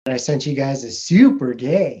I sent you guys is super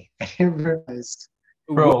gay. I didn't realize.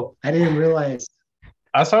 Bro, I didn't realize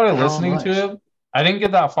I started how listening much. to it. I didn't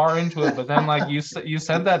get that far into it, but then like you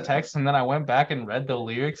sent that text, and then I went back and read the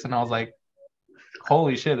lyrics, and I was like,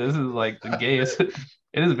 "Holy shit, this is like the gayest."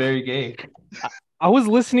 It is very gay. I was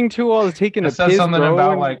listening to it while I was taking It a says piss, something bro.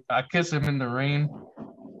 about And like I kiss him in the rain.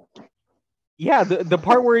 yeah, the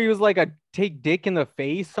part where he was like, "I take dick in the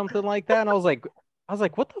face," something like that, and I was like,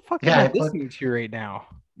 "What the fuck am Yeah, I listening to right now?"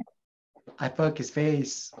 I fuck his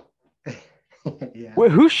face. Yeah.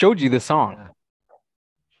 Wait, who showed you the song? Yeah.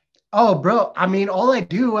 Oh, bro. I mean, all I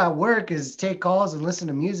do at work is take calls and listen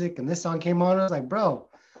to music. And this song came on. I was like, bro,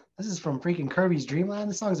 this is from freaking Kirby's Dreamland.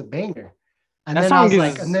 This song's a banger. And That then I song was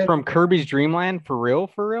like, and is then from Kirby's Dreamland, for real,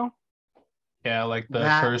 for real. Yeah, like the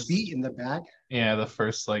that first. beat in the back. Yeah, the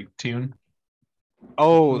first like tune.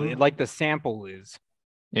 Oh, Mhm. like the sample is.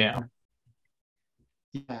 Yeah.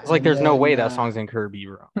 Yeah. It's like and there's no then, way that song's in Kirby,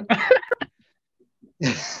 bro.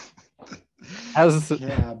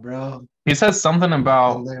 Yeah, bro. He says something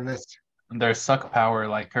about And then it's, their suck power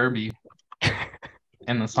like Kirby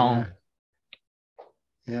in the song.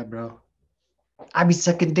 yeah, bro. I be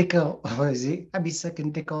sucking dick all. What is it? I be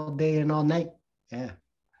sucking dick all day and all night. Yeah.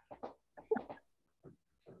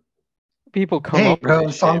 People come Hey, up bro, with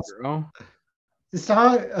this shit, bro. the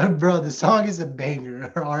song, bro, the song is a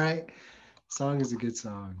banger. All right, the song is a good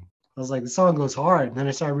song. I was like, the song goes hard. And then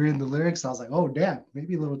I started reading the lyrics. I was like, oh damn,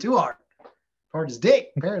 maybe a little too hard. Hard as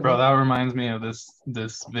dick, apparently. Bro, that reminds me of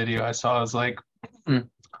this video I saw. It's like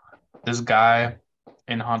this guy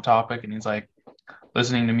in Hot Topic, and he's like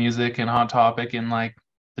listening to music in Hot Topic in like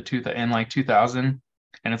in like 2000,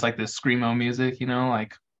 and it's like this screamo music, you know,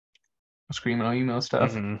 like screamo emo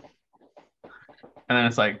stuff. Mhm. And then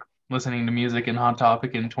it's like listening to music in Hot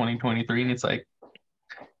Topic in 2023, and it's like,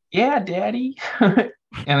 yeah, daddy. And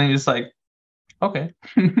then you're just like, okay.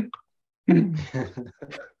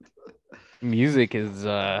 Music is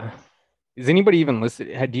anybody even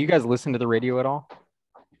listen? Do you guys listen to the radio at all?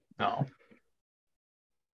 No.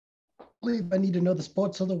 I need to know the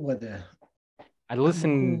sports or the weather. I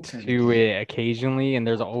listen to it occasionally, and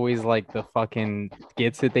there's always like the fucking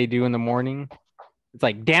skits that they do in the morning. It's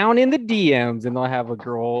like down in the DMs, and they'll have a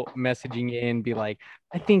girl messaging in, be like,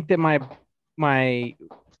 "I think that my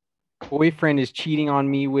boyfriend is cheating on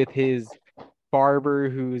me with his barber,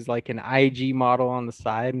 who's like an IG model on the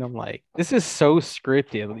side." And I'm like, this is so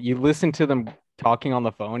scripted. You listen to them talking on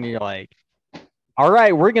the phone, and you're like, all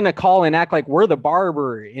right, we're gonna call and act like we're the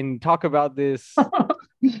barber and talk about this.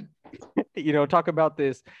 Talk about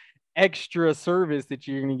this extra service that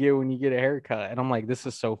you're gonna get when you get a haircut. And I'm like, this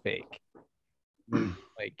is so fake.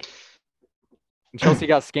 Like, Chelsea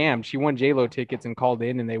got scammed. She won JLo tickets and called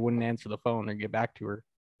in, and they wouldn't answer the phone or get back to her.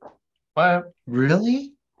 What?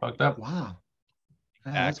 Really? Fucked up. Wow.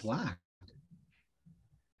 That's whack.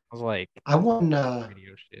 I was like, I won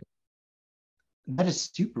video shit. That is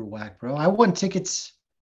super whack, bro. I won tickets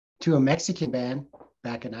to a Mexican band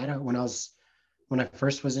back in Idaho when I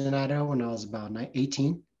first was in Idaho when I was about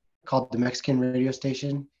 18. Called the Mexican radio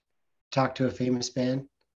station. Talked to a famous band,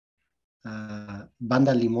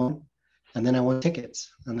 Banda Limon, and then I won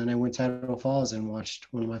tickets. And then I went to Idaho Falls and watched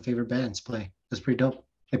one of my favorite bands play. It was pretty dope.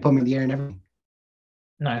 They put me in the air and everything.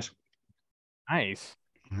 Nice.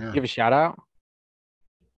 Yeah. Give a shout out.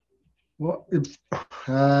 Well,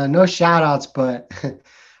 no shout outs, but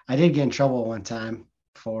I did get in trouble one time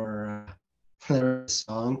for a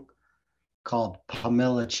song called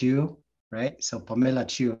Pamela Chew, right? So Pamela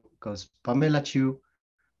Chew goes Pamela Chew,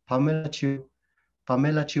 Pamela Chew,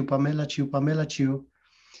 Pamela Chew, Pamela Chew, Pamela Chew.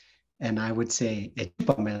 And I would say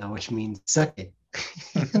Pamela, which means suck it.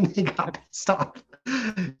 And they got pissed off.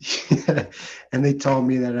 And they told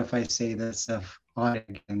me that if I say that stuff on it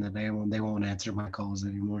again, then they won't answer my calls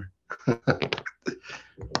anymore.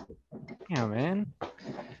 Yeah, man.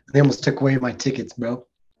 They almost took away my tickets, bro.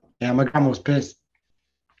 Yeah, my grandma was pissed.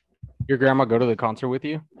 Your grandma go to the concert with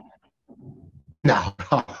you? No,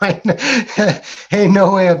 ain't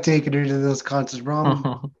no way I'm taking her to those concerts, bro.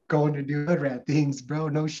 I'm going to do hood rat things, bro.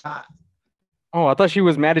 No shot. Oh, I thought she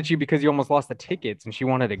was mad at you because you almost lost the tickets and she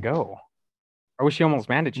wanted to go. Or was she almost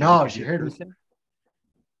mad at you? No, she heard me.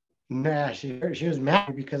 Nah, she was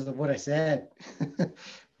mad because of what I said.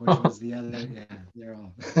 Which was the other, yeah, they're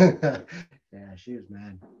all. Yeah, she was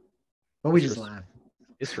mad. But we just laughed.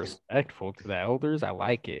 Disrespectful to the elders. I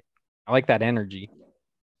like it. I like that energy.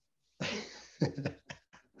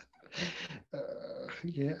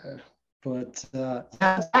 Yeah, but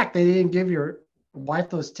Zach, they didn't give your wife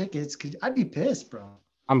those tickets. Cause I'd be pissed, bro.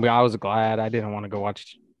 I was glad. I didn't want to go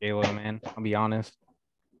watch JLo, man. I'll be honest.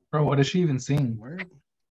 Bro, what is she even seeing? Word?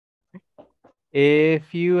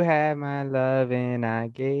 If you had my love and I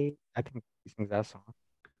gave, I think she sings that song.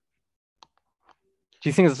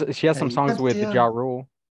 She has some Hey, songs with the Ja Rule.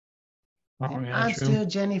 Oh, yeah, I'm true. still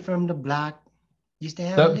Jenny from the block. Used to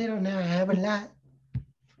have That- a little, now I have a lot.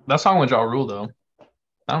 That song with Ja Rule though,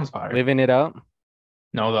 that one's fire. Living It Up.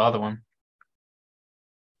 No, the other one.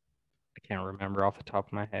 I can't remember off the top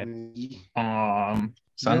of my head.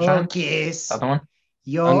 Sunshine. Your kiss. Other one.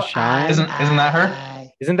 Your Sunshine? Isn't that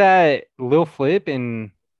her? Isn't that Lil Flip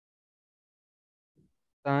and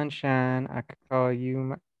Sunshine? I could call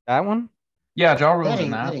you that one. Yeah, Ja That Rule's in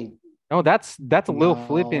ain't, that that. ain't, No, that's Lil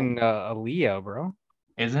Flip No. and Aaliyah, bro,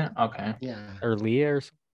 Isn't? Okay. yeah. or Leah or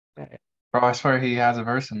something. Bro, I swear he has a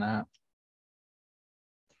verse in that.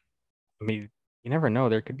 I mean, you never know.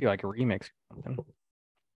 There could be like a remix or something.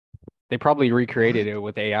 They probably recreated it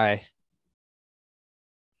with AI.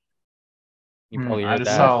 You probably I heard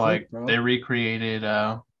just that. saw Flip, like bro. they recreated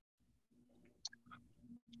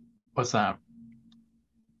what's that?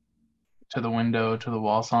 To the Window, to the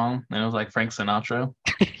Wall song, and it was like Frank Sinatra.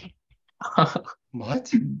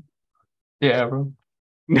 What? Yeah, bro.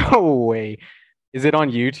 No way. Is it on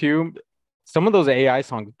YouTube? Some of those AI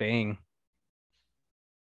songs bang.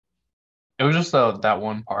 It was just that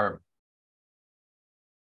one part.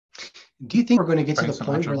 Do you think we're going to get to Frank the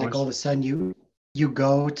point Sinatra where like voice. all of a sudden you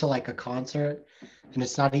go to like a concert and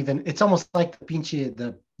it's not even, it's almost like the pinche,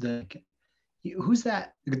 the who's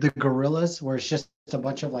that? The Gorillas, where it's just a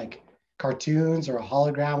bunch of like cartoons or a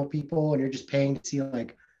hologram of people and you're just paying to see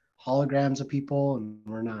like holograms of people and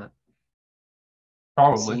we're not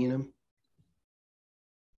Probably. seeing them.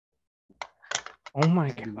 Oh my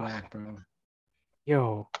That'd be god. whack, bro.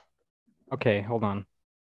 Yo. Okay, hold on.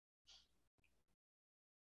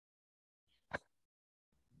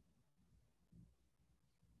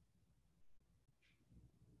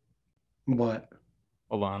 What?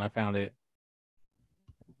 Hold on, I found it.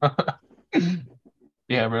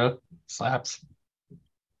 Yeah, bro. Slaps.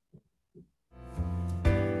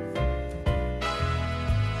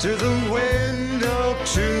 To the window,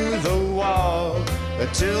 to the wall,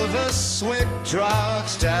 until the sweat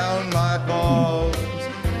drops down my balls,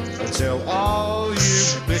 until all you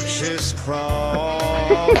bitches crawl.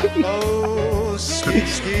 Oh, ski,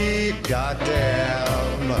 ski,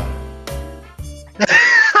 goddamn.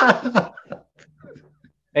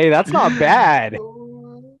 Hey, that's not bad.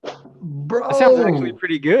 Bro, That sounds actually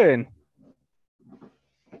pretty good.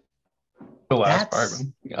 The last part, That's-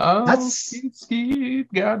 bro. Oh, that's- ski,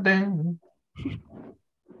 goddamn.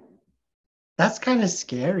 that's kind of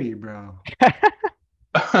scary, bro.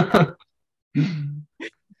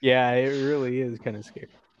 Yeah, it really is kind of scary.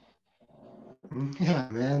 Yeah,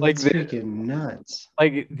 man, Like that's the- freaking nuts.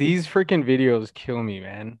 Like these freaking videos kill me,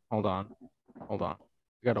 man. Hold on. You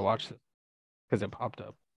gotta watch this because it popped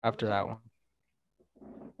up after that one.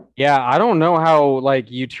 Yeah, I don't know how like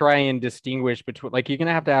you try and distinguish between like you're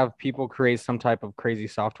gonna have to have people create some type of crazy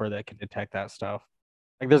software that can detect that stuff.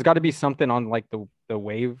 Like there's got to be something on like the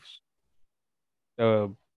waves,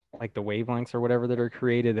 the like the wavelengths or whatever that are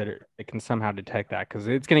created that can somehow detect that because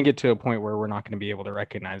it's gonna get to a point where we're not gonna be able to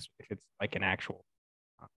recognize if it's like an actual.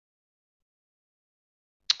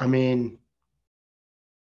 I mean,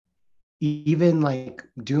 even like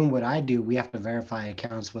doing what I do, we have to verify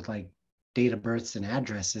accounts with like date of births and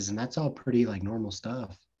addresses, and that's all pretty like normal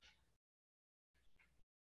stuff.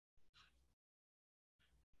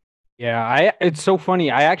 Yeah, it's so funny.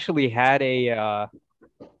 I actually had I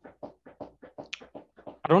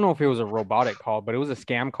don't know if it was a robotic call, but it was a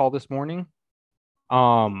scam call this morning.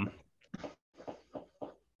 And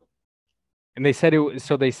they said it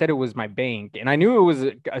was my bank, and I knew it was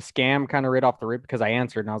a scam kind of right off the rip because I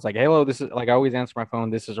answered and I was like, "Hello, this is like I always answer my phone.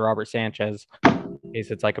 This is Robert Sanchez, in case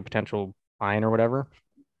it's like a potential client or whatever."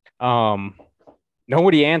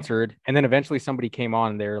 Nobody answered, and then eventually somebody came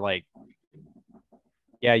on. And they're like,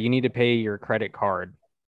 "Yeah, you need to pay your credit card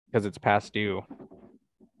because it's past due."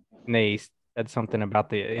 And they said something about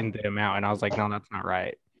the amount, and I was like, "No, that's not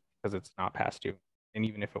right because it's not past due, and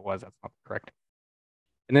even if it was, that's not correct."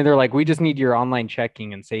 And then they're like, "We just need your online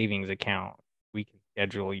checking and savings account. We can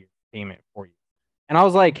schedule your payment for you." And I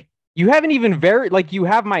was like, "You haven't even like you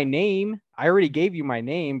have my name. I already gave you my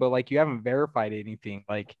name, but like you haven't verified anything.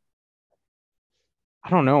 Like, I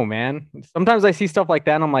don't know, man. Sometimes I see stuff like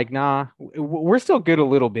that and I'm like, nah, we're still good a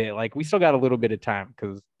little bit. Like we still got a little bit of time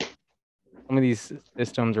because some of these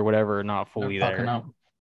systems or whatever are not fully They're fucking there."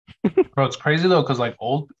 up. Bro, it's crazy though, because like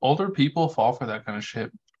older people fall for that kind of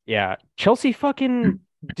shit. Yeah. Chelsea fucking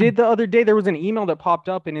did the other day. There was an email that popped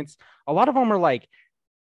up and it's a lot of them are like,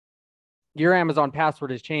 "Your Amazon password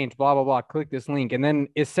has changed, blah, blah, blah. Click this link." And then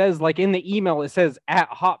it says like in the email, it says at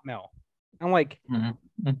Hotmail. I'm like,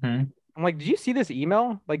 Mm-hmm. did you see this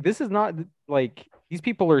email? Like, this is not like these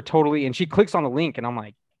people are totally. And she clicks on the link, and I'm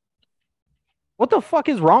like, what the fuck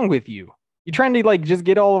is wrong with you? You trying to like just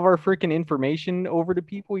get all of our freaking information over to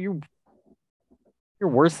people? You're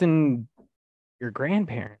worse than your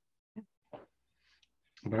grandparent.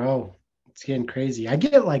 Bro, it's getting crazy. I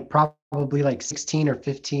get like probably like 16 or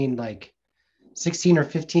 15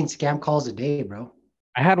 scam calls a day, bro.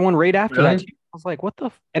 I had one right after Really? that. I was like, what the?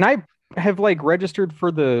 And I have like registered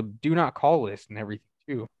for the do not call list and everything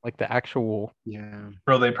too. Like the actual. Yeah.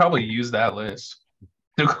 Bro, they probably use that list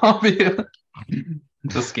to copy the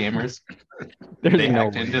scammers. There's They no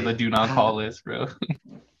hacked into the do not call list, bro.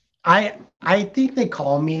 I think they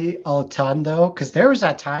call me a ton though, because there was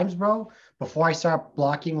at times, bro, before I start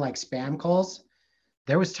blocking like spam calls,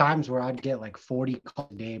 there was times where I'd get like 40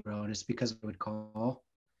 calls a day, bro, and it's because I would call.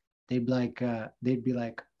 They'd be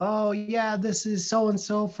like, oh yeah, this is so and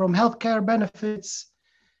so from healthcare benefits.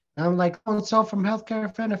 And I'm like, so and so from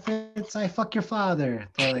healthcare benefits. I fuck your father.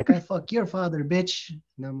 They're like, I fuck your father, bitch.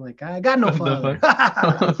 And I'm like, I got no What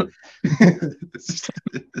the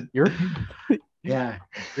father. You're Yeah.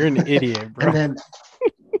 you're an idiot, bro. And then,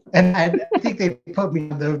 and I think they put me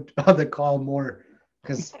on the call more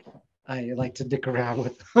because I like to dick around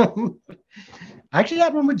with them. I actually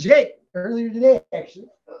had one with Jake earlier today, actually.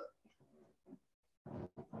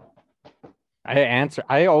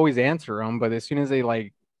 I always answer them, but as soon as they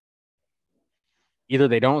like, either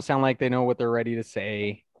they don't sound like they know what they're ready to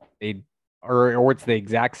say, or it's the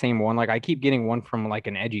exact same one. Like I keep getting one from like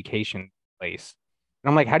an education place, and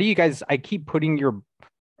I'm like, how do you guys? I keep putting your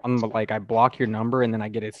like I block your number, and then I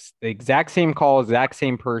get the exact same call, exact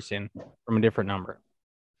same person from a different number.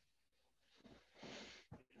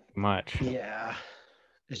 Much. Yeah.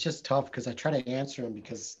 It's just tough because I try to answer them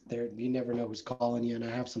because you never know who's calling you, and I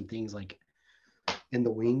have some things like in the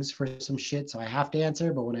wings for some shit, so I have to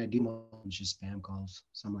answer. But when I do, it's just spam calls.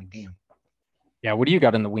 So I'm like, damn. Yeah, what do you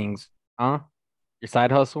got in the wings? Huh? Your side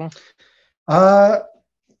hustle? I'm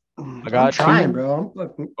got trying, two. bro.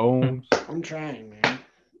 I'm trying, man.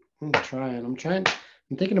 I'm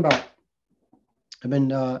thinking about. I've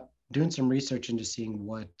been doing some research into seeing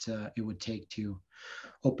what it would take to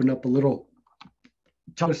open up a little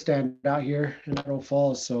toe stand out here in Idaho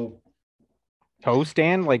Falls. So toe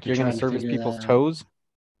stand? Like you're gonna trying to service figure people's that out. toes?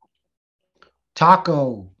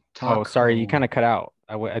 Taco. Oh, sorry, you kind of cut out.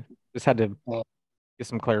 I just had to Oh. get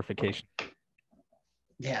some clarification.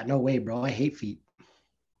 Yeah, no way, bro. I hate feet.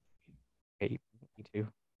 Hate me too.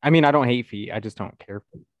 I mean, I don't hate feet. I just don't care.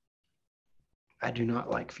 I do not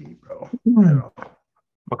like feet, bro.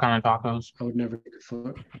 What kind of tacos? I would never stick a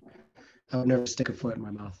foot. I would never stick a foot in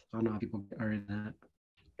my mouth. I don't know how people are in that.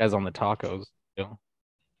 Guys on the tacos still.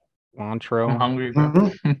 I'm Cilantro. hungry,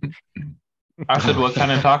 bro. I said, what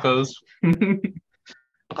kind of tacos?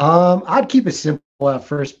 I'd keep it simple at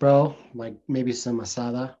first, bro. Like maybe some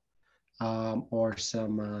asada, or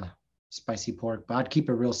some spicy pork. But I'd keep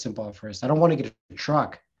it real simple at first. I don't want to get a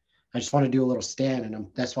truck. I just want to do a little stand, and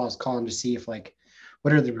that's why I was calling to see if like,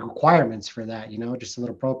 what are the requirements for that? You know, just a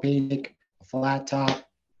little propane, a flat top,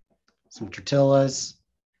 some tortillas,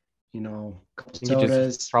 you know, a couple You just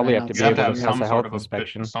sodas. probably right have to You be have to able have to pass some a sort health of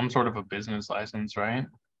inspection. some sort of a business license, right?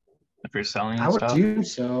 If you're selling I would stuff. assume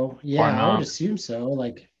so. Yeah, I not? would assume so.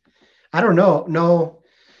 Like, I don't know. No,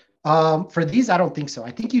 for these, I don't think so.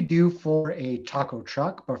 I think you do for a taco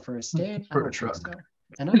truck, but for a stand, I For a don't think truck. so.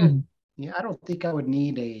 And I don't. Yeah, I don't think I would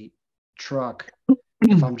need a truck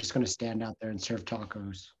if I'm just going to stand out there and serve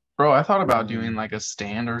tacos. Bro, I thought about doing like a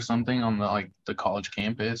stand or something on the college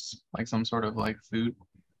campus, like some sort of like food.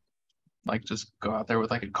 Like just go out there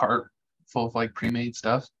with like a cart full of like pre-made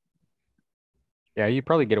stuff. Yeah, you'd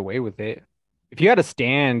probably get away with it. If you had a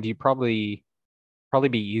stand, you'd probably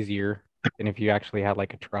be easier than if you actually had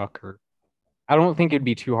like a truck. Or I don't think it'd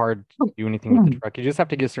be too hard to do anything with the truck. You just have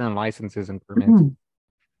to get certain licenses and permits,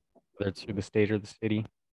 whether it's through the state or the city.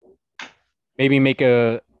 Maybe make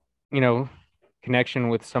a, connection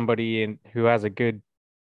with somebody who has a good,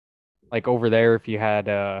 like over there. If you had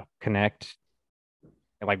connect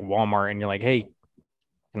at like Walmart, and you're like, hey,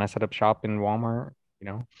 can I set up shop in Walmart?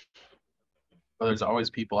 But there's always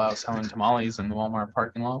people out selling tamales in the Walmart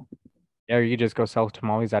parking lot. Yeah, or you just go sell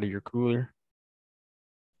tamales out of your cooler.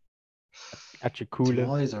 At your cooler.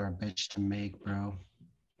 Tamales are a bitch to make, bro.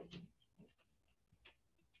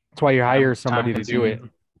 That's why you hire Yeah, somebody to do it,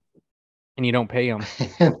 and you don't pay them.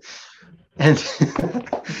 And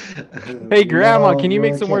Hey, Grandma, No, can you bro,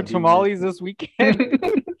 make I some more can't do that. tamales this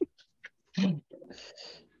weekend?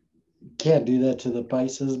 Can't do that to the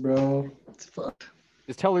Pisces, bro. It's fucked.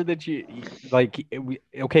 Just tell her that you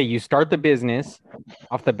start the business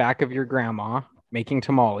off the back of your grandma making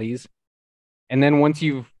tamales. And then once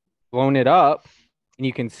you've blown it up and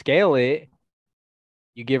you can scale it,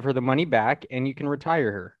 you give her the money back and you can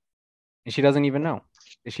retire her. And she doesn't even know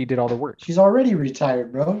that she did all the work. She's already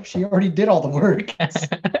retired, bro. She already did all the work.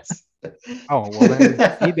 Oh, well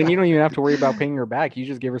then you don't even have to worry about paying her back. You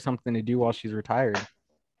just give her something to do while she's retired.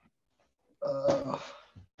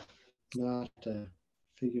 Not to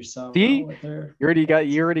figure something See? out with her. You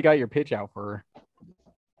already got your pitch out for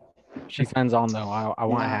her. She signs on though. I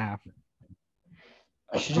want half.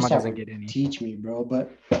 I should just have to teach me, bro.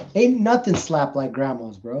 But ain't nothing slapped like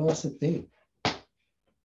grandma's, bro. That's the thing.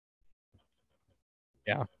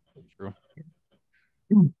 Yeah, true.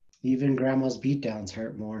 Even grandma's beatdowns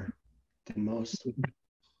hurt more than most.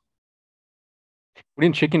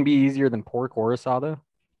 Wouldn't chicken be easier than pork or asada?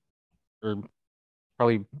 Or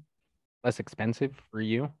probably less expensive for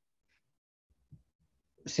you?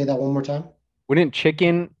 Say that one more time. Wouldn't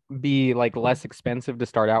chicken be like less expensive to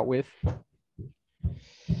start out with?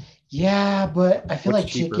 Yeah, but I feel What's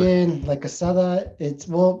like cheaper? chicken, like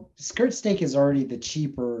asada, skirt steak is already the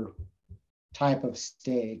cheaper type of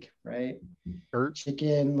steak, right? Skirt?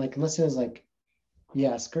 Chicken, like unless it was like,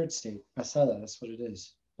 yeah, skirt steak, asada, that's what it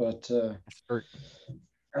is. But Skirt.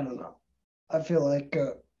 I don't know. I feel like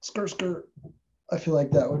skirt. I feel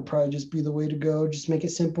like that would probably just be the way to go. Just make it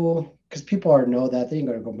simple, because people already know that they ain't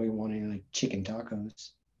gonna go be wanting like chicken tacos.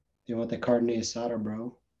 They want the carne asada,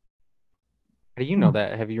 bro. How do you know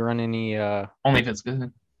that? Have you run any Only if it's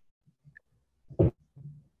good.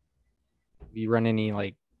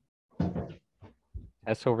 like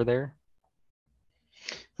tests over there?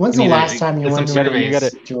 When's the last time you get went some to a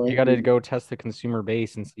surveys. You gotta go test the consumer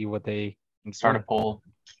base and see what they And start a poll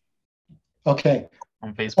Okay. on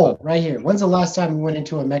Oh, Facebook. right here. When's the last time you went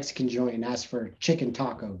into a Mexican joint and asked for chicken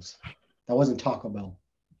tacos? That wasn't Taco Bell.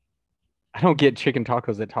 I don't get chicken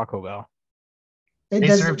tacos at Taco Bell. They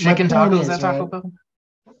serve chicken tacos at Taco Bell?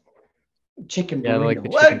 Chicken Yeah, burrito. like the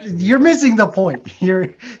What? chicken You're missing the point.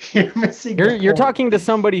 You're missing. You're the point. talking to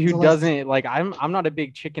somebody who Unless- doesn't like. I'm not a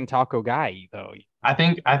big chicken taco guy though. I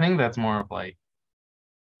think that's more of like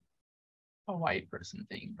a white person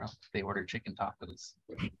thing, bro. They order chicken tacos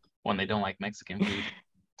when they don't like Mexican food.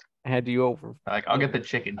 I had you over. Like, I'll get the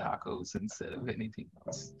chicken tacos instead of anything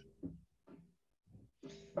else.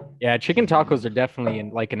 Yeah, chicken tacos are definitely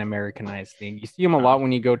like an Americanized thing. You see them a lot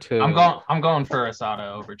when you go to. I'm going for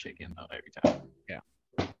asada over chicken though every time.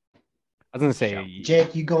 I was gonna say,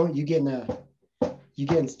 Jake, you getting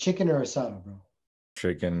chicken or asada, bro?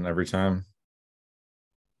 Chicken every time.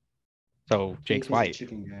 so Jake's Jake is a white.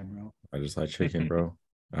 chicken guy, bro. I just like chicken, bro.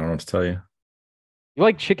 I don't know what to tell you. You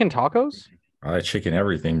like chicken tacos? I like chicken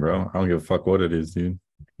everything, bro. I don't give a fuck what it is, dude.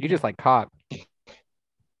 You just like cock.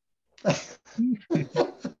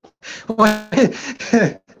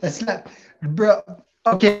 That's not, bro.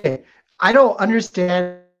 Okay, I don't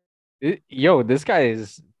understand. Yo, this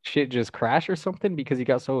guy's shit just crashed or something because he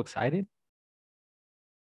got so excited.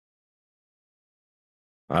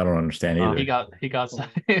 I don't understand either. He got he got so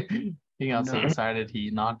No. excited he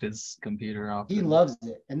knocked his computer off. He loves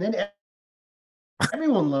it, and then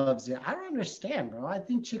everyone loves it. I don't understand, bro. I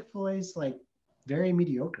think Chick-fil-A is like very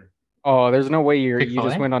mediocre. Oh, there's no way you just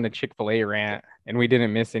Chick-fil-A? went on a Chick-fil-A rant and we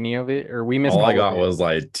didn't miss any of it, or we missed All I of got it. was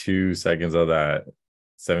like 2 seconds of that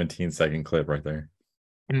 17-second clip right there.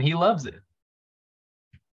 And he loves it.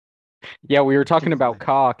 Yeah, we were talking about Chick-fil-A.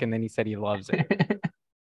 cock, and then he said he loves it.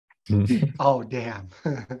 Oh damn!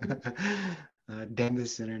 Damn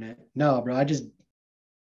this internet. No, bro. I just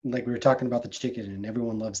like we were talking about the chicken, and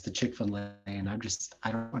everyone loves the Chick-fil-A, and I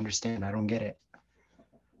don't understand. I don't get it.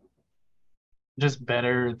 Just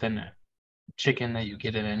better than chicken that you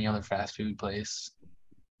get at any other fast food place.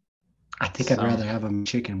 I think I'd Some- rather have a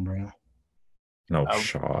chicken, bro. No Oh,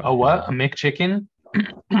 shot. A what? A McChicken?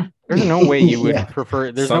 There's no way you would Yeah.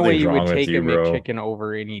 prefer. There's no way Something's you wrong would with take you, a bro. McChicken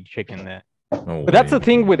over any chicken that. No But that's the way.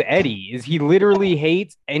 thing with Eddie is he literally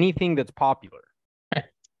hates anything that's popular.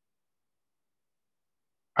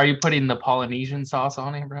 Are you putting the Polynesian sauce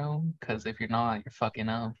on it, bro? Because if you're not, you're fucking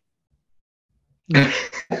up.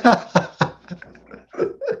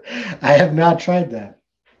 I have not tried that.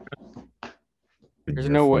 There's You're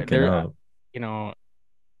no way fucking there. up. You know,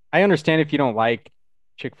 I understand if you don't like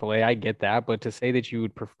Chick-fil-A, I get that, but to say that you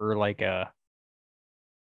would prefer like a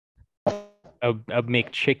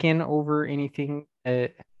McChicken over anything,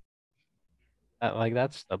 like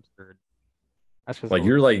that's absurd. That's just Like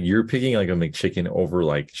you're picking like a McChicken over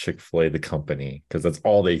like Chick-fil-A the company because that's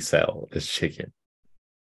all they sell is chicken.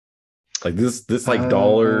 Like this like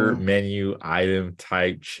dollar menu item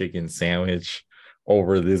type chicken sandwich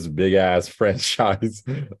over this big ass franchise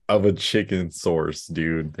of a chicken source,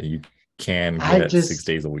 dude, that you can get 6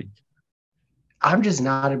 days a week. I'm just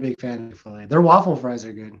not a big fan of Chick-fil-A. Their waffle fries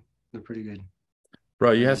are good. They're pretty good.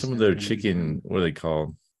 Bro, you had some of their chicken, what are they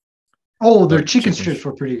called? Oh, their chicken strips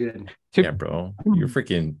were pretty good. Yeah, bro. You're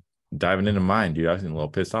freaking diving into mine, dude. I was getting a little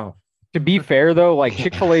pissed off. To be fair, though, like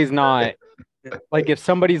Chick-fil-A is not like if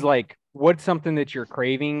somebody's like, what's something that you're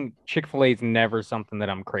craving? Chick-fil-A is never something that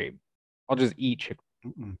I'm craving. I'll just eat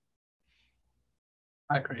Chick-fil-A.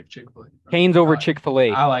 I crave Chick-fil-A. Cane's over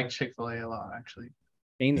Chick-fil-A. I like Chick-fil-A a lot, actually.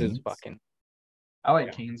 Cane's is fucking. I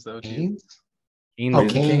like Cane's though too. Cane's? Oh,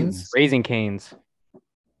 Cane's. Raising Cane's.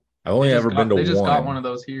 I've only ever been to one. They just got one of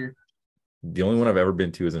those here. The only one I've ever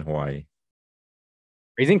been to is in Hawaii.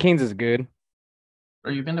 Raising Cane's is good.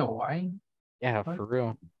 Are you been to Hawaii? Yeah, for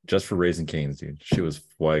real. Just for Raising Cane's, dude. She was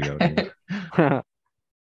fuego, dude.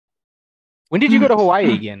 When did you go to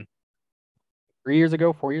Hawaii again? 3 years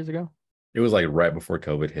ago? 4 years ago? It was like right before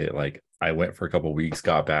COVID hit. Like I went for a couple of weeks,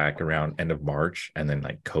 got back around end of March, and then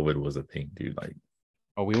like COVID was a thing, dude. Like,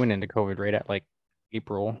 oh, we went into COVID right at like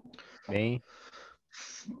April, May.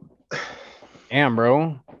 Damn,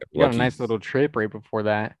 bro. You got a nice little trip right before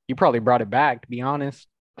that. You probably brought it back, to be honest.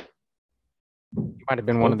 You might have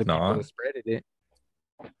been one of the people that spreaded it.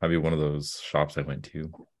 Might be one of those shops I went to.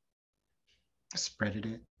 Spreaded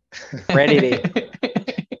it. Spreaded it.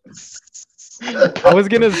 I was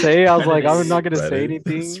gonna say, I was like, I'm not gonna say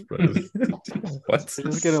anything. What?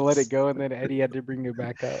 I'm just gonna let it go, and then Eddie had to bring it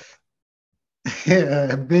back up.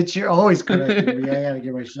 Yeah, bitch, you're always correcting me. I gotta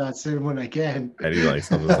get my shots in when I can. Eddie, like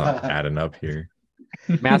something's not adding up here.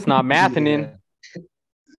 Math's not mathing in.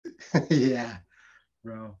 Yeah,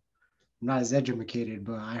 bro. I'm not as educated,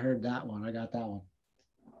 but I heard that one. I got that one.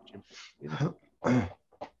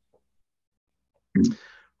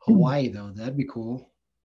 Hawaii, though, that'd be cool.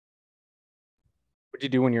 What'd you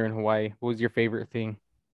do when you're in Hawaii? What was your favorite thing?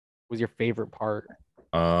 What was your favorite part?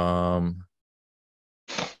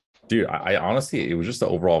 Dude, I honestly, it was just the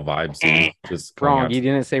overall vibes. Dude. Just wrong. You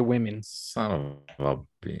didn't say women. Son of a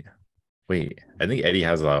bitch. Wait, I think Eddie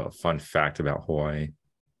has a fun fact about Hawaii.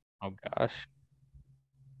 Oh gosh.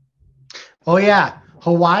 Oh yeah,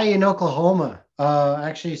 Hawaii and Oklahoma. I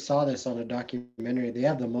actually saw this on a documentary. They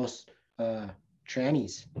have the most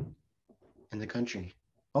trannies in the country.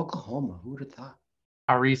 Oklahoma, who would have thought?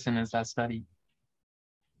 How recent is that study?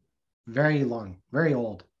 Very long, very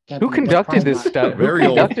old. Who conducted this study? Very Who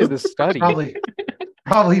conducted this study?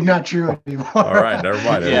 Probably not true anymore. All right, never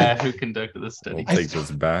mind. Yeah, who conducted this study? We'll take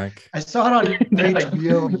this back. I saw it on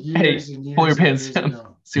HBO years and years. Pull your pants ago.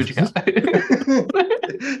 down. See what you got.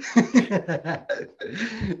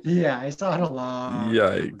 Yeah, I saw it a long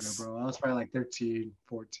time ago, bro. I was probably like 13,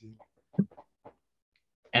 14.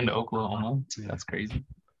 And Oklahoma. That's crazy.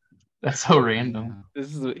 That's so random.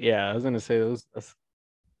 This is I was gonna say those.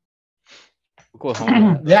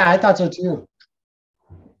 Oklahoma. Yeah, I thought so too.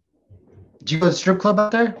 Did you go to the strip club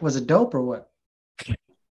out there? Was it dope or what?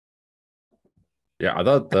 Yeah, I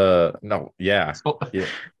thought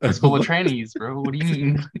It's full of trannies, bro. What do you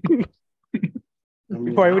mean?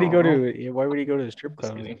 Why would he go to the strip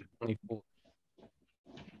club?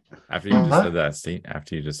 After you just said that,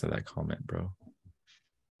 after you just said that comment, bro.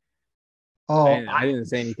 Oh, I didn't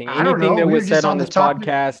say anything. Anything that was said on this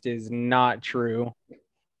podcast is not true.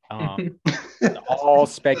 All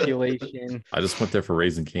speculation. I just went there for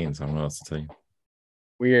Raising Cane's. I don't know what else to tell you.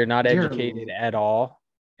 We are not educated at all.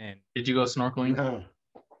 And did you go snorkeling? No.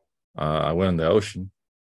 I went in the ocean.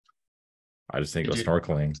 I just didn't go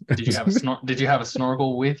snorkeling. Did you have a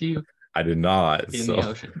snorkel with you? I did not. In the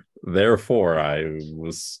ocean. Therefore, I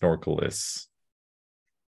was snorkelless.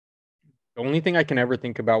 The only thing I can ever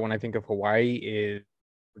think about when I think of Hawaii is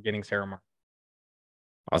forgetting Sarah Mark.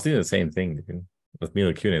 I was thinking the same thing, dude. With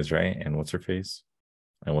Mila Kunis, right? And what's her face?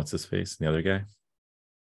 And what's his face? And the other guy?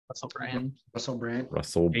 Russell Brand. Russell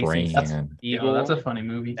Brand. Eagle. That's a funny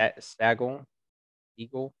movie. That Staggle.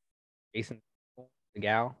 Eagle. Jason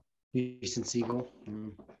Segel. Jason Segel.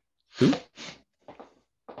 Who?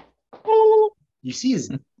 You see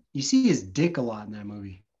his dick a lot in that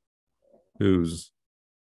movie. Who's?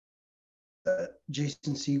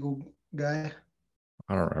 Jason Segel guy.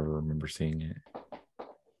 I don't ever remember seeing it.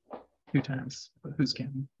 2 times, but who's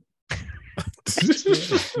counting?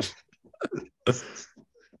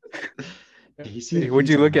 Would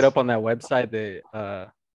you look it up on that website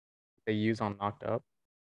that they use on Knocked Up?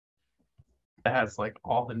 That has like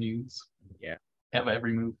all the news. Yeah. Of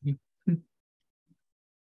every movie.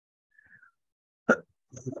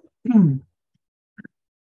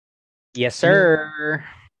 Yes, sir.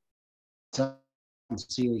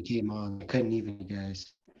 See what came on. I couldn't even,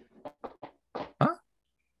 guys. Huh?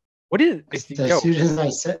 What is As soon as I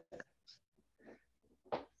said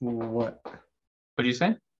what? What'd you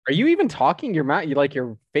say? Are you even talking? Your mouth,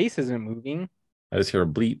 your face isn't moving. I just hear a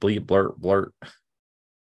bleep, bleep, blurt, blurt.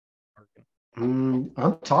 I'm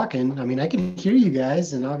talking. I mean, I can hear you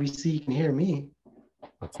guys, and obviously you can hear me.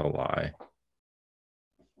 That's a lie.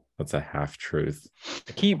 That's a half truth.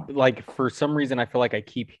 I keep for some reason I feel like I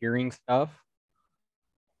keep hearing stuff.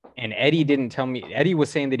 And Eddie didn't tell me. Eddie was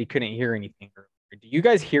saying that he couldn't hear anything earlier. Do you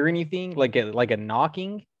guys hear anything like a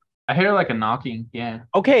knocking? I hear like a knocking. Yeah.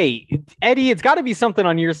 Okay, Eddie, it's got to be something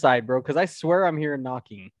on your side, bro, because I swear I'm hearing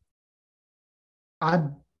knocking.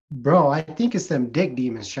 Bro, I think it's them dick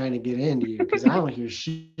demons trying to get into you because I don't hear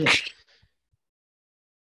shit.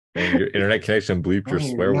 And your internet connection bleeped your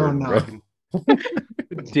swear word, bro.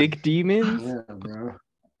 Dick demons? Yeah, bro.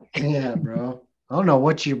 Yeah, bro. I don't know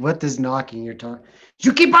what this knocking you're talking.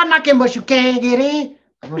 You keep on knocking, but you can't get in.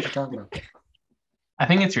 I don't know what you're talking about. I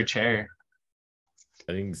think it's your chair.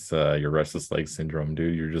 I think it's your restless leg syndrome,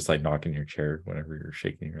 dude. You're just like knocking your chair whenever you're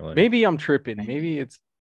shaking your leg. Maybe I'm tripping. Maybe it's.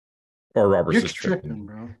 Or Robert's You're just tripping, tripping,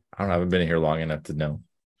 bro. I haven't been here long enough to know.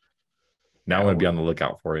 Now I'm gonna be on the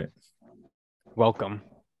lookout for it. Welcome.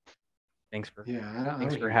 Thanks for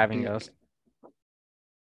for having us.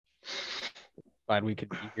 Glad we could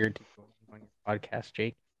be here to go on your podcast,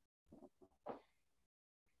 Jake.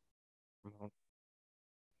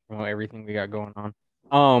 Promote everything we got going on.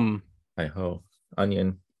 Hi ho,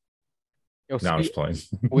 onion. Yo, no, I'm just playing.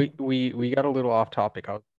 we got a little off topic.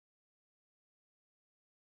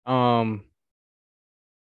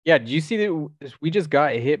 Yeah, did you see that we just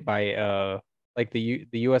got hit by the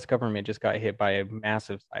US government just got hit by a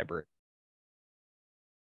massive cyber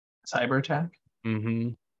attack? Mm-hmm.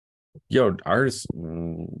 Yo, ours.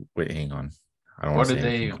 Wait, hang on. I don't want to say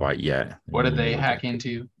anything quite yet. What did they hack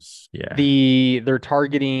into? Yeah. They're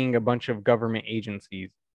targeting a bunch of government agencies.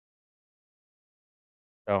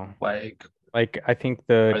 So like I think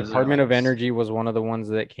the Department of Energy was one of the ones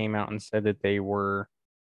that came out and said that they were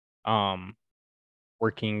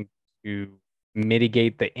working to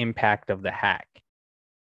mitigate the impact of the hack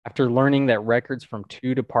after learning that records from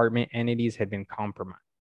 2 department entities had been compromised.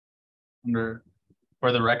 Were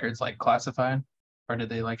the records classified, or did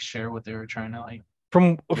they share what they were trying to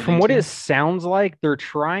From what it sounds like, they're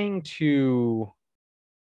trying to,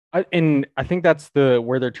 and I think that's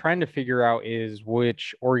where they're trying to figure out is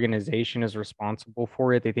which organization is responsible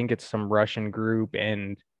for it. They think it's some Russian group,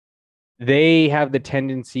 and they have the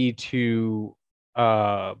tendency to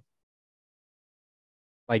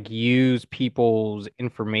use people's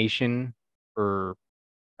information for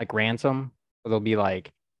ransom. So they'll be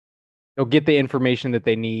they'll get the information that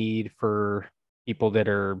they need for people that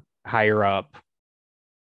are higher up,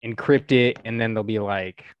 encrypt it, and then they'll be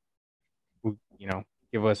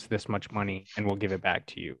give us this much money and we'll give it back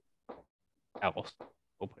to you. Else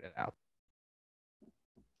we'll put it out.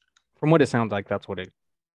 From what it sounds like, that's what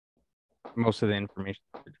most of the information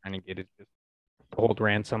they're trying to get is just hold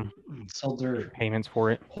ransom. So they're payments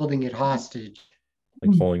for it. Holding it hostage.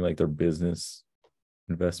 Holding their business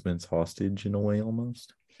investments hostage in a way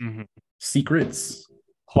almost. Mm-hmm. Secrets.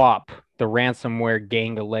 Plop, the ransomware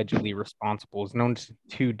gang allegedly responsible, is known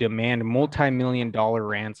to demand multi-million-dollar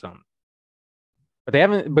ransom.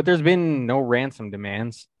 But there's been no ransom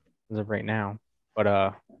demands as of right now.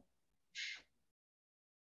 But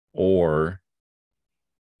or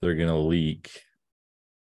they're gonna leak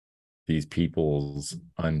these people's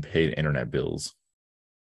unpaid internet bills.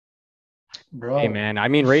 Bro. Hey man, I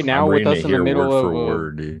mean right now with us in the middle of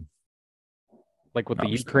word, dude. With the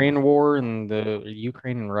Ukraine war and the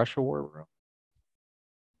Ukraine and Russia war,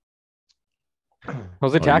 bro.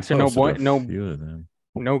 Those attacks are no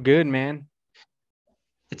good, man.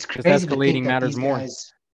 It's crazy just escalating matters more.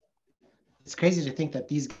 It's crazy to think that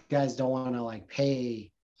these guys don't want to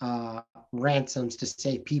pay ransoms to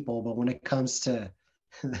save people, but when it comes to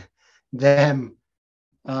them,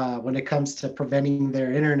 when it comes to preventing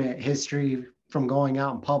their internet history from going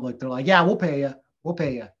out in public, they're like, "Yeah, we'll pay you.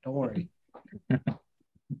 Don't worry."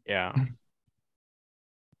 Yeah.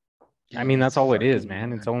 I mean, that's all it is,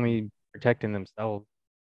 man. It's only protecting themselves.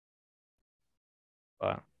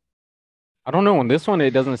 But I don't know. On this one,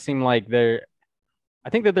 it doesn't seem like I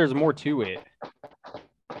think that there's more to it.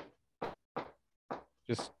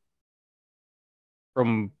 Just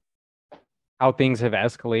from how things have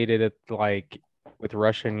escalated with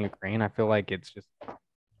Russia and Ukraine, I feel like it's just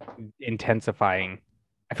intensifying.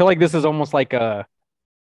 I feel like this is almost like a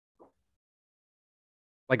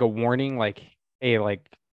warning, hey,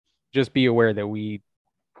 just be aware that we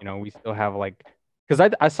still have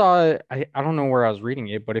because I saw I don't know where I was reading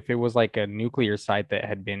it, but if it was a nuclear site that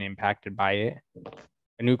had been impacted by it,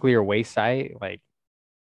 a nuclear waste site, like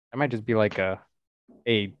that might just be like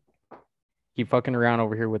hey, keep fucking around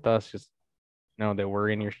over here with us. Just know that we're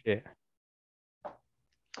in your shit. I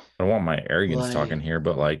don't want my arrogance talking here,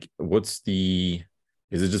 but like, is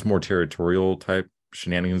it just more territorial type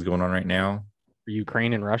shenanigans going on right now? For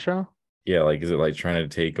Ukraine and Russia? Yeah, like, is it like trying to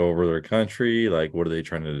take over their country? Like, what are they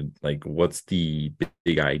trying to, like, what's the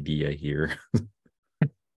big idea here?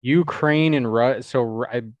 Ukraine and Russia. So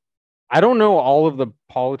I don't know all of the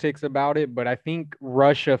politics about it, but I think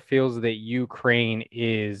Russia feels that Ukraine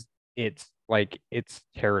is its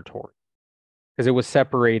territory because it was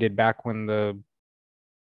separated back when the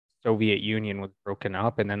Soviet Union was broken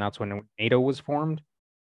up, and then that's when NATO was formed.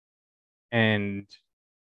 And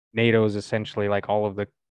NATO is essentially like all of the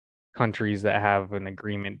countries that have an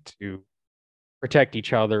agreement to protect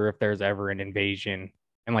each other if there's ever an invasion.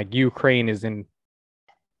 And like Ukraine is in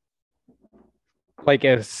like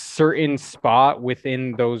a certain spot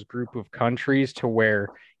within those group of countries to where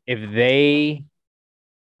if they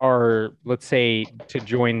are, let's say, to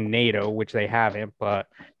join NATO, which they haven't, but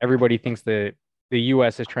everybody thinks that the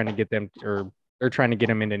US is trying to get them, or they're trying to get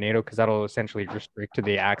them into NATO because that'll essentially restrict to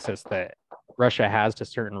the access that Russia has to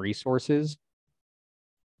certain resources.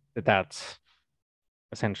 That's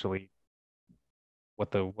essentially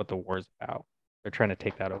what the war is about. They're trying to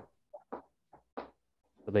take that over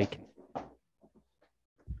so they can,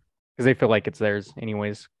 because they feel like it's theirs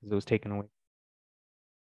anyways because it was taken away.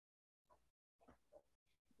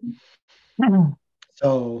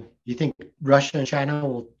 So you think Russia and China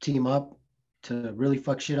will team up to really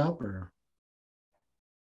fuck shit up, or?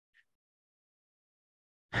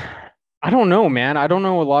 I don't know, man. I don't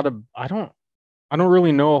know a lot of. I don't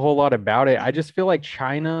really know a whole lot about it. I just feel like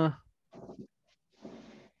China.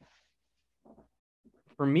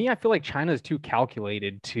 For me, I feel like China is too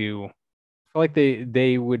calculated to. I feel like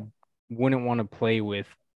they wouldn't want to play with,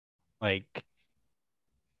 like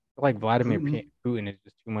Vladimir Putin is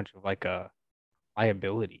just too much of like a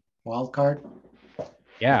liability. Wild card.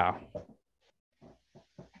 Yeah.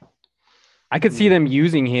 I could see them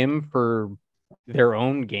using him for their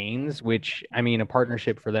own gains, which, I mean, a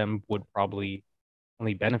partnership for them would probably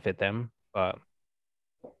only benefit them. But,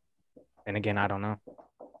 and again, I don't know.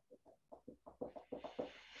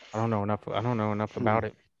 I don't know enough about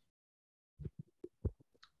it.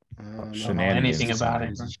 I don't know anything about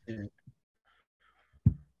it.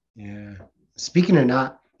 Yeah. Speaking of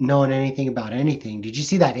not knowing anything about anything, did you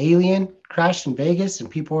see that alien crashed in Vegas and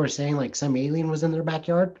people were saying like some alien was in their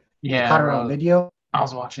backyard? Yeah. Caught it on video. I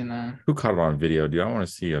was watching that. Who caught it on video, dude? I want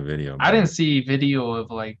to see a video. I didn't see video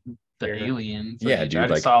of like the alien footage. Yeah, dude, I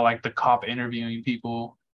just saw like the cop interviewing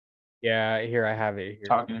people. Yeah, here I have it. Here.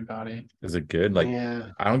 Talking about it. Is it good? Like, yeah.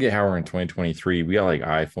 I don't get how we're in 2023. We got like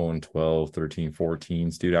iPhone 12, 13,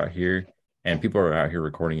 14s, dude, out here. And people are out here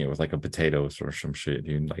recording it with like a potato or some shit,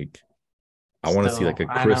 dude. Like, I want to see like a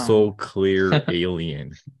crystal clear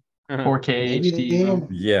alien. 4K HD.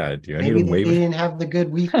 Yeah, dude. Maybe they didn't have the good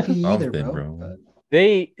Wi-Fi either, bro.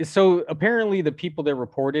 So apparently the people that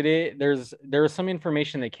reported it, there was some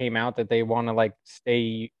information that came out that they want to like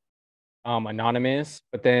stay anonymous,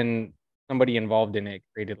 but then somebody involved in it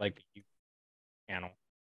created like a YouTube channel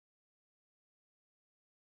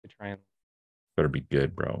to try and better be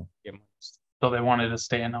good, bro. So they wanted to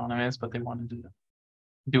stay anonymous, but they wanted to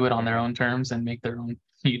do it on their own terms and make their own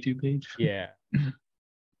YouTube page. Yeah.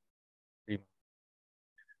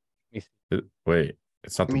 Wait,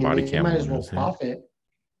 it's not the body cam. They might as well profit.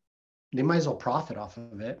 They might as well profit off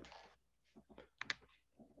of it.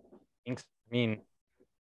 I mean,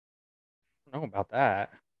 I don't know about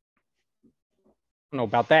that. I don't know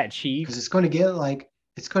about that, Chief. Because it's going to get like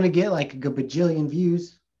a bajillion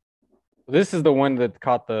views. This is the one that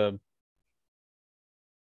caught the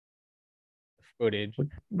footage.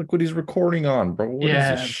 Look what he's recording on, bro. What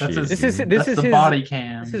is this shit? This is the his body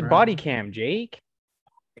cam. This is body cam, Jake.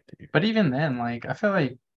 But even then, like, I feel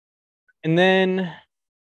like, and then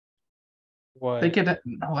what they could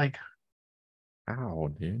like, how,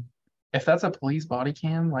 dude? If that's a police body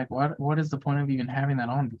cam, like, what is the point of even having that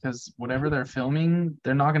on? Because whatever they're filming,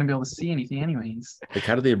 they're not going to be able to see anything anyways. Like,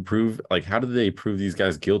 how do they prove? Like, how do they prove these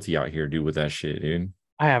guys guilty out here, dude? With that shit, dude.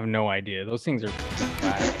 I have no idea. Those things are.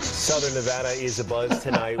 Southern Nevada is abuzz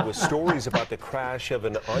tonight with stories about the crash of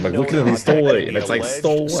an unknown. Like, look at him, he stole it, and it's like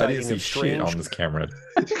stole. I didn't see shit on this camera,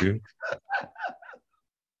 dude.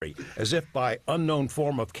 as if by unknown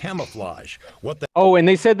form of camouflage. Oh, and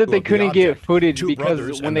they said that they couldn't get footage Two because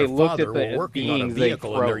brothers when and they their looked at father were the working on a beings, they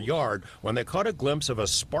vehicle in their froze. yard when they caught a glimpse of a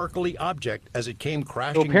sparkly object as it came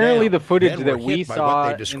crashing So apparently down. the footage Then that were we hit by saw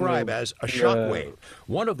what they describe as a shockwave.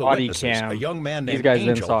 One of the body witnesses, cam, a young man these named guys then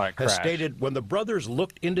Angel, saw it has crash. stated when the brothers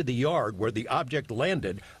looked into the yard where the object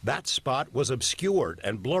landed, that spot was obscured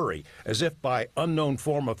and blurry, as if by unknown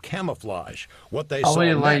form of camouflage. What they saw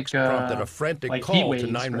next prompted a frantic call to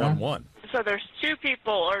 911. So there's two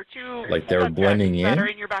people or two Like they were blending that are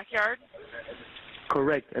in? in your backyard?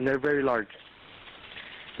 Correct, and they're very large.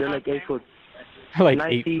 They're like 8 foot. Like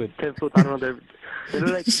 9 8 feet, foot. 10 foot, I don't know. They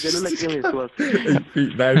look like aliens to us. 8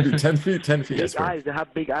 feet, 9 feet, 10 feet, 10 feet. Big eyes, they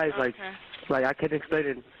have big eyes, like I can't explain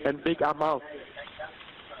it. And big mouth.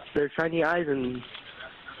 They're shiny eyes and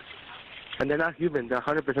they're not human. They're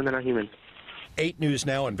 100% they're not human. 8 News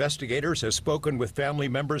Now investigators have spoken with family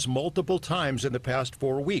members multiple times in the past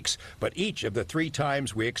 4 weeks, but each of the 3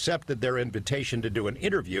 times we accepted their invitation to do an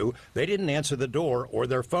interview, they didn't answer the door or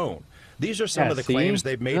their phone. These are some of the claims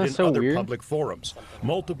they've made in other public forums.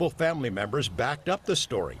 Multiple family members backed up the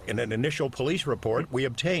story in an initial police report we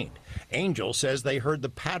obtained. Angel says they heard the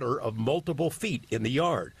patter of multiple feet in the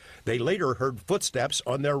yard. They later heard footsteps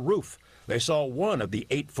on their roof. They saw one of the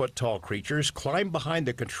 8-foot-tall creatures climb behind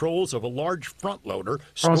the controls of a large front loader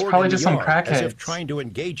stored in the yard as if trying to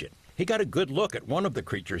engage it. He got a good look at one of the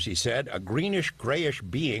creatures, he said, a greenish-grayish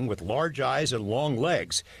being with large eyes and long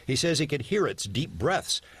legs. He says he could hear its deep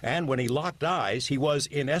breaths, and when he locked eyes, he was,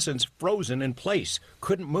 in essence, frozen in place,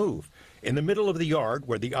 couldn't move. In the middle of the yard,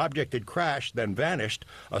 where the object had crashed, then vanished,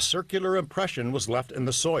 a circular impression was left in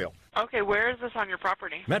the soil. Okay, where is this on your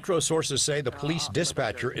property? Metro sources say the police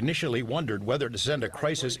dispatcher initially wondered whether to send a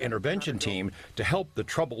crisis intervention team to help the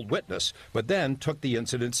troubled witness, but then took the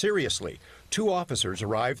incident seriously. 2 officers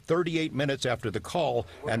arrived 38 minutes after the call,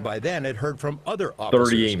 and by then had heard from other officers.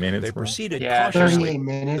 38 minutes, They bro. proceeded Yeah, cautiously. 38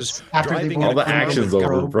 minutes after they driving All in the a car action's with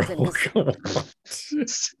over, bro.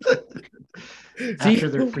 After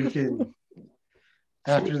they're freaking,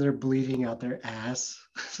 after they're bleeding out their ass.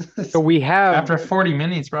 So we have After 40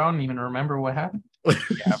 minutes, bro, I don't even remember what happened.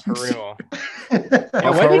 yeah, for real.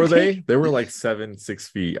 How far were they? They were like 6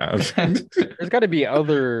 feet. There's got to be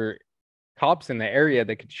other cops in the area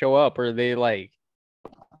that could show up, or they like.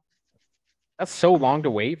 That's so long to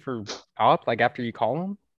wait for cops. Like after you call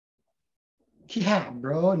them. Yeah,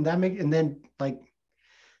 bro, and then like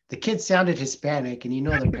the kid sounded Hispanic, and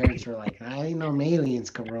the parents were like, "I ain't no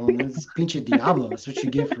aliens, cabrón. It's pinche diablo. That's what you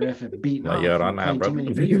get for effing beating La off. llorona, Playing bro. too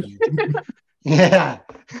many video games." Yeah.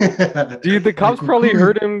 Dude, the cops probably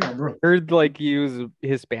heard him, Yeah, bro. heard like he was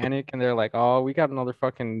Hispanic, and they're like, "Oh, we got another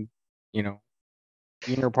fucking,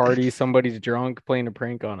 dinner party. Somebody's drunk playing a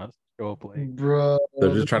prank on us. Go play." Bro,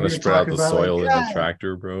 They're just trying to we were spread out talking the about, soil like, in the yeah.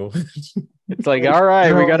 tractor, bro. It's like, all right,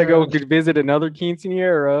 we Bro, got to go visit another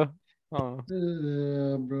quinceañera. Oh.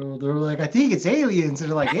 Bro, they're like, I think it's aliens. They're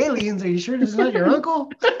like, aliens? Are you sure this is not your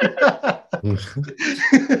uncle?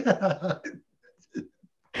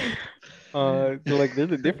 They're like, they're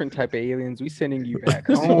the different type of aliens. We sending you back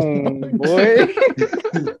home, boy.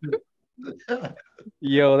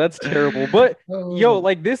 Yo, that's terrible. But yo,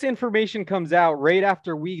 like this information comes out right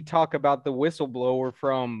after we talk about the whistleblower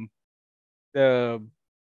from the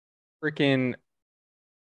freaking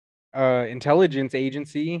intelligence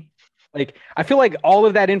agency. Like, I feel like all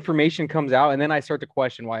of that information comes out, and then I start to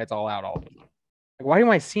question why it's all out all the time. Like, why am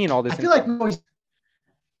I seeing all this? I feel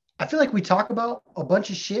like we talk about a bunch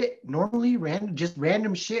of shit normally,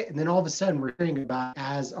 random shit, and then all of a sudden we're hearing about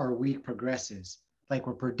as our week progresses. Like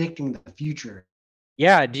we're predicting the future.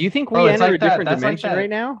 Yeah. Do you think we enter a different dimension right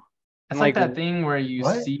now? It's like that thing where you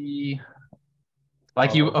see,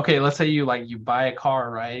 like let's say you buy a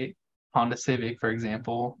car, right? Honda Civic, for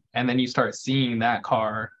example, and then you start seeing that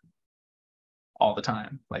car all the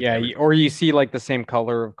time. Like or you see like the same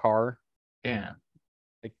color of car. Yeah.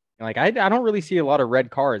 Like I don't really see a lot of red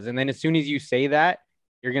cars, and then as soon as you say that,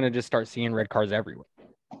 you're gonna just start seeing red cars everywhere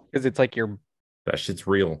because it's like that shit's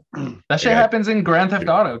real. That shit happens in Grand Theft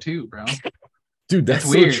Auto too, bro. Dude, that's so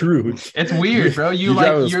weird. True. It's weird, bro.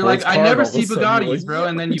 You're like, I never see Bugattis, like, bro,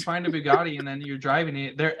 and then you find a Bugatti, and then you're driving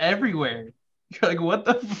it. They're everywhere. You're like, what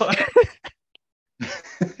the fuck?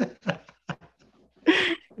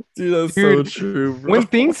 Dude, that's so true, bro. When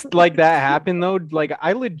things like that happen, though, like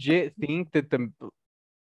I legit think that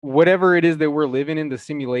whatever it is that we're living in the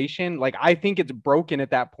simulation, like I think it's broken at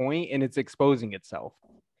that point and it's exposing itself.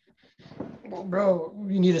 Well, bro,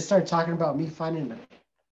 we need to start talking about me finding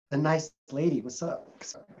a nice lady. What's up?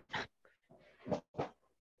 You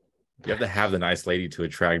have to have the nice lady to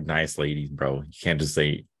attract nice ladies, bro. You can't just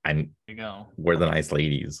say you go. We're the nice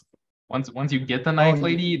ladies. Once you get the nice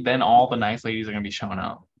lady, then all the nice ladies are gonna be showing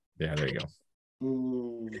up. Yeah, there you go.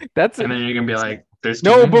 That's and then you're gonna be like, "There's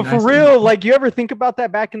no, too many but for nice real, ladies." like you ever think about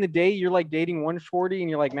that back in the day? You're like dating one shorty, and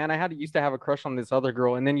you're like, man, used to have a crush on this other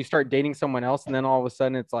girl, and then you start dating someone else, and then all of a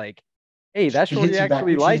sudden it's like, hey, that She shorty hits you back,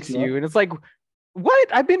 actually she hits likes you you, up. and it's like, what?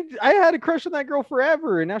 I had a crush on that girl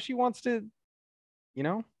forever, and now she wants to,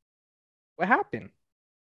 what happened?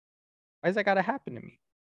 Why does that gotta happen to me?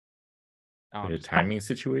 A timing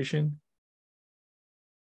situation.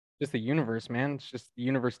 Just the universe, man. It's just the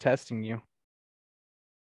universe testing you.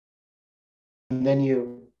 And then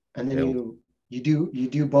you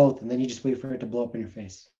do both, and then you just wait for it to blow up in your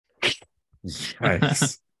face.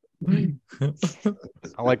 Yikes.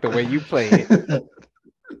 I like the way you play it.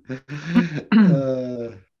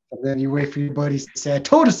 And then you wait for your buddies to say, "I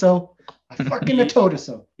told her so. I fucking told her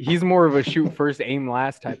so." He's more of a shoot first, aim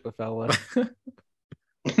last type of fella.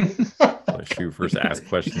 Like shoot first, ask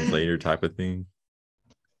questions later type of thing.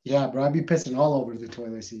 Yeah, bro, I'd be pissing all over the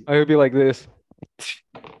toilet seat. I would be like this.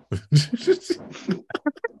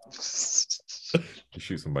 You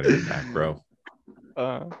shoot somebody in the back, bro.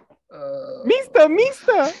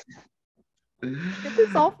 Mista, get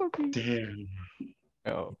this off of me. Damn.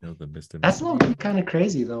 Oh, That's kind of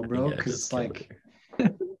crazy though, bro. Because like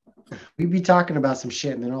we'd be talking about some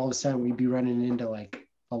shit, and then all of a sudden we'd be running into like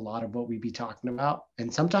a lot of what we'd be talking about.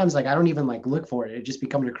 And sometimes like I don't even like look for it; it just be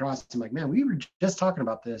coming across. I'm like, man, we were just talking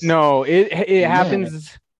about this. No, it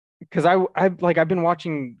happens because I've been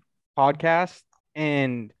watching podcasts,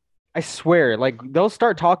 and I swear, like they'll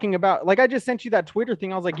start talking about, like I just sent you that Twitter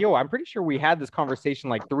thing. I was like, yo, I'm pretty sure we had this conversation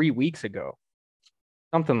like 3 weeks ago,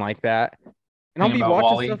 something like that. And I'll be watching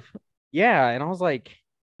Wally stuff. Yeah, and I was like,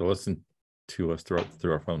 so listen to us through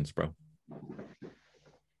our phones, bro.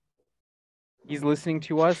 He's listening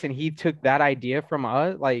to us, and he took that idea from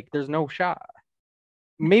us. Like, there's no shot.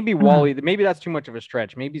 Maybe Wally. Maybe that's too much of a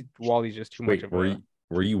stretch. Maybe Wally's just too much of a.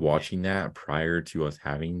 Were you watching that prior to us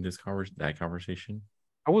having this conversation?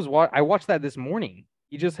 I watched that this morning.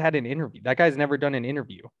 He just had an interview. That guy's never done an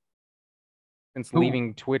interview since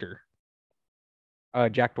leaving Twitter.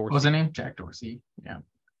 Jack Dorsey. What's his name? Jack Dorsey. Yeah.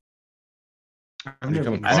 I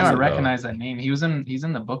know. Awesome, I recognize that name. He's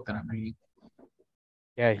in the book that I'm reading.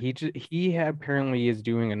 Yeah, he apparently is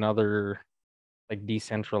doing another like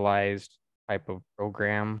decentralized type of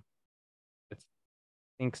program. It's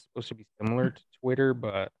I think supposed to be similar to Twitter,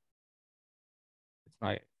 but it's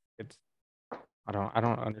not. It's I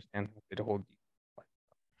don't understand the whole.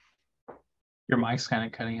 Your mic's kind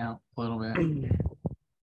of cutting out a little bit.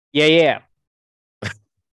 Yeah.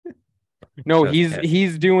 No,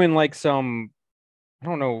 he's doing like some, I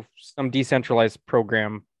don't know, some decentralized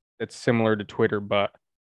program that's similar to Twitter, but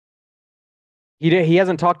he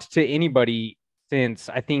hasn't talked to anybody since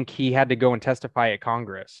I think he had to go and testify at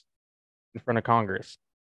Congress, in front of Congress.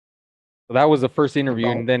 So that was the first interview,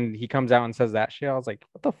 and then he comes out and says that shit. I was like,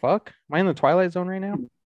 what the fuck? Am I in the Twilight Zone right now?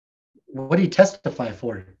 What did he testify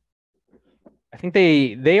for? I think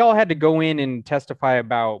they all had to go in and testify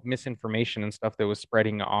about misinformation and stuff that was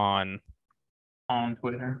spreading on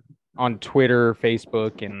Twitter,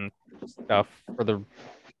 Facebook, and stuff for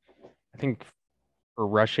I think for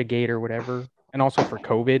Russiagate or whatever, and also for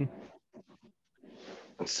COVID.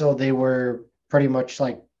 So they were pretty much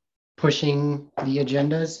like pushing the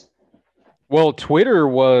agendas. Well, Twitter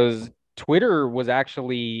was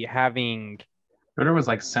actually having. Twitter was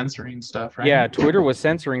like censoring stuff, right? Yeah, Twitter was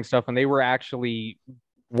censoring stuff, and they were actually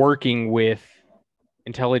working with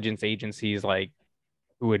intelligence agencies, like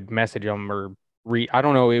who would message them or I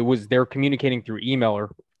don't know. They're communicating through email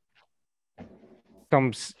or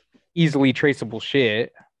some easily traceable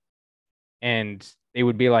shit, and they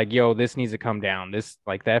would be like, "Yo, this needs to come down." This,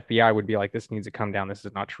 like, the FBI would be like, "This needs to come down. This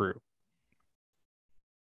is not true,"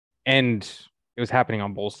 and it was happening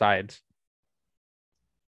on both sides.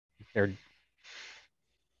 They're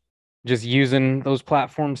just using those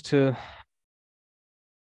platforms to,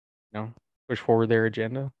 push forward their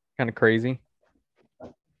agenda. Kind of crazy.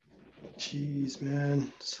 Jeez,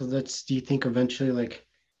 man. So do you think eventually, like,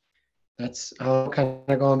 that's kind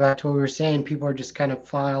of going back to what we were saying, people are just kind of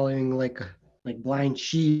following like blind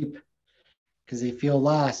sheep because they feel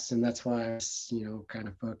lost, and that's why it's, kind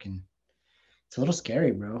of fucking, it's a little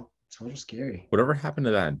scary, bro. It's a little scary. Whatever happened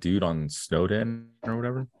to that dude on Snowden or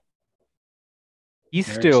whatever? He's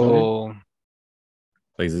still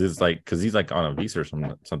like, is this like, because he's like on a visa or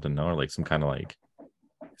something, no, or like some kind of like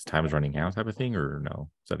his time is running out type of thing, or no?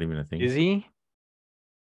 Is that even a thing? Is he?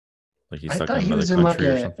 Like he's I stuck thought in he another was in like country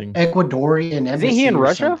or a something? Ecuadorian embassy. Isn't he in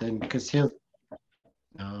Russia? Because no,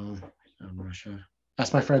 not Russia.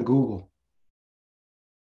 That's my friend Google.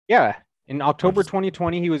 Yeah. In October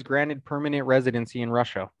 2020, he was granted permanent residency in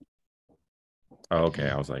Russia. Oh, okay.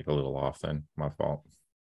 I was like a little off then. My fault.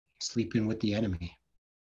 Sleeping with the enemy.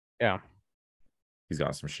 Yeah. He's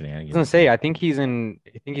got some I shenanigans. was gonna say, I think he's in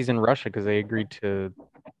Russia because they agreed to.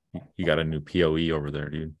 He got a new POE over there,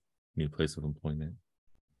 dude. New place of employment.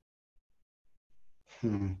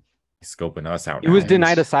 Hmm. He's scoping us out. He was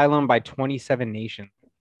denied asylum by 27 nations.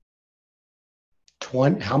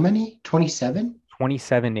 20? How many? 27?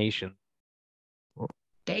 27 nations.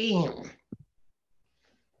 Damn.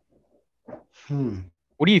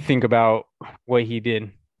 What do you think about what he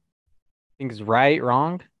did? Think it's right,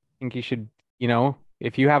 wrong? Think you should,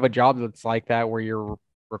 if you have a job that's like that where you're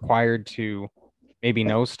required to maybe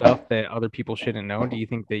know stuff that other people shouldn't know, do you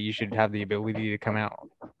think that you should have the ability to come out,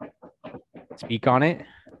 speak on it?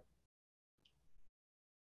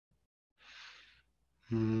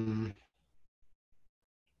 Who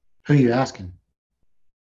are you asking?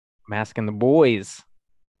 I'm asking the boys.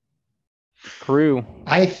 Crew.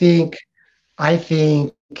 I think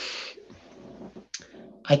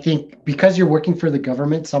because you're working for the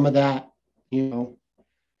government, some of that, I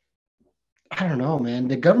don't know, man.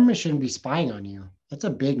 The government shouldn't be spying on you. That's a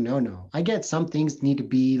big no-no. I get some things need to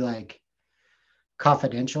be like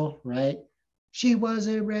confidential, right? She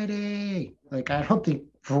wasn't ready. Like, I don't think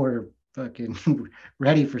we're fucking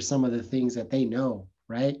ready for some of the things that they know,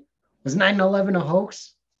 right? Was 9/11 a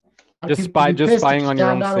hoax? Just spying on your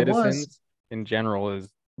own citizens in general is,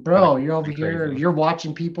 bro, you're over here, you're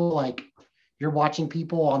watching people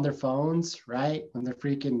on their phones, right? When they're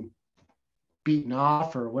freaking beating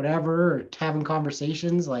off or whatever, or having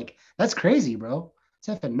conversations. Like, that's crazy, bro. It's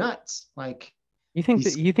effing nuts. Like, you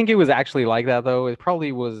think it was actually like that though? It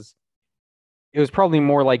was probably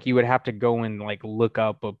more like you would have to go and like look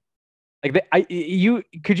up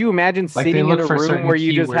could you imagine Like sitting in a for room where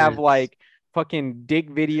you just have keywords. like fucking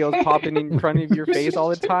dick videos popping in front of your face all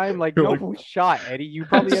the time? Like, no shot, Eddie. You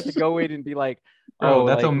probably have to go in and be like, Bro,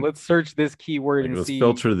 that's let's search this keyword and let's see.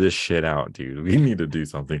 filter this shit out, dude. We need to do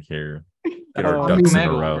something here. Get our ducks in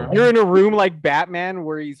a row. You're in a room like Batman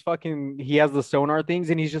where he has the sonar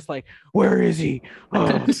things and he's just like, where is he?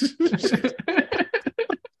 Oh.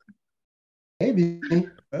 Maybe.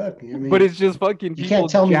 But it's just fucking people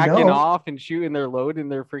jacking off and shooting their load in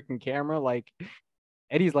their freaking camera. Like,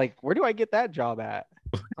 Eddie's like, where do I get that job at?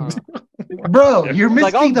 Bro, you're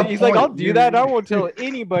missing the point. He's like, I'll do that. I won't tell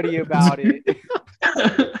anybody about it.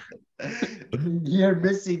 You're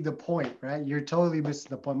missing the point, right? You're totally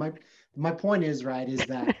missing the point. My point is, right, is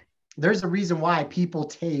that there's a reason why people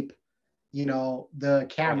tape, the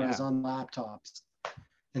cameras on laptops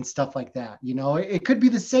and stuff like that. It could be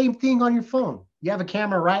the same thing on your phone. You have a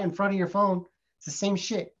camera right in front of your phone. It's the same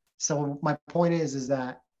shit. So my point is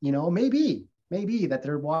that, maybe that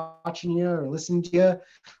they're watching you or listening to you.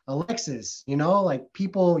 Alexis, like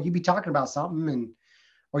people, you be talking about something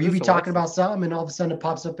or you be talking about something and all of a sudden it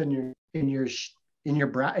pops up in your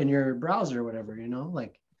browser or whatever,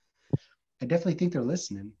 like, I definitely think they're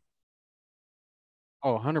listening.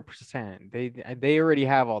 Oh, 100%. They already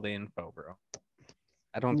have all the info, bro.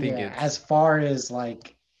 I don't think it's... As far as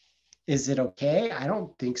like, is it okay? I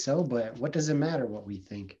don't think so, but what does it matter what we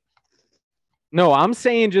think? No, I'm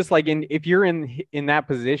saying just like if you're in that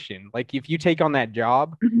position, like if you take on that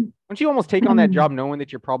job, don't you almost take on that job knowing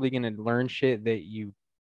that you're probably going to learn shit that you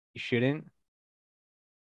shouldn't?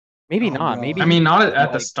 Maybe not. Bro. Maybe I mean, not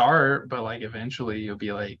at the start, but like eventually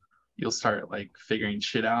you'll start like figuring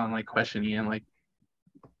shit out and like questioning and like.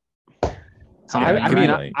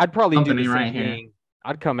 I'd probably do the same right thing. Here.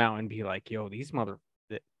 I'd come out and be like, yo, these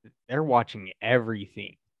they're watching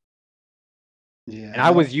everything. Yeah. And I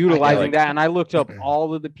was utilizing that, and I looked up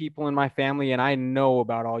all of the people in my family, and I know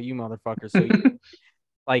about all you motherfuckers. So,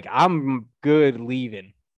 like, I'm good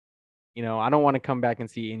leaving. I don't want to come back and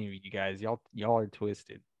see any of you guys. Y'all are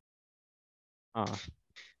twisted.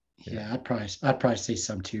 Yeah, I'd probably say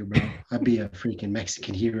some too, bro. I'd be a freaking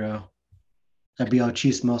Mexican hero. I'd be all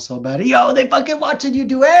chismoso about it. Yo, they fucking watching you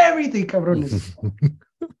do everything, cabrones.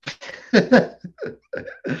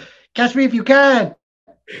 Catch me if you can.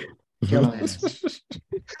 Kill my ass.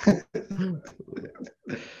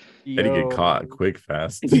 Eddie get caught quick,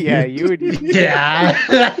 fast. Yeah, you would. Yeah.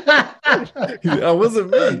 That wasn't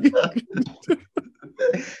me.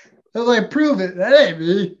 I was like, prove it. That ain't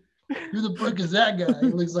me. Who the fuck is that guy? He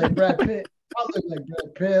looks like Brad Pitt. I look like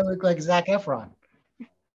Brad Pitt. I look like Zac Efron.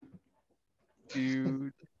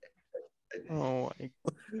 Dude. Oh my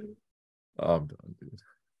God. Oh, I'm done, dude.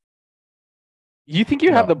 You think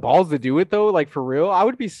you have the balls to do it though? Like for real? I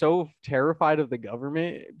would be so terrified of the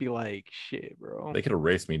government. Be like, shit, bro. They could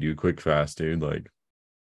erase me, dude, quick, fast, dude. Like,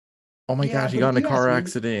 Oh my Yeah, gosh, he but got in a you car asked me-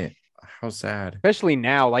 accident. How sad. Especially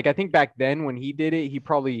now. Like I think back then when he did it,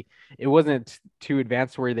 it wasn't too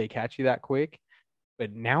advanced where they catch you that quick.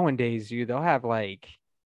 But nowadays, dude, they'll have like,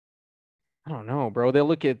 I don't know, bro. They'll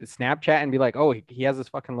look at the Snapchat and be like, oh, he has this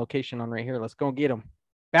fucking location on right here. Let's go get him.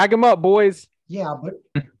 Bag him up, boys. Yeah, but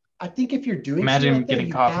I think if you're doing Imagine shit like that, getting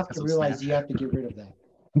you caught have because to of realize you Snapchat. have to get rid of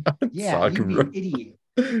that. Yeah, Suck, you'd be bro. an idiot.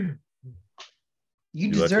 You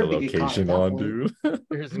You left your deserve to get caught at location that on, point. dude.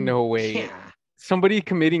 There's no way. Yeah. Somebody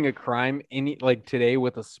committing a crime like today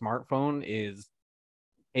with a smartphone is,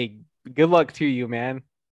 hey, good luck to you, man.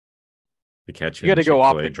 To catch You got to go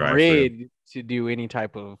off the drive-thru. grid to do any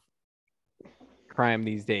type of crime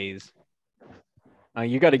these days.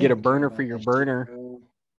 You got to They get a don't care burner about for your that shit, burner. bro.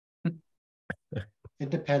 It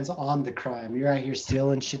depends on the crime. You're out here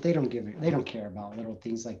stealing shit. They don't care about little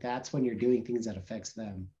things like that. That's when you're doing things that affects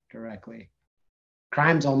them directly.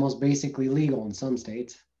 Crime's almost basically legal in some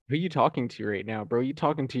states. Who are you talking to right now, bro? You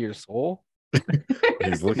talking to your soul?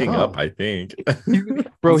 He's looking No. up, I think.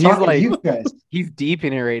 Bro, I'm he's talking to like, you guys. he's deep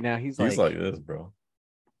in it right now. He's He's like, like this, bro.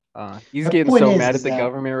 he's The getting point so is mad at the that-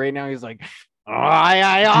 government right now. He's like, oh,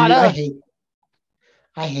 I Dude, oughta.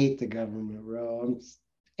 I hate the government, bro. I'm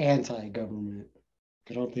anti-government.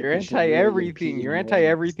 I don't think You're we should really anti-everything. impede You're the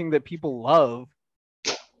anti-everything that people love.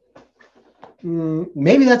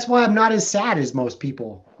 Maybe that's why I'm not as sad as most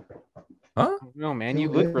people. Huh? No, man, Feel you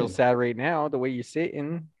look real good. sad right now. The way you're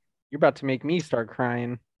sitting, you're about to make me start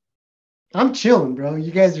crying. I'm chilling, bro.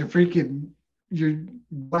 You guys are you're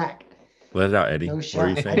black. Let it out, Eddie. No What are shot.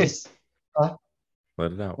 you I saying? just,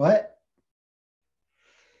 Let it out. what?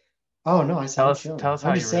 Oh no, I said Tell I'm us- chilling. tell us I'm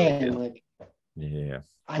how just you really saying, feel. like, Yeah.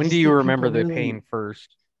 I When just do you think remember people the really- pain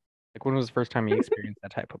first? Like when was the first time you experienced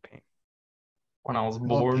that type of pain? When I was What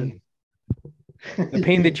born. pain? The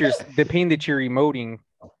pain that you're emoting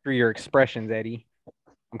through your expressions, Eddie.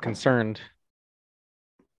 I'm concerned.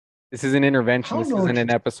 This is an intervention. I This don't know isn't what an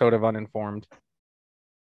episode of Uninformed.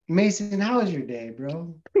 Mason, how was your day,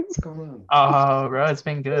 bro? What's going on? Oh, bro, it's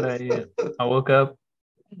been good. I woke up,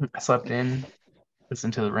 I slept in,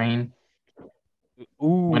 listened to the rain,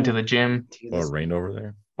 Ooh, went to the gym, Dude, Oh, this- rain over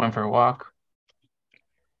there. went for a walk.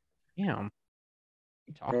 damn.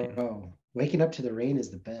 You talking? Bro, waking up to the rain is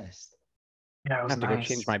the best. Yeah, it I was have to nice.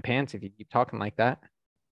 go change my pants if you keep talking like that.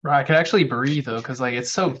 Bro, I could actually breathe though, because like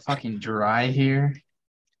it's so fucking dry here.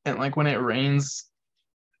 And like when it rains,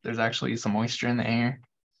 there's actually some moisture in the air.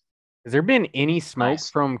 Has there been any smoke Nice.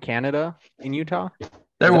 from Canada in Utah? There Is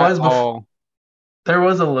that was before, all- there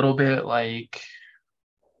was a little bit like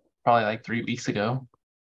probably like 3 weeks ago.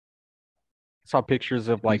 I saw pictures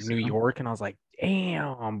of like Weeks New ago. York, and I was like,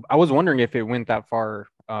 damn. I was wondering if it went that far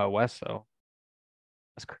west. So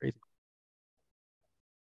that's crazy.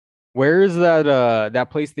 Where is that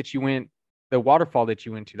place that you went? The waterfall that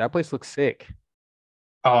you went to? That place looks sick.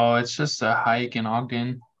 Oh, it's just a hike in Ogden.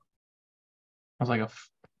 It was like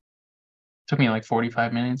took me like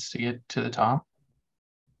 45 minutes to get to the top.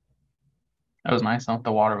 That was nice though.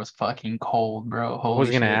 The water was fucking cold, bro. I Holy was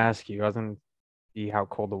gonna shit. ask you. I was gonna see how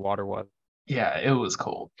cold the water was. Yeah, it was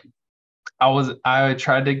cold. I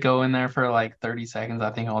tried to go in there for like 30 seconds.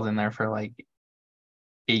 I think I was in there for like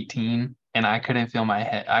 18 and I couldn't feel my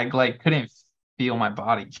head. I like couldn't feel my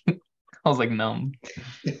body. I was like numb.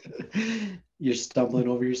 You're stumbling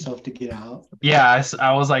over yourself to get out. Yeah,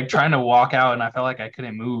 I was like trying to walk out and I felt like I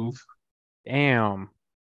couldn't move. Damn.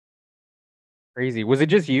 Crazy. Was it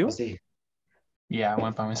just you? See, Yeah, I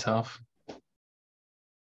went by myself.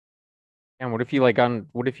 And what if you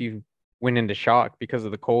what if you went into shock because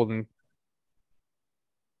of the cold and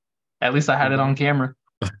At least I had it on camera.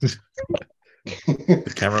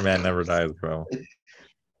 The cameraman never dies, bro.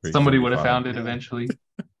 Somebody Reason would have to be found fine. it eventually.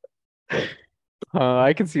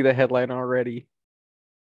 I can see the headline already.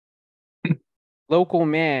 Local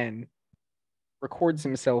man records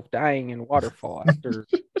himself dying in waterfall after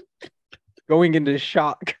going into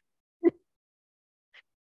shock.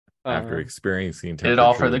 After experiencing Did it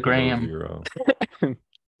all for temperature the below gram.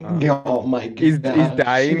 zero. oh my god. He's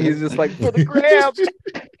dying. He's just like, for the gram.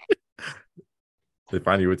 They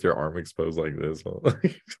find you with your arm exposed like this. Some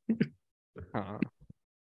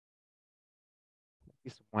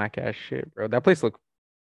whack ass shit, bro. That place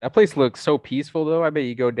looks so peaceful though. I bet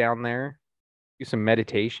you go down there, do some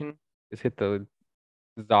meditation, just hit the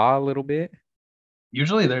za a little bit.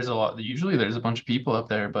 Usually there's a bunch of people up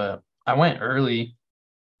there, but I went early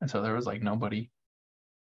and so there was like nobody.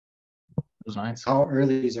 It was nice. How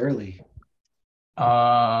early is early?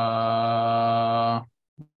 I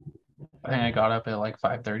think I got up at like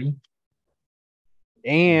 5:30.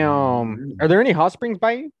 Damn. Are there any hot springs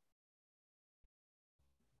by you?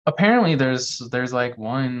 Apparently, there's like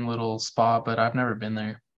one little spot, but I've never been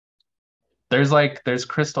there. There's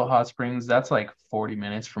Crystal Hot Springs. That's like 40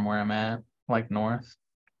 minutes from where I'm at, like north.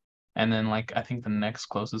 And then like I think the next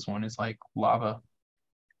closest one is like Lava.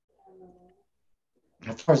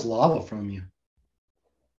 How far is lava from you?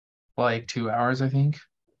 Like 2 hours, I think.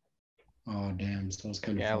 Oh damn, so it's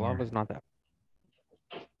kind of Yeah, far. lava's not that.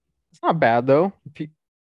 It's not bad though. If you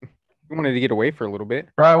wanted to get away for a little bit.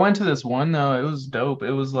 Bro, I went to this one though. It was dope.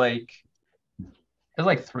 It was like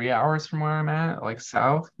 3 hours from where I'm at, like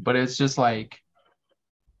south. But it's just like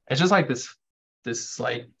this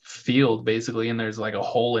like field basically, and there's like a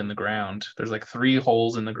hole in the ground. There's like 3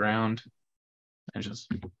 holes in the ground, and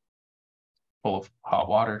just full of hot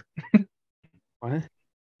water. What?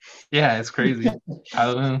 Yeah, it's crazy. I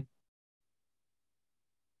don't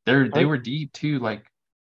know. They were deep too. Like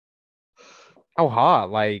How hot?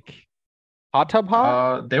 Like hot tub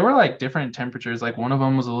hot? they were like different temperatures. Like one of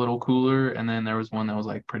them was a little cooler, and then there was one that was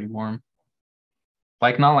like pretty warm.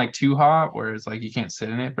 Like not like too hot, where it's like you can't sit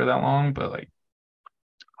in it for that long, but like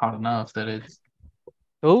hot enough that it's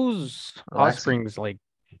Those hot relaxing. springs like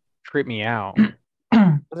trip me out.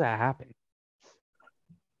 How does that happen?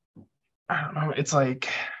 I don't know. It's like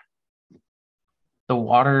the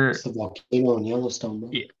water. It's the volcano in Yellowstone, bro.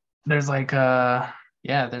 Yeah,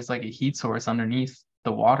 there's like a heat source underneath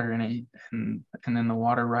the water, and then the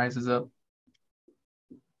water rises up.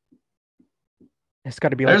 It's got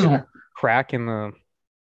to be like a crack in the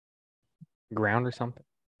ground or something.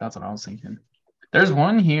 That's what I was thinking. There's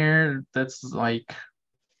one here that's like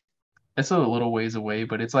it's a little ways away,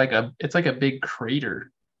 but it's like a big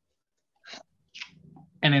crater.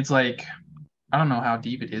 And it's like I don't know how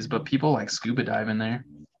deep it is, but people like scuba dive in there.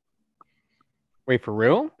 Wait, for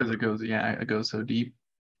real? Because it goes so deep.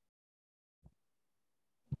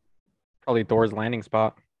 Probably Thor's landing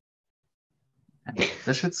spot.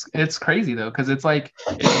 It's crazy though, because it's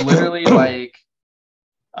literally like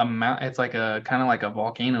a mount. It's like a kind of like a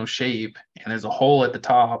volcano shape, and there's a hole at the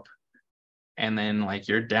top, and then like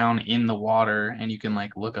you're down in the water, and you can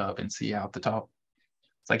like look up and see out the top.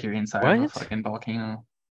 It's like you're inside of a fucking volcano.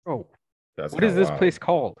 Oh, That's what is this wild. place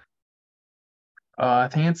called? I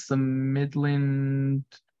think it's the Midland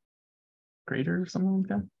Crater or something like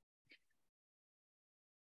that.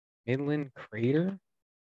 Midland Crater?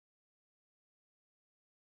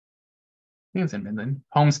 I think it's in Midland.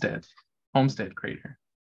 Homestead Crater.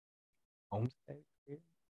 Homestead Crater?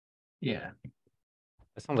 Yeah.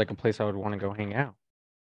 That sounds like a place I would want to go hang out.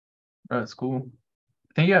 Oh, it's cool.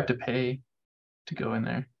 I think you have to pay to go in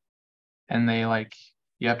there. And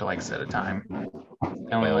you have to set a time.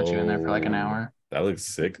 They only let you in there for like an hour. That looks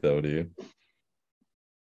sick though, dude.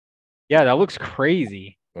 Yeah, that looks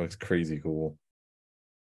crazy. That looks crazy cool.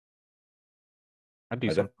 I'd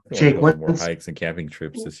do some. Jake, more hikes and camping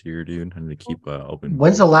trips this year, dude. I need to keep open.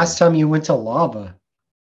 When's the last time you went to lava?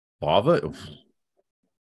 Lava?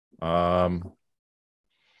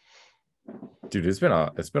 Dude, it's been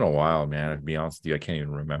a while, man. To be honest with you, I can't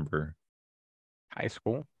even remember. High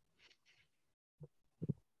school.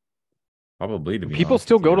 Probably to be People honest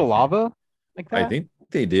still with go you. to lava like that? I think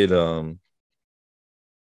they did. Didn't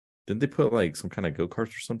they put like some kind of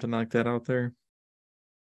go-karts or something like that out there?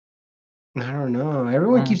 I don't know.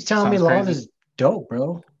 Everyone keeps telling me sounds lava's crazy. dope,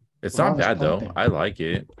 bro. It's not Lava's bad though. pumping. I like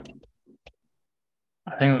it.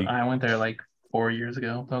 I think I went there like 4 years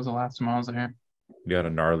ago. That was the last time I was there. You got a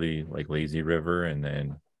gnarly like lazy river, and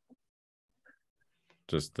then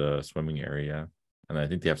just the swimming area, and I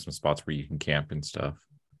think they have some spots where you can camp and stuff.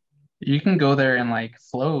 You can go there and like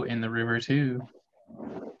float in the river too.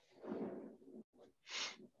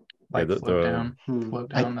 Like float down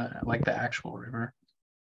the actual river.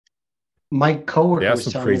 My coworker They have was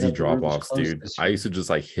some telling me crazy that the river's drop offs, closed dude. this I year. used to just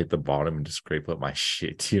like hit the bottom and just scrape up my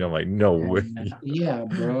shit, dude. I'm like, no way. Yeah,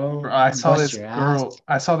 bro. Bro, I saw Bust this your girl. ass.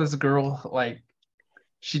 I saw this girl like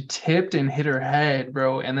she tipped and hit her head,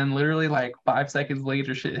 bro, and then literally like 5 seconds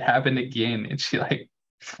later, shit happened again, and she like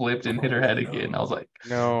flipped and hit her head again. I was like,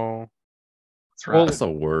 No. that's right. That's the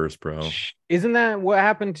worst, bro. Isn't that what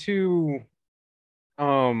happened to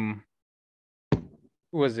who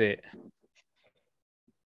was it?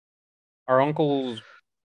 Our uncle's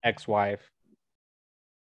ex-wife.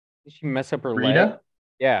 Did she mess up her leg? Rita?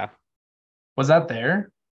 Yeah. Was that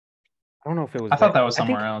there? I don't know if it was I thought there. that was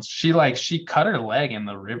somewhere else. She cut her leg in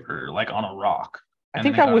the river, like on a rock. I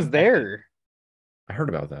think that was there. I heard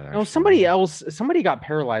about that. No, somebody got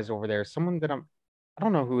paralyzed over there. Someone that I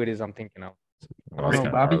don't know who it is I'm thinking of. Oh, that's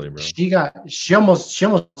kinda gnarly, bro. She almost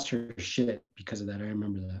lost her shit because of that. I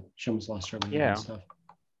remember that. She almost lost her leg and stuff.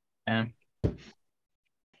 Yeah.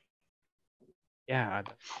 Yeah.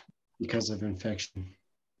 Because of infection.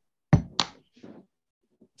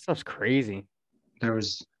 Stuff's crazy. There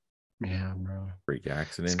was, yeah, bro. Freak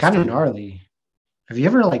accidents. It's kind of gnarly. Have you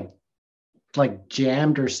ever like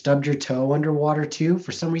jammed or stubbed your toe underwater too?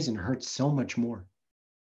 For some reason, it hurts so much more.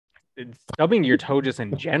 Stubbing your toe just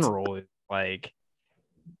in general is like.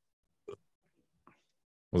 When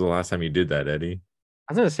was the last time you did that, Eddie?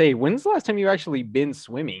 I was gonna say, when's the last time you actually been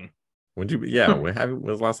swimming? When was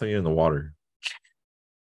the last time you were in the water?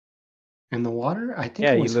 In the water? I think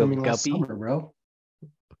Yeah, I you went little swimming last guppy. summer, bro.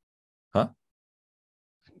 Huh?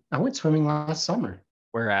 I went swimming last summer.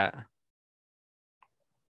 Where at?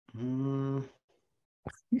 He's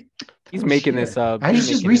Oh, making shit. this up. I He's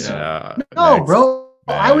just making it recently. up. No, next, bro.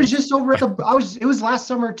 I was next. just over at the. It was last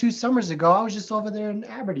summer, 2 summers ago. I was just over there in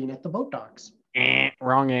Aberdeen at the boat docks.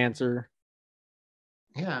 Wrong answer.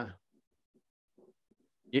 Yeah.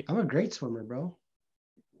 Yeah. I'm a great swimmer, bro.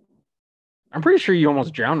 I'm pretty sure you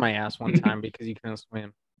almost drowned my ass one time because you couldn't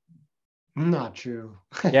swim. Not true.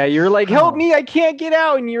 Yeah, you're like, help Oh. me, I can't get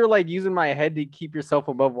out. And you're like using my head to keep yourself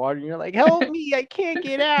above water. And you're like, help me, I can't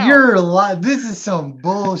get out. You're a lot. This is some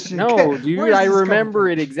bullshit. No, dude, Where's I this coming remember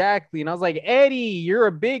from? it exactly. And I was like, Eddie, you're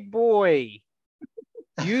a big boy.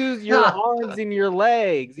 Use your arms and your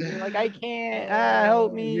legs. And you're like, I can't.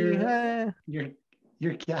 Help me.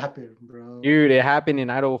 You're capping, bro. Dude, it happened in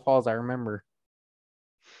Idaho Falls. I remember.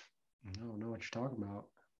 I don't know what you're talking about.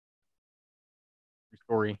 Your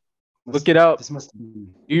story. Look it up. This must have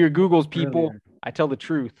been Do your Googles, people. earlier. I tell the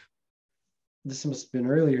truth. This must have been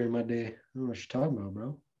earlier in my day. I don't know what you're talking about,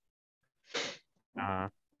 bro.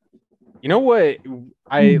 You know what?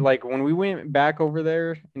 I like when we went back over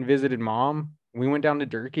there and visited mom. We went down to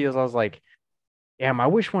Durkee's. I was like, damn, I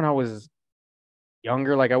wish when I was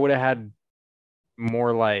younger, like I would have had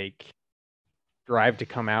more like drive to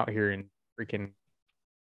come out here and freaking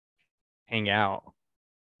hang out.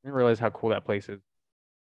 I didn't realize how cool that place is.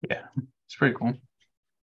 Yeah, it's pretty cool.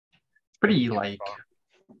 It's pretty like,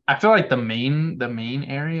 I feel like the main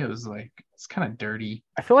area was like, it's kind of dirty.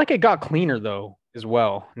 I feel like it got cleaner though as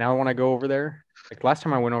well. Now when I go over there, like last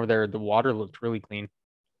time I went over there, the water looked really clean.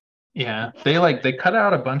 Yeah, they cut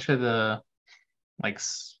out a bunch of the like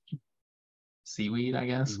seaweed, I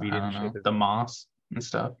guess. Seaweed I and don't know, shit. the moss and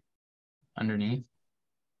stuff underneath.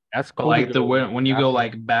 That's But cool. like when you go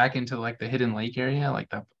like back into like the hidden lake area, like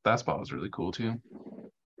that spot was really cool too.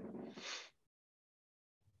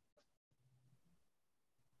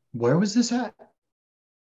 Where was this at?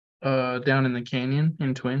 Down in the canyon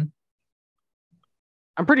in Twin.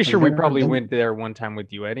 I'm pretty sure we never probably been- went there one time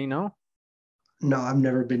with you, Eddie. No? No, I've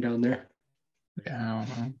never been down there. Yeah, I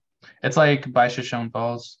don't know. It's like by Shoshone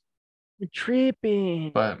Falls, You're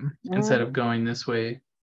tripping. but instead of going this way,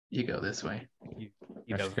 you go this way.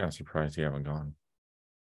 I'm just kind of surprised you haven't gone.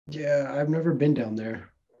 Yeah, I've never been down there.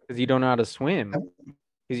 Because you don't know how to swim.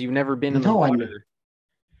 Because you've never been in the No, I know. water.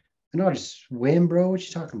 I know how to swim, bro. What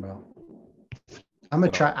you talking about?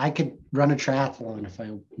 I could run a triathlon if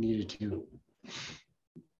I needed to.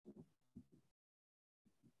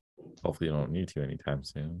 Hopefully you don't need to anytime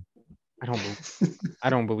soon. I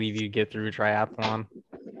don't believe you get through a triathlon.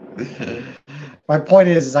 My point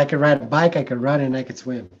is I could ride a bike, I could run, and I could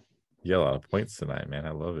swim. You got a lot of points tonight, man.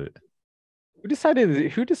 I love it. Who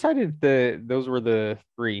decided those were the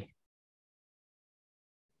three?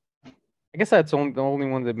 I guess that's the only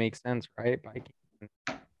one that makes sense, right? Biking.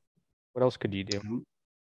 What else could you do?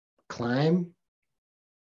 Climb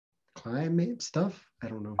stuff? I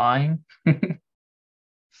don't know. Flying.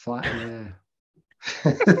 Fly, yeah.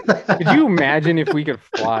 Could you imagine if we could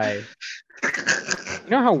fly? You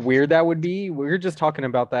know how weird that would be? We were just talking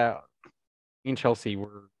about that. Me and Chelsea I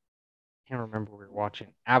can't remember, we were watching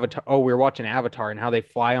Avatar. Oh, we were watching Avatar and how they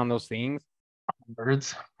fly on those things.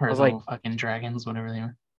 Birds or was like like- fucking dragons, whatever they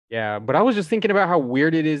are. Yeah, but I was just thinking about how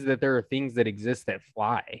weird it is that there are things that exist that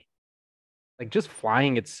fly. Like just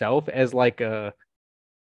flying itself as like a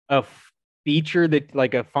feature that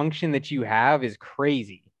like a function that you have is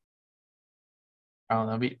crazy. Oh,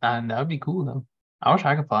 that would be cool though. I wish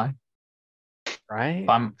I could fly. Right?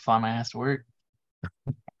 Fly my ass to work.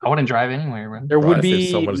 I wouldn't drive anywhere, bro. There Bro, would I saved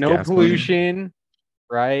be so much no gas money. pollution,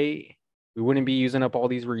 right? We wouldn't be using up all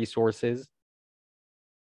these resources.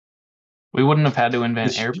 We wouldn't have had to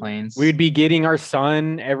invent Which- airplanes. We'd be getting our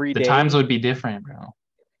sun every The day. times would be different, bro.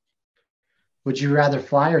 Would you rather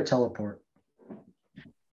fly or teleport?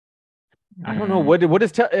 I don't know what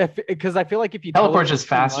is because I feel like if you Teleport's just too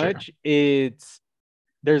faster. much,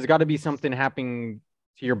 there's got to be something happening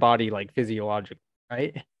to your body like physiologically,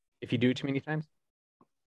 right? If you do it too many times,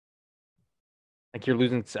 like you're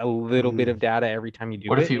losing a little bit of data every time you do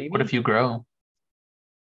What it. if you grow?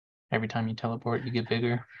 Every time you teleport, you get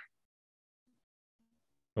bigger.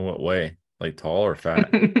 In what way? Like tall or fat?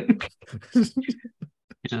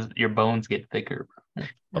 Your bones get thicker.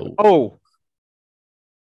 Oh.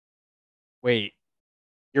 Wait.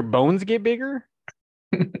 Your bones get bigger?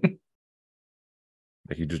 Like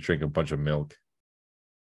you just drink a bunch of milk.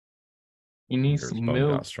 You need Your some bone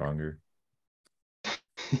milk. got stronger.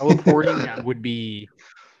 Teleporting would be.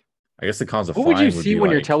 I guess the cons of what would flying you see be when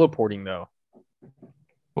like, you're teleporting though?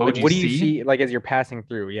 What do you see like as you're passing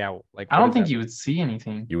through? Yeah, like I don't think you would see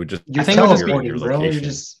anything. You would just You're think it would just be teleporting, your bro. You're location.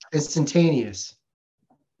 just instantaneous.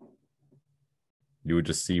 You would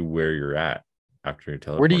just see where you're at after you're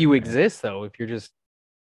teleporting. Where do you man. exist though? If you're just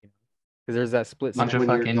because there's that split Bunch second. of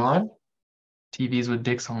When you're fucking gone, TVs with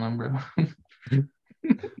dicks on them, bro.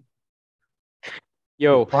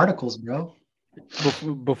 Yo, particles, bro.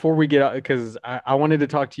 before we get out, because I wanted to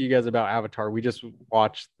talk to you guys about Avatar. We just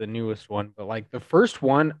watched the newest one, but like the first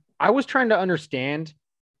one, I was trying to understand.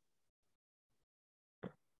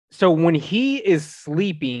 So when he is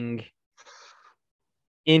sleeping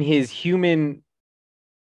in his human,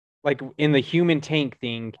 like in the human tank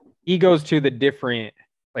thing, he goes to the different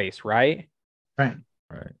place, right? Right.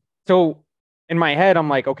 So in my head, I'm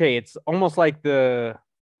like, okay, it's almost like you're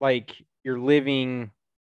living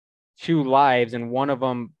two lives, and one of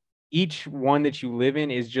them, each one that you live in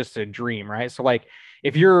is just a dream, right? So like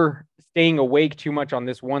if you're staying awake too much on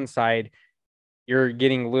this one side, you're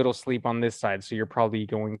getting little sleep on this side, so you're probably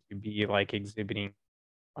going to be like exhibiting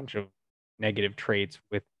a bunch of negative traits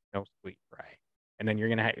with no sleep, right? And then you're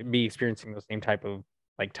gonna be experiencing the same type of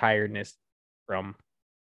like tiredness from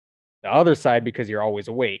the other side because you're always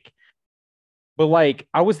awake. But like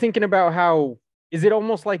I was thinking about how is it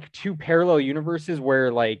almost like two parallel universes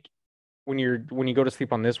where like when you go to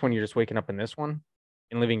sleep on this one, you're just waking up in this one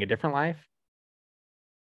and living a different life?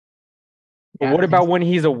 But Yeah, what about when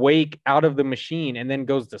he's awake out of the machine and then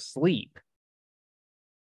goes to sleep?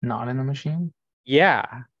 Not in the machine? Yeah.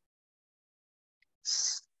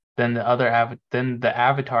 Then the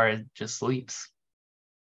avatar just sleeps.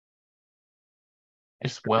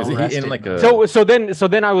 It's well he rested. in like man. a- So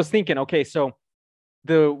then I was thinking, okay, so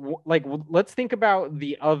let's think about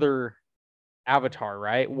the other avatar,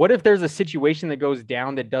 right? What if there's a situation that goes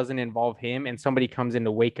down that doesn't involve him and somebody comes in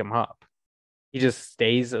to wake him up? He just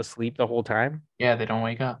stays asleep the whole time? Yeah, they don't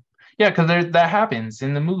wake up. Yeah, because that happens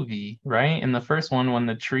in the movie, right? In the first one, when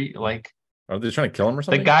the tree, like, are they trying to kill him or the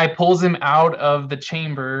something? guy pulls him out of the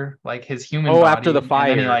chamber, like his human Oh, body, after the and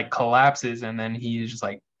then he fire. like collapses, and then he's just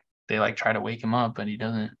like, they like try to wake him up, but he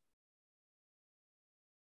doesn't.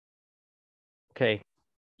 Okay.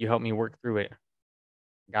 You help me work through it.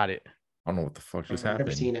 Got it. I don't know what the fuck just I've never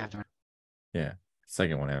happened. seen Avatar. Yeah,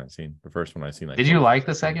 second one I haven't seen. The first one I seen. Like, Did you like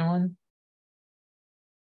the second one?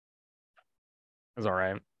 It was all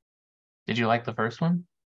right. Did you like the first one?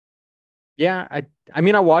 Yeah, I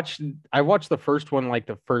mean I watched the first one like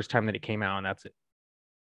the first time that it came out, and that's it.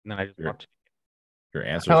 And then I just watched it. Your I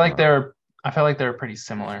answer? felt like they were pretty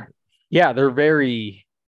similar. Yeah, they're very.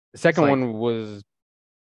 The second like- one was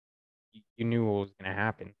you knew what was gonna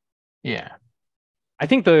happen. Yeah. I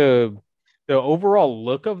think the overall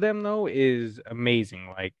look of them though is amazing.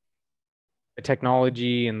 Like the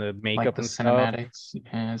technology and the makeup Like the and cinematics. stuff.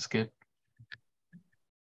 Yeah, it's good.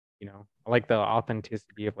 You know, I like the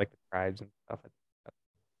authenticity of like the tribes and stuff.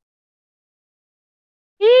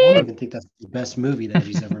 I don't even think that's the best movie that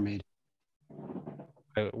he's ever made.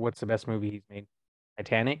 What's the best movie he's made?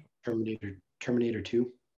 Titanic? Terminator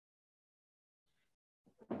 2.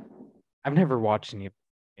 I've never watched any of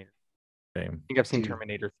them. Same. I think I've seen Dude.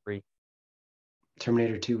 Terminator 3.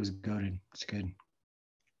 Terminator 2 was goated. It's good.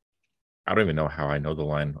 I don't even know how I know the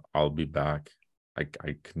line. I'll be back. I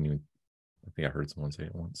couldn't even. I think I heard someone say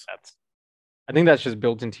it once. I think that's just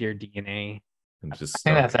built into your DNA. And just I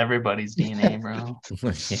think that's everybody's DNA, bro.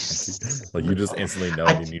 like you just instantly know,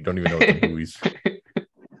 and you don't even know what the movies.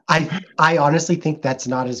 I honestly think that's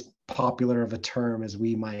not as popular of a term as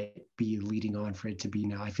we might be leading on for it to be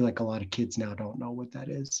now. I feel like a lot of kids now don't know what that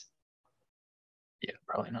is. Yeah,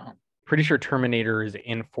 probably not. Pretty sure Terminator is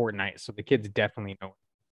in Fortnite, so the kids definitely know.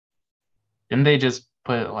 Didn't they just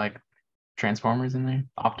put like Transformers in there?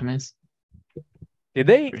 Optimus? Did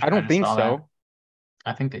they? Pretty I sure don't just think saw so. that.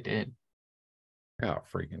 I think they did. I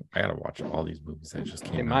gotta watch all these movies that just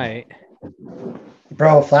It came out. might.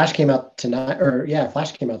 Bro, Flash came out tonight, or yeah,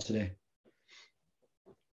 Flash came out today.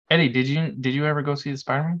 Eddie, did you ever go see the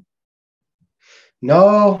Spider-Man?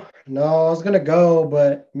 No, I was gonna go,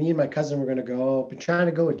 but me and my cousin were gonna go. Been trying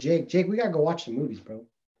to go with Jake. Jake, we gotta go watch some movies, bro.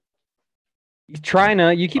 You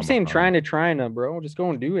keep I'm saying behind. trying to, bro. Just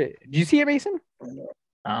go and do it. Did you see it, Mason?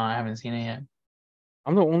 I haven't seen it yet.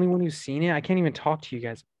 I'm the only one who's seen it. I can't even talk to you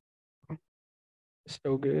guys. It's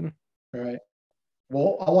so good. All right.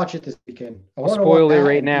 Well, I'll watch it this weekend. I I'll want to spoil watch it that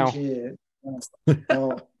right and now. teach it.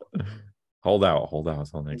 No, Hold out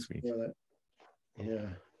until next week. spoil it. Yeah,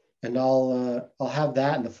 and I'll have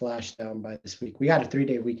that and the Flash down by this week. We got a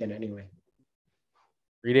 3-day weekend anyway.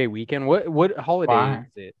 3-day weekend. What holiday Why?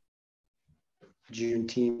 is it?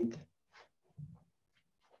 Juneteenth.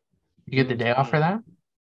 You get the day off for that?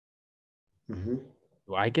 Mm-hmm.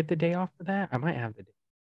 Do I get the day off for that? I might have the day.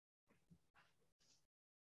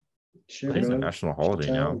 Sure, It's a bro. national holiday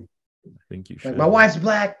Tell now. them. I think you Like, should. my wife's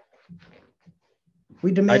black.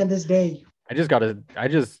 We demand this day. I just got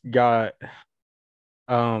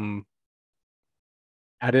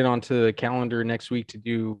added onto the calendar next week to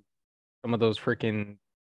do some of those freaking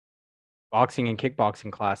boxing and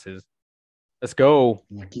kickboxing classes. Let's go.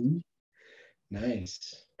 Lucky.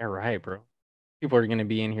 Nice. Yeah, right, bro. People are gonna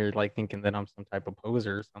be in here like thinking that I'm some type of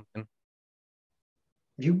poser or something.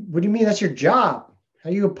 What do you mean that's your job? How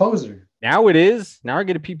you a poser? Now it is. Now I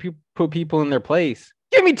get to put people in their place.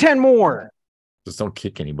 Give me 10 more. Just don't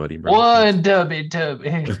kick anybody, bro. One tubby.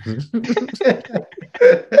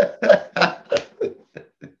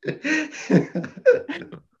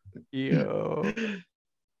 Yo.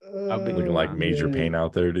 Looking like major pain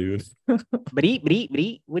out there, dude.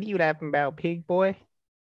 Bleep. What are you laughing about, pig boy?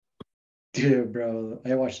 Dude, bro,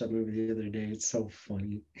 I watched that movie the other day. It's so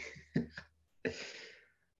funny.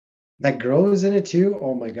 That girl who's in it too.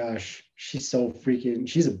 Oh my gosh, she's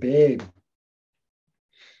a big.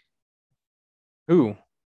 Who?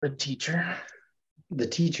 The teacher. The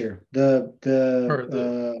teacher. Or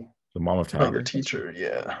The mom of the Tiger. teacher,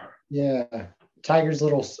 yeah. Yeah, Tiger's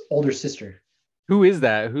little older sister. Who is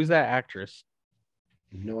that? Who's that actress?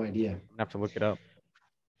 No idea. I'm gonna have to look it up.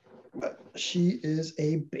 But she is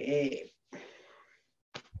a babe.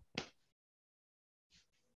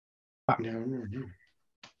 No.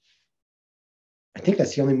 I think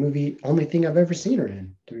that's the only thing I've ever seen her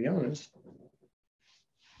in, to be honest.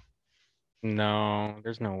 No,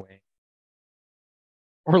 there's no way.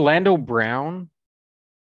 Orlando Brown?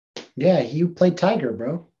 Yeah, he played Tiger,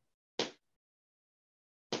 bro.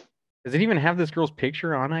 Does it even have this girl's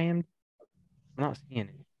picture on IMDb? I'm not seeing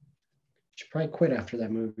it. She probably quit after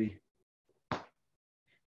that movie. I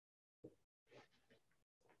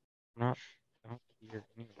don't see her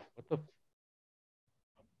anywhere. What the?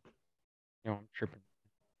 No, I'm tripping.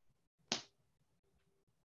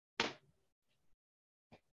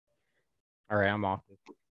 All right, I'm off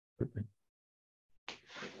this.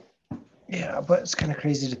 Yeah, but it's kind of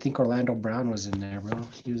crazy to think Orlando Brown was in there, bro.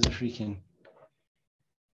 He was a freaking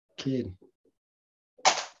kid.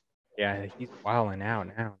 Yeah, he's wilding out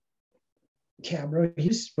now. Yeah, bro.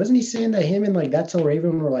 Wasn't he saying that him and like That's So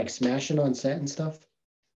Raven were like smashing on set and stuff?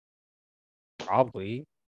 Probably.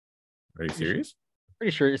 Are you serious?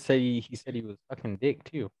 Pretty sure he said he was sucking dick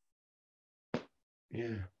too.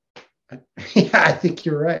 Yeah. I think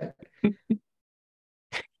you're right.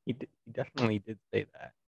 He definitely did say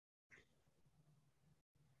that.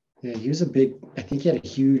 Yeah, I think he had a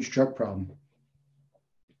huge drug problem.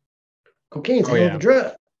 Cocaine's a Oh, hell yeah. of a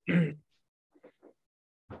drug. I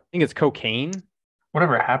think it's cocaine.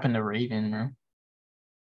 Whatever happened to Raven, bro?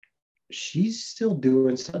 She's still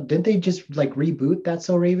doing stuff. Didn't they just like reboot That's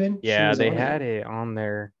So Raven? Yeah, they had it on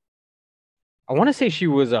there. I want to say she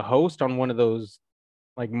was a host on one of those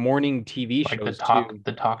like morning TV Like shows the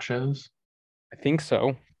too. talk shows. I think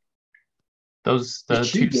so. The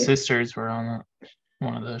two sisters were on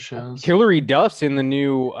one of those shows. Hilary Duff's in the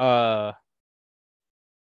new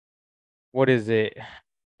what is it?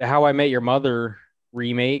 The How I Met Your Mother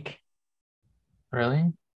remake.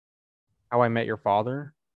 Really? How I Met Your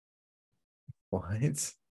Father.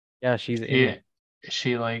 What? Yeah, she's in it. Is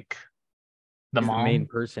she like the She's mom? the main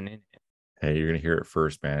person in it. Hey, you're gonna hear it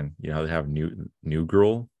first, man. You know how they have new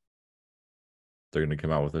girl? They're gonna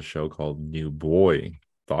come out with a show called New Boy.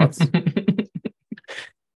 Thoughts?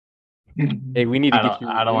 Hey, we need to get you.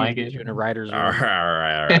 I don't like get it. you in a writer's room. All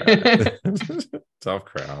right. Tough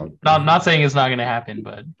crowd. Not saying it's not gonna happen,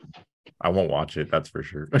 but I won't watch it. That's for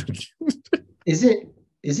sure. Is it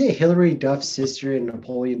Hilary Duff's sister in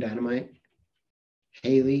Napoleon Dynamite?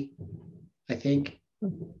 Haley, I think.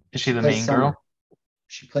 is she the Plays main Summer. girl?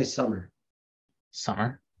 She plays Summer.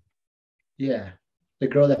 Summer. Yeah, the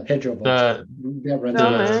girl that Pedro votes.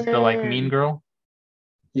 The like mean girl.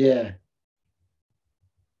 Yeah.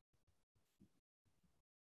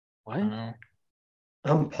 What? I don't know.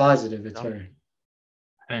 I'm positive it's her.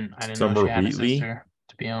 I didn't know Summer she had a Wheatley? sister,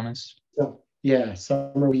 to be honest. So, yeah,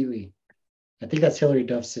 Summer Wheatley. I think that's Hilary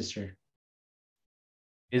Duff's sister.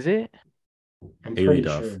 Is it I'm Haley pretty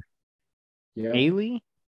Duff. sure. Yeah. Haley?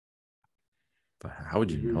 But how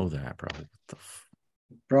would you know that, bro? What the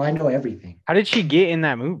Bro, I know everything. How did she get in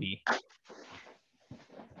that movie?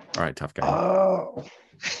 All right, tough guy. Oh,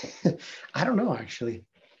 I don't know actually.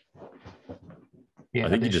 Yeah, I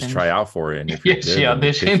think you just auditioned. try out for it, and if you're Yeah,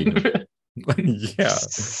 good, she then they pick you. auditioned. Yeah,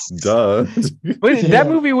 duh. But Yeah. that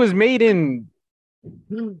movie was made in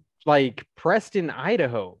like Preston,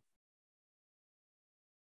 Idaho.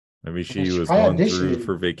 Maybe she Well, was try going through audition.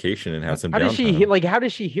 for vacation and had some How did she downtime. like? How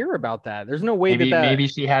did she hear about that? There's no way Maybe that maybe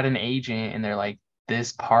she had an agent, and they're like,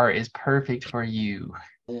 "This part is perfect for you."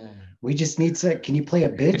 Yeah, we just need to. Can you play a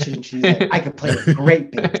bitch? And she's like, I could play a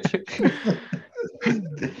great bitch.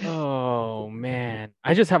 Oh man,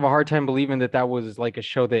 I just have a hard time believing that that was like a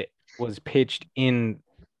show that was pitched in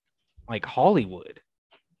like Hollywood.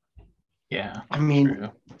 Yeah, I mean,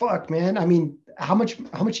 true. fuck, man. I mean, how much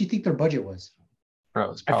do you think their budget was?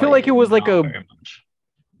 Bro, it's I feel like it was like not a. very much.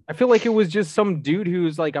 I feel like it was just some dude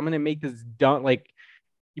who's like, I'm gonna make this dumb. Like,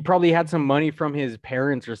 he probably had some money from his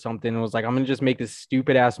parents or something, and was like, I'm gonna just make this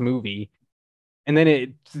stupid ass movie, and then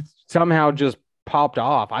it somehow just popped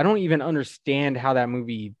off. I don't even understand how that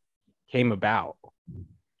movie came about.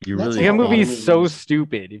 You That's really That how a lot movie of is so movies-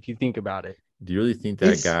 stupid if you think about it. do you really think that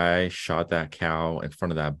It's- guy shot that cow in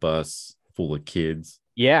front of that bus full of kids?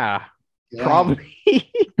 Yeah, Yeah. probably.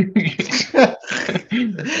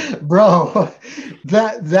 Bro,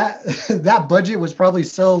 that budget was probably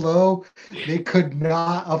so low they could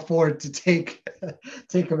not afford to take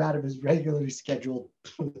him out of his regularly scheduled.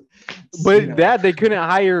 But you know. that they couldn't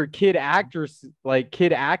hire kid actors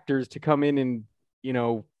to come in and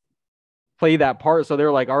play that part. So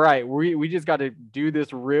they're like, all right, we just got to do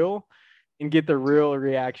this real and get the real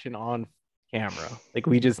reaction on camera. Like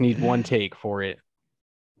we just need one take for it.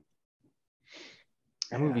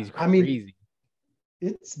 That movie's crazy. I mean,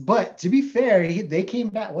 but to be fair, they came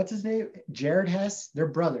back. What's his name? Jared Hess. They're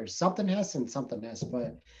brothers. Something Hess and something Hess.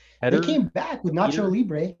 But Header? they came back with Nacho Heater?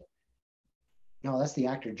 Libre. No, that's the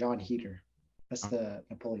actor John Heater. That's the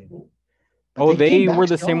Napoleon. But Oh, they came back were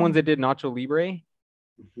the same strong. ones that did Nacho Libre.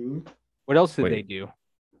 Mhm. What else did Wait. they do?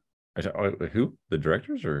 Who? The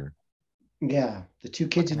directors or? Yeah, the two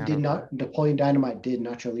kids who Fucking did I don't not Napoleon Dynamite did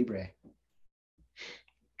Nacho Libre.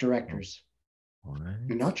 Directors. What?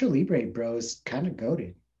 Nacho Libre, bro, is kind of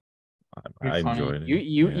goated. I Pretty funny. enjoyed it.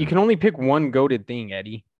 You can only pick one goated thing,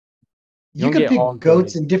 Eddie. You You don't can get pick all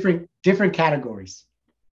goats goated. in different categories.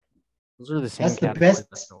 Those are the same That's the categories. best.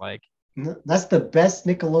 I feel like. That's the best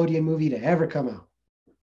Nickelodeon movie to ever come out.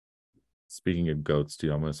 Speaking of goats, dude,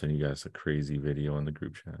 I'm gonna send you guys a crazy video in the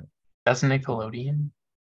group chat. That's Nickelodeon.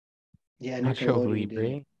 Yeah, Nacho Nickelodeon did. Libre.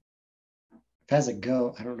 If it has a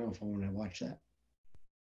goat, I don't know if I want to watch that.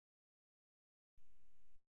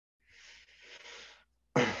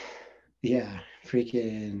 Yeah,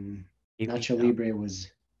 freaking Nacho Libre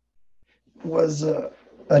was a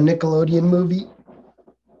Nickelodeon movie.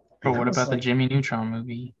 But And what I was about the like, Jimmy Neutron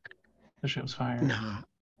movie? The shit was fire. Nah,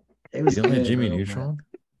 it was You don't like good, Jimmy bro, Neutron?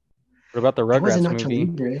 What about the but it wasn't Rugrats Nacho movie?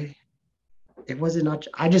 Libre. It wasn't Nacho.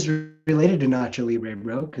 I just related to Nacho Libre,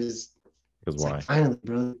 bro, because Because it's why? like finally,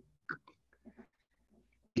 bro,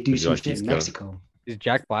 they do Would you some like shit East in Coast? Mexico. Is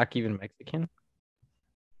Jack Black even Mexican?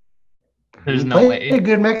 There's He no played way. a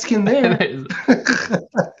good Mexican there.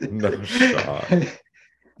 No shot.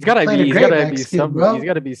 He's gotta Played a be. He's great gotta be Mexican, some. bro. He's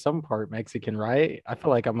gotta be some part Mexican, right? I feel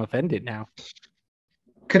like I'm offended now.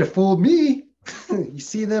 Could have fooled me. You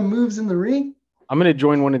see them moves in the ring? I'm gonna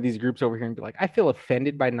join one of these groups over here and be like, I feel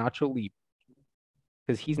offended by Nacho Libre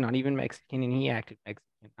because he's not even Mexican and he acted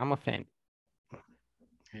Mexican. I'm offended.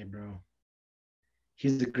 Hey, bro.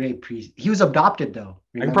 He's a great priest. He was adopted, though. I can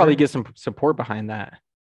Remember? probably get some support behind that.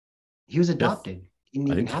 He was adopted. He didn't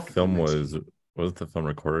I even think the have to be film Mexican. wasn't the film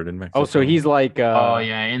recorded in Mexico? Oh, so he's like Oh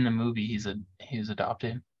yeah, in the movie he was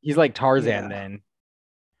adopted. he's like Tarzan Yeah. then.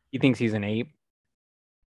 He thinks he's an ape.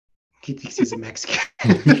 He thinks he's a Mexican.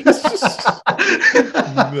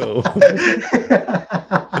 No.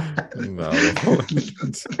 No.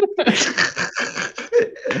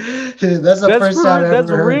 That's the first time I've that's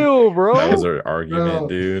ever heard. real, bro. That was our argument, Bro.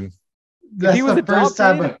 dude. That's he was the first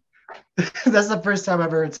time. adopted? That's the first time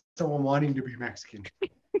I've heard someone wanting to be Mexican.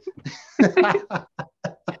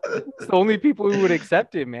 It's the only people who would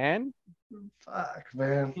accept it, man. Fuck,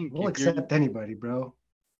 man. Thank We'll you. accept anybody, bro.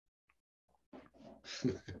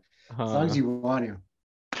 As long as you want to.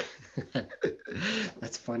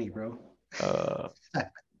 That's funny, bro.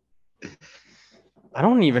 I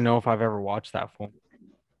don't even know if I've ever watched that film.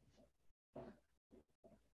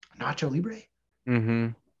 Nacho Libre? Mm-hmm.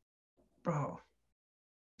 Bro.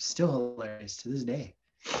 Still hilarious to this day.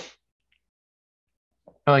 I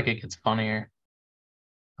feel like it gets funnier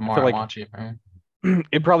the more feel I like- watch it, man.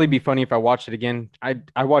 It'd probably be funny if I watched it again.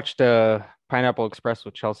 I watched Pineapple Express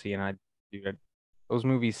with Chelsea, and dude, those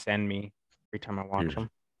movies send me every time I watch them.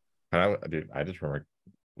 Dude, I just remember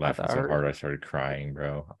laughing so hard I started crying,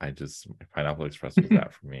 bro. Pineapple Express was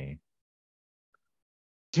that for me.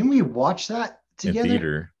 Didn't we watch that together? In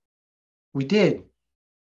theater. We did.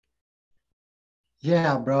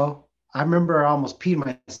 Yeah, bro. I remember I almost peed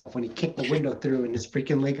myself when he kicked the window through and his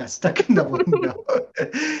freaking leg got stuck in the window.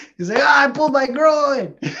 He's like, I pulled my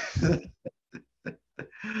groin.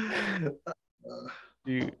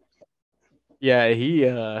 Dude. Yeah, he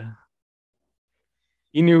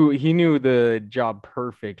knew the job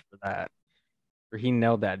perfect for that. Or he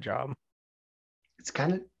nailed that job.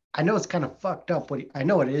 I know it's kind of fucked up I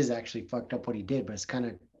know it is actually fucked up what he did, but it's kind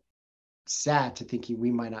of sad to think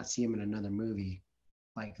we might not see him in another movie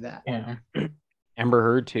like that. Yeah. Amber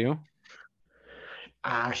Heard too.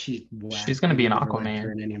 She's gonna be an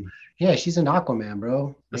Aquaman. Yeah, she's an Aquaman,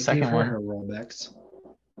 bro. The second one. Her Rolex.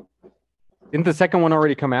 Didn't the second one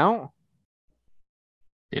already come out?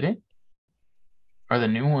 Did it? Or the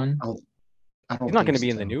new one? He's not going to be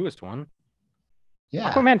in the newest one.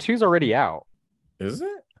 Yeah. Aquaman 2's already out. Is it?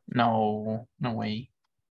 No way.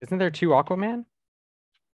 Isn't there 2 Aquaman?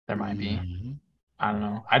 There might be. I don't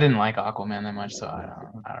know. I didn't like Aquaman that much, so I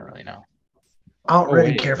don't really know. I don't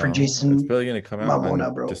really care for Jason. It's probably gonna come out Momoa,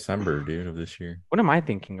 in bro. December, dude, of this year. What am I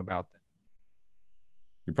thinking about then?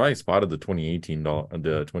 You probably spotted the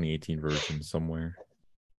 2018 version somewhere.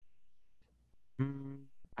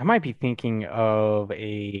 I might be thinking of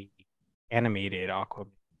a animated Aquaman.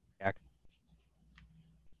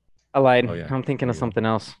 I lied. Oh, yeah. I'm thinking of something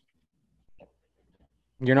else.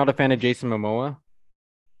 You're not a fan of Jason Momoa?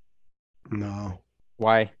 No.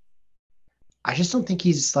 Why? I just don't think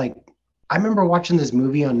he's like. I remember watching this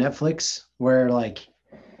movie on Netflix where like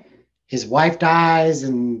his wife dies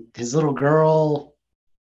and his little girl,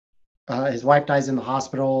 his wife dies in the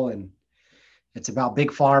hospital, and it's about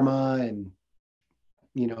big pharma, and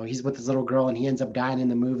he's with his little girl and he ends up dying in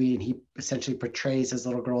the movie, and he essentially portrays his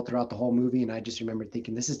little girl throughout the whole movie. And I just remember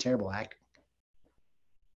thinking, this is terrible acting.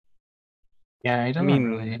 Yeah, he doesn't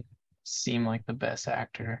really seem like the best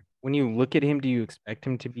actor. When you look at him, do you expect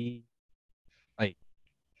him to be like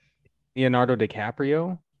Leonardo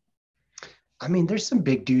DiCaprio? I mean, there's some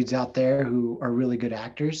big dudes out there who are really good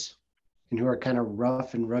actors and who are kind of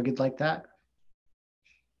rough and rugged like that.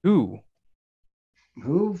 Who?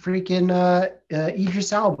 Freaking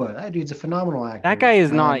Idris Elba. That dude's a phenomenal actor. That guy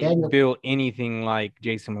is not built anything like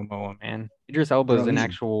Jason Momoa, man. Idris Elba is an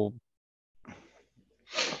actual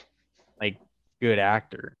like good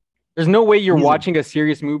actor. There's no way you're watching a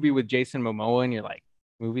serious movie with Jason Momoa and you're like,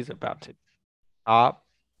 movie's about to top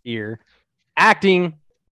tier acting,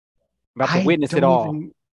 about to witness it all.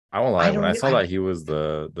 I won't lie. When I saw that he was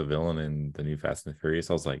the villain in the new Fast and the Furious,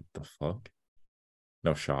 I was like, the fuck?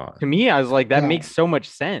 No shot. To me, I was like, that makes so much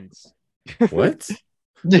sense. What?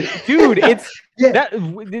 Dude, it's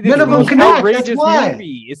the most outrageous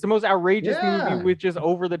movie. It's the most outrageous movie with just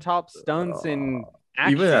over the top stunts and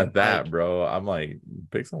action. Even at that, bro, I'm like,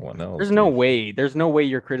 pick someone else. There's no way. There's no way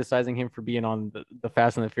you're criticizing him for being on the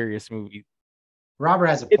Fast and the Furious movie. Robert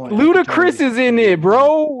has a point. Ludacris is in it,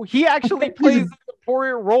 bro. He actually plays an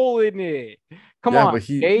important role in it. Come on,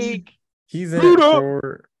 Jake. He's in it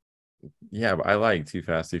for. Yeah, but I like Too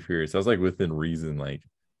Fast, Too Furious. I was like within reason. Like,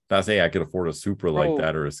 not saying I could afford a Supra like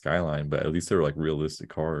that or a Skyline, but at least they were like realistic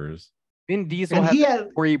cars. Vin Diesel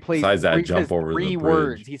where he plays. Besides that jump over the bridge. 3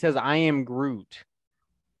 words. He says, "I am Groot."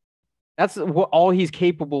 That's all he's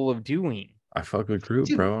capable of doing. I fuck with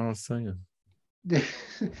Groot, bro. I'm saying.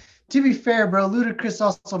 To be fair, bro, Ludacris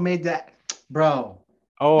also made that, bro.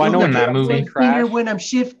 Oh, I know in that movie. Crash. When I'm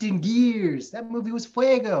shifting gears, that movie was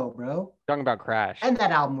fuego, bro. Talking about Crash, and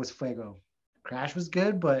that album was fuego. Crash was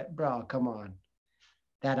good, but bro, come on,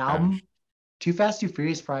 that album, Too Fast, Too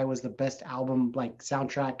Furious, probably was the best album, like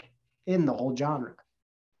soundtrack in the whole genre.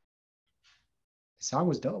 The song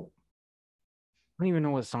was dope. I don't even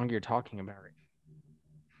know what song you're talking about right now.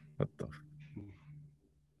 What the?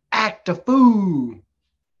 Act a Fool.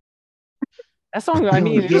 That song, I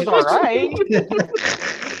mean, it was all right.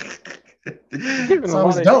 That song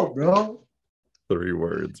was dope, bro. 3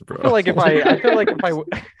 words, bro. I feel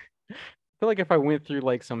like if I went through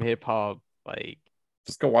like some hip hop, like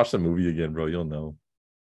just go watch the movie again, bro. You'll know.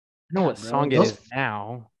 I know what song it is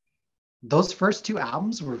now. Those first 2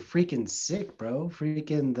 albums were freaking sick, bro.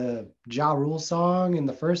 Freaking the Ja Rule song in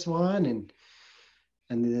the first one and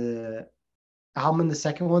the album in the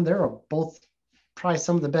second one. They were both probably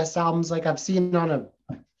some of the best albums like I've seen on a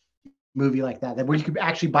movie like that where you could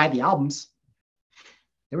actually buy the albums.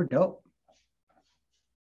 They were dope.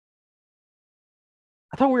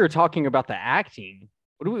 I thought we were talking about the acting.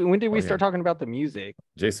 When did we start talking about the music?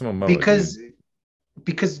 Jason Momoa.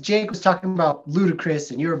 Because Jake was talking about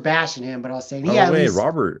Ludacris and you were bashing him, but I was saying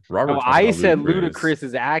Robert. No, I said Ludacris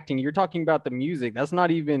is acting. You're talking about the music. That's not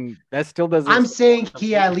even. That still doesn't. I'm saying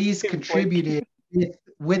he at least contributed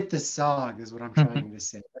with the song. Is what I'm trying to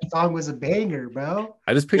say. The song was a banger, bro.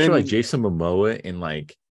 I just picture like Jason Momoa in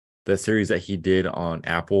like the series that he did on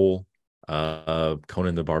Apple,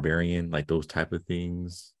 Conan the Barbarian, like those type of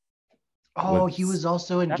things. Oh, he was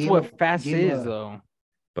also in. That's what Fast is, though.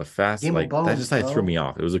 But Fast, Game like of Bones, that, just like bro. threw me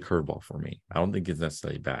off. It was a curveball for me. I don't think it's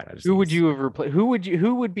necessarily bad. Who would you have replaced?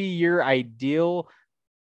 Who would be your ideal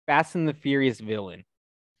Fast and the Furious villain?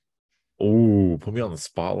 Oh, put me on the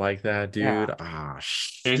spot like that, dude. Yeah. Ah,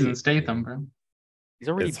 shit. Jason Statham, bro. He's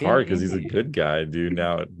already. It's hard because he's a good guy, dude.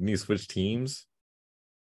 Now, need to switch teams.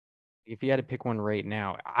 If you had to pick one right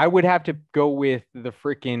now, I would have to go with the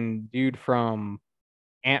freaking dude from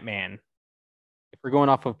Ant-Man. If we're going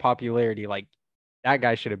off of popularity, like that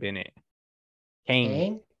guy should have been it.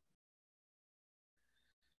 Kang.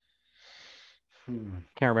 Can't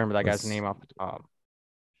remember that guy's name off the top.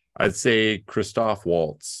 I'd say Christoph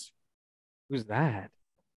Waltz. Who's that?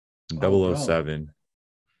 007.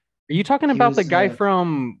 Are you talking about the guy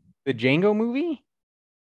from the Django movie?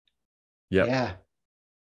 Yep. Yeah.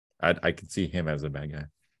 I could see him as a bad guy.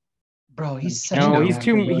 Bro, he's he's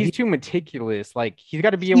too meticulous. Like he's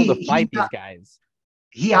got to be able to fight these guys.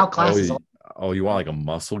 He outclasses. Oh, you want like a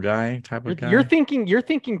muscle guy type of guy? You're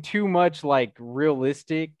thinking too much like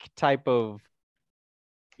realistic type of,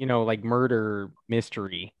 like murder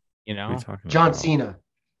mystery. John Cena.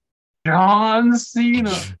 John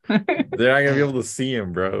Cena. They're not gonna be able to see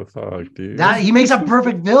him, bro. Fuck, dude. He makes a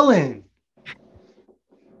perfect villain.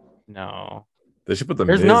 No. They should put the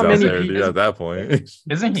There's Miz not out many there, people. dude, at that point.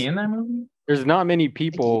 Isn't he in that movie? There's not many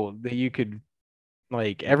people that you could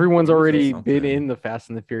like. Everyone's already been in the Fast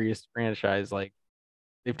and the Furious franchise. Like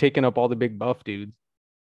they've taken up all the big buff dudes.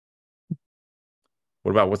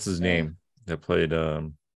 What about what's his name that played?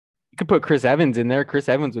 You could put Chris Evans in there. Chris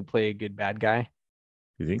Evans would play a good bad guy.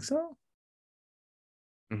 You think so?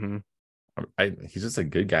 Mm-hmm. He's just a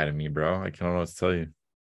good guy to me, bro. I don't know what to tell you.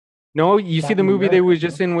 No, you see the movie they was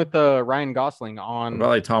just in with Ryan Gosling on. What about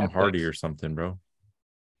like Tom Netflix. Hardy or something, bro?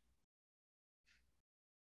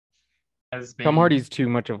 Tom Hardy's too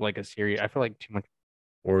much of like a serious. I feel like too much.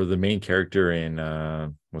 Or the main character in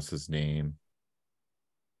what's his name?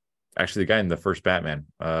 Actually, the guy in the first Batman.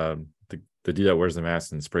 The dude that wears the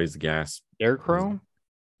mask and sprays the gas. Scarecrow?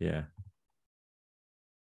 Yeah.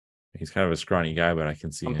 He's kind of a scrawny guy, but I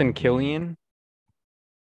can see something him. Killian.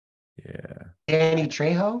 Yeah. Danny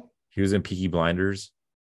Trejo? He was in Peaky Blinders.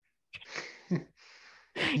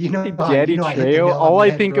 Danny Trejo. All I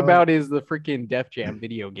think about is the freaking Def Jam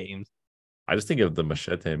video games. I just think of the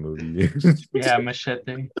Machete movie. Yeah,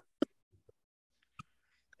 Machete.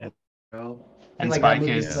 Bro. And like Spy that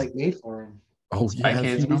Kids. is like made for him. Oh, Spy yeah.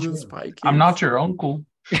 Kids, He was in Spy Kids. I'm not your uncle.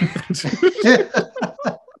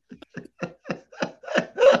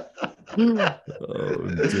 Oh,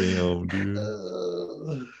 damn,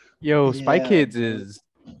 dude. Yo, Spy Kids is.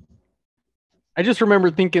 I just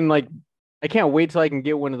remember thinking like, I can't wait till I can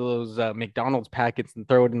get one of those McDonald's packets and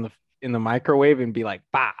throw it in the microwave and be like,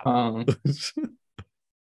 "Bah."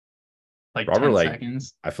 Like Robert, 10 like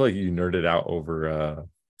seconds. I feel like you nerded out over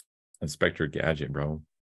Inspector Gadget, bro.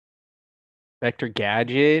 Inspector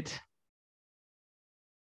Gadget.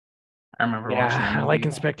 I remember watching that I movie. like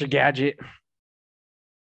Inspector Gadget.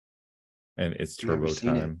 And it's Never Turbo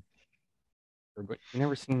seen it. Time. You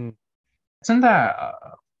never seen Isn't that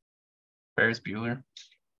Ferris Bueller?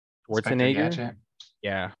 Inspector Schwarzenegger? Gadget?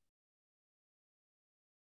 Yeah.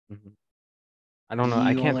 Mhm. I don't know.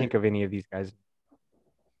 I can't think of any of these guys.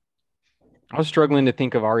 I was struggling to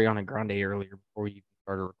think of Ariana Grande earlier before we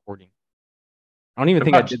started recording. I don't even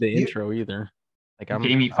think I did the intro either. Like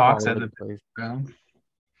Jamie I'm Foxx all at over the place. bro.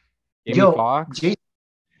 Jamie Foxx.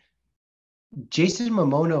 Jason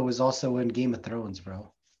Momoa was also in Game of Thrones,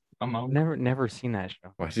 bro. Never seen that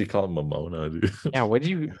show. Why did you call him Momona, dude? Yeah, what'd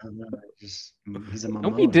you? He's a Momoa.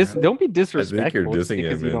 Don't be I think disrespectful you're just dissing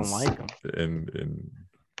because him you don't like him. and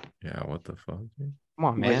yeah, what the fuck, dude? Come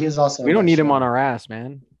on, Well, man. he was also We in don't that need him show. on our ass,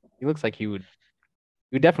 man. He looks like he would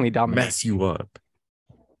definitely dominate. Mess you up.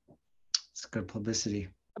 It's good publicity.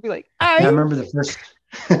 I'd be like, I remember the first.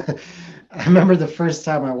 I remember the first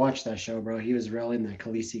time I watched that show, bro. He was railing that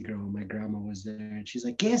Khaleesi girl. My grandma was there, and she's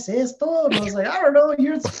like, "¿Qué es esto?" And I was like, "I don't know.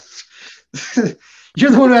 You're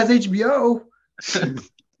the one who has HBO."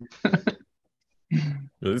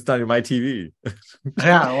 It's not in my TV.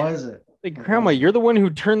 Yeah, what is it? like, Grandma, you're the one who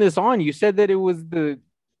turned this on. You said that it was the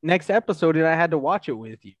next episode, and I had to watch it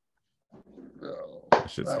with you.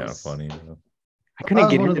 shit's That kind of was- funny, bro. I couldn't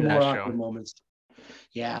get one of into the that more show. awkward moments.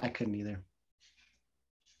 Yeah, I couldn't either.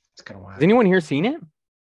 It's kind of Has wild. anyone here seen it?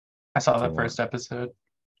 I saw the So first episode.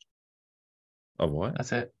 Of what?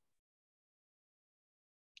 That's it.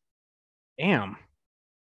 Damn.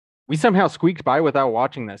 We somehow squeaked by without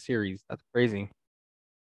watching that series. That's crazy.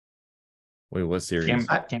 Wait, what series? Game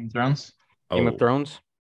of Thrones. Game Oh, of Thrones.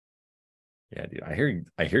 yeah, dude.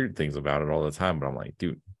 I hear things about it all the time, but I'm like,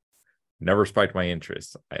 dude, never spiked my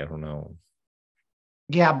interest. I don't know.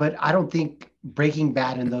 Yeah, but I don't think Breaking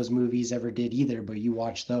Bad and those movies ever did either. But you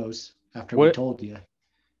watched those after we What- told you.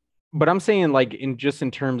 But I'm saying like in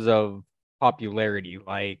terms of popularity,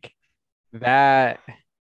 like that I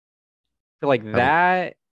feel like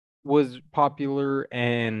that was popular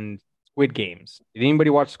and Squid Games. Did anybody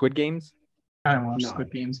watch Squid Games? I didn't watch No.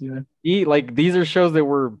 Squid Games either. Like these are shows that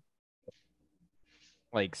were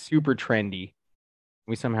like super trendy.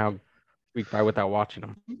 We somehow squeaked by without watching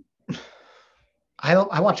them.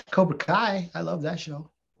 I watched Cobra Kai. I love that show.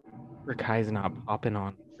 Cobra Kai's not popping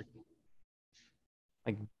on.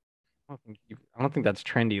 Like I don't think that's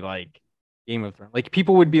trendy like Game of Thrones. Like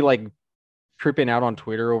people would be like tripping out on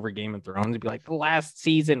Twitter over Game of Thrones and be like, the last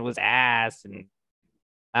season was ass and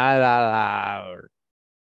or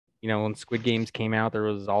you know, when Squid Games came out, there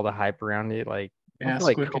was all the hype around it. Like I Yeah, feel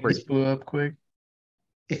like Squid Cobra Games blew up quick.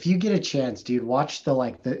 If you get a chance, dude, watch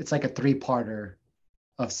it's like a 3-parter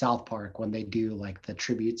of South Park when they do like the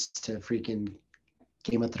tributes to freaking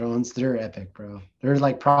Game of Thrones. They're epic, bro. They're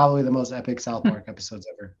like probably the most epic South Park episodes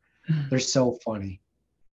ever. They're so funny.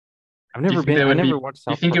 I've never been. I never watched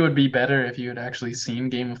You South think it Park. would be better if you had actually seen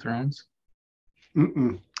Game of Thrones?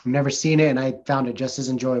 Mm-mm. I've never seen it, and I found it just as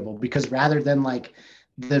enjoyable because rather than like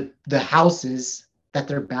the houses that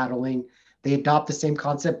they're battling, they adopt the same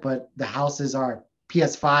concept, but the houses are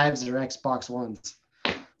PS5s or Xbox Ones.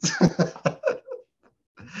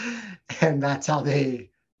 And that's how they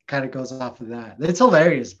kind of goes off of that. It's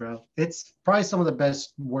hilarious, bro. It's probably some of the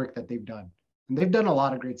best work that they've done. And they've done a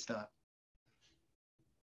lot of great stuff.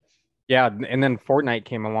 Yeah, and then Fortnite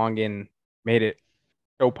came along and made it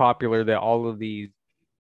so popular that all of these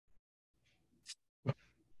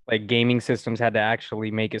like gaming systems had to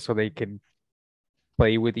actually make it so they could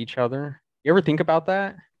play with each other. You ever think about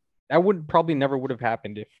that? That would probably never would have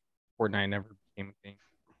happened if Fortnite never became a thing.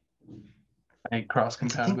 I think cross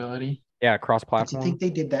compatibility. Yeah, But you cross-platform. think they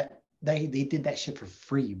did that? They did that shit for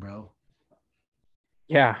free, bro.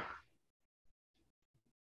 Yeah.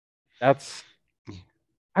 That's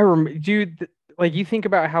I remember, dude, like you think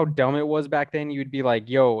about how dumb it was back then, you'd be like,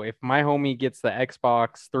 yo, if my homie gets the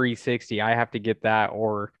Xbox 360, I have to get that,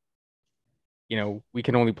 or you know, we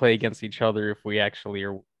can only play against each other if we actually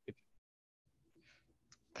are.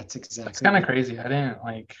 That's exactly. It's kind of crazy.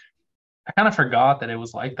 I kind of forgot that it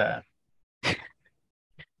was like that.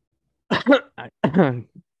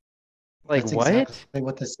 Like That's what? exactly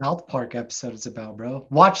what the South Park episode is about, bro.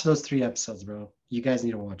 Watch those 3 episodes, bro. You guys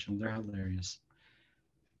need to watch them. They're hilarious.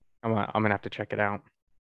 I'm gonna have to check it out.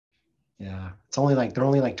 Yeah, they're only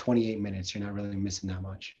like 28 minutes. You're not really missing that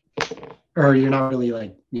much, or you're not really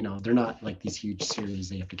like they're not like these huge series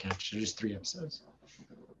that you have to catch. They're just 3 episodes.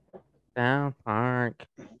 South Park.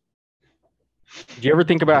 Do you ever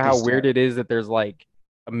think about how weird it is that there's like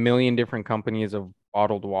a million different companies of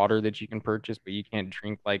bottled water that you can purchase, but you can't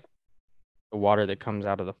drink like the water that comes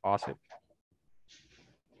out of the faucet?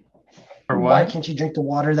 Or Why what? can't you drink the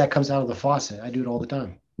water that comes out of the faucet? I do it all the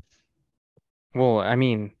time. Well, I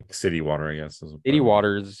mean, City water, I guess. city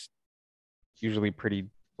water is usually pretty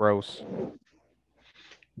gross.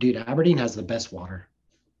 Dude, Aberdeen has the best water.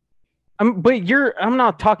 But I'm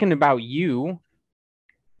not talking about you.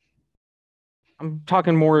 I'm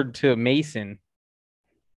talking more to Mason.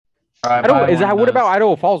 What about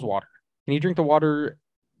Idaho Falls water? Can you drink the water?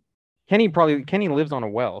 Kenny lives on a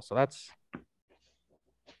well, so that's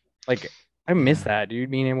like I miss that, dude.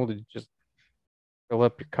 Being able to just fill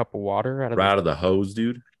up your cup of water out of the hose,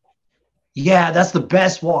 dude. Yeah, that's the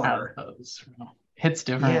best water. Hits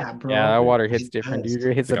different. Yeah, bro. Yeah, that water hits different, dude.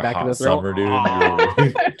 It hits the back of the throat. Summer, dude.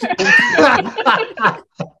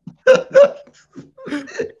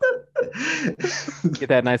 Get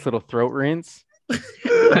that nice little throat rinse.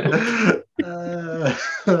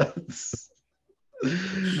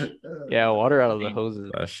 Yeah, water out of the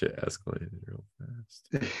hoses. That shit escalated real fast.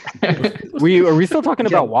 Are we still talking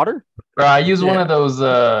about water? Bro, I use one of those.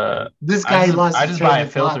 This guy lost. I just buy a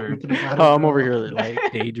filter. Oh, I'm over here like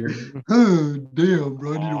daydreaming. Oh, damn,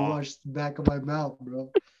 bro! I need to wash the back of my mouth,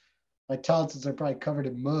 bro. My tonsils are probably covered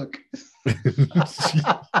in muck.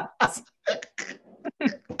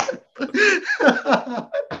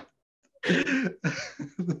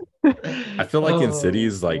 I feel like in Oh,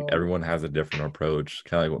 cities, like bro. everyone has a different approach.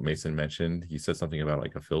 Kind of like what Mason mentioned. He said something about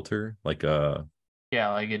like a filter, like Yeah,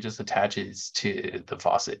 like it just attaches to the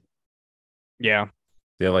faucet. Yeah.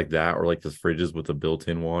 they have like that, or like the fridges with the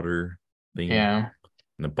built-in water thing. Yeah.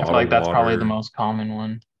 And the I feel bottled like that's probably the water. most common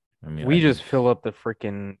one. I mean, We just fill up the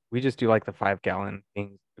freaking. We just do like the 5-gallon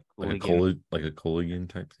things. like a Cooligan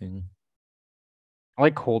type thing. I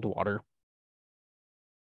like cold water.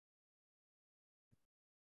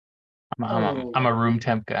 I'm a room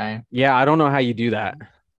temp guy. Yeah, I don't know how you do that.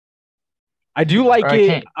 I do like I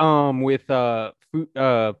it can't. with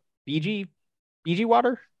Fiji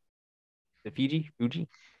water. The Fuji.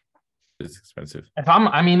 It's expensive.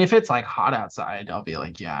 If it's like hot outside, I'll be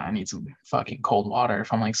like, yeah, I need some fucking cold water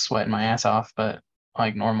if I'm like sweating my ass off. But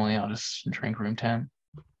like normally I'll just drink room temp.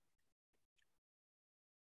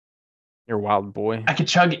 You're a wild boy. I could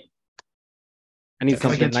chug it. I need If I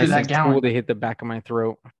something get through nice that and gallon. cool to hit the back of my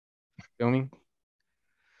throat. Feel me?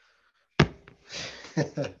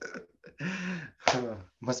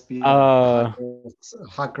 Must be Uh,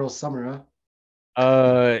 hot girl summer,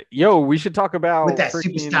 huh? Yo, we should talk about With that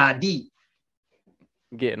freaking superstar D.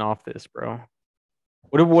 getting off this, bro.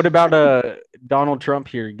 What about Donald Trump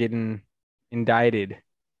here getting indicted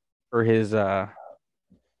for his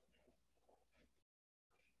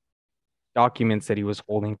documents that he was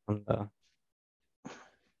holding from the.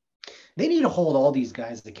 They need to hold all these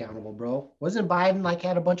guys accountable, bro. Wasn't Biden like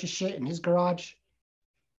had a bunch of shit in his garage?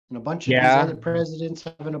 And a bunch of these other presidents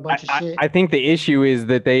having a bunch of shit? I think the issue is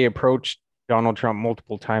that they approached Donald Trump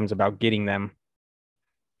multiple times about getting them.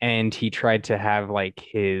 And he tried to have like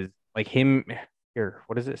him here.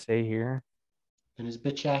 What does it say here? And his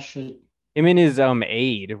bitch ass should him and his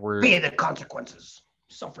aide were pay the consequences.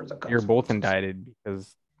 Suffer the consequences. You're both indicted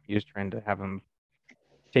because he was trying to have him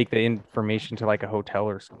take the information to like a hotel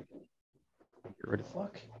or something. What the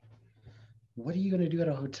fuck? What are you gonna do at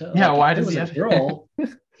a hotel? Yeah, like, why if does it was he a have girl?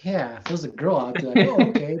 Yeah, if it was a girl, I'd be like, oh,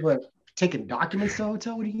 okay, but taking documents to a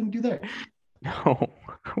hotel, what are you gonna do there? No.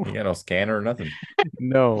 You got no scanner or nothing.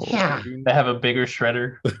 No. Yeah. They have a bigger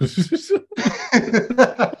shredder.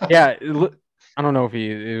 Yeah. I don't know if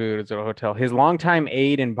it was at a hotel. His longtime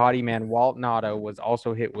aide and body man, Walt Nauta, was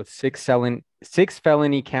also hit with six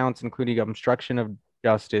felony counts, including obstruction of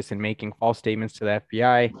justice and making false statements to the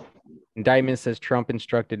FBI. Indictment says Trump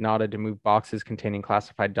instructed Nauta to move boxes containing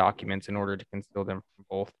classified documents in order to conceal them from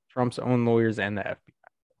both Trump's own lawyers and the FBI.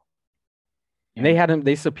 And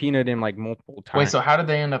they subpoenaed him like multiple times. Wait, so how did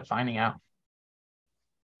they end up finding out?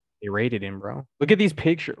 They raided him, bro. Look at these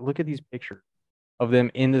pictures of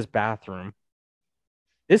them in this bathroom.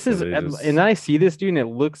 This is, and then I see this dude and it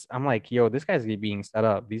looks, I'm like, yo, this guy's being set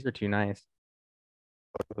up. These are too nice.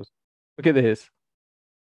 Look at this.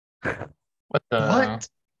 What the?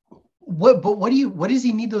 What does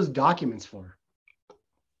he need those documents for?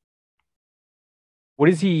 What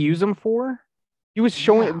does he use them for? He was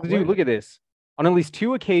showing, dude, look at this. On at least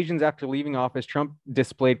 2 occasions after leaving office, Trump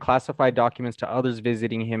displayed classified documents to others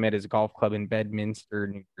visiting him at his golf club in Bedminster,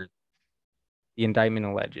 New Jersey. The indictment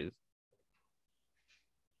alleges.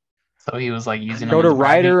 So he was like using showed a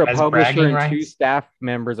writer, a publisher, and rights? 2 staff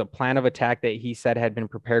members a plan of attack that he said had been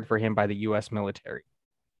prepared for him by the U.S. military.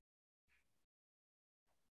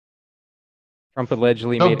 Trump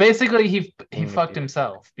allegedly so made basically he fucked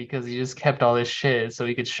himself because he just kept all this shit so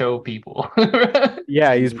he could show people.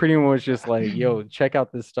 Yeah, he's pretty much just like, yo, check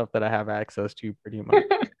out this stuff that I have access to pretty much.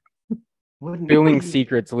 Spilling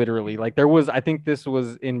secrets, literally. Like I think this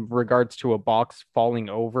was in regards to a box falling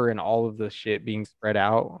over and all of the shit being spread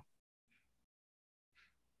out.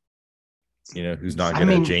 You know who's not good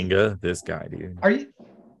at Jenga? This guy, dude.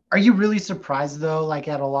 Are you really surprised though, like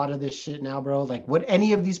at a lot of this shit now, bro? Like what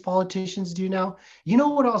any of these politicians do now? You know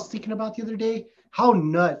what I was thinking about the other day? How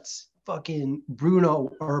nuts fucking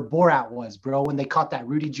Bruno or Borat was, bro, when they caught that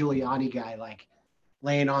Rudy Giuliani guy like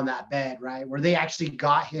laying on that bed, right? Where they actually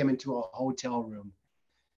got him into a hotel room,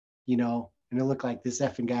 you know, and it looked like this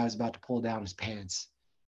effing guy was about to pull down his pants.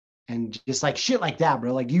 And just like shit like that,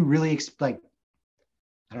 bro. Like you really I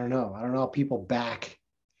don't know how people back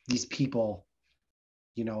these people,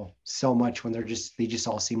 you know, so much when they just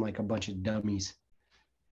all seem like a bunch of dummies.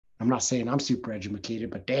 I'm not saying I'm super educated,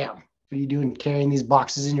 but damn, what are you doing carrying these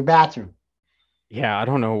boxes in your bathroom? Yeah, I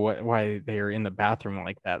don't know why they are in the bathroom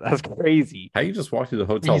like that. That's crazy. How you just walk through the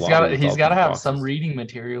hotel? He's got to have some reading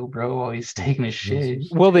material, bro, while he's taking his shit.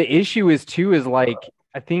 Well, the issue is like,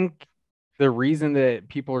 I think the reason that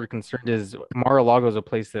people are concerned is Mar-a-Lago is a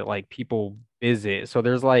place that like people visit. So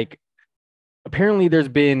there's like, apparently there's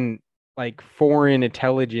been like foreign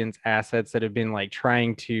intelligence assets that have been like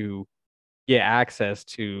trying to get access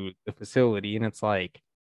to the facility. And it's like,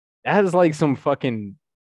 That is like some fucking.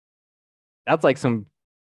 That's like some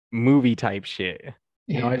movie type shit.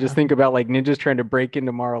 You know, I just think about like ninjas trying to break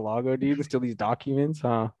into Mar-a-Lago, dude, and steal these documents,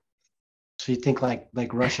 huh? So you think like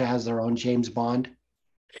Russia has their own James Bond?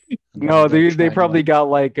 No, They're they trying to, probably like, got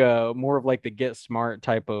like more of like the Get Smart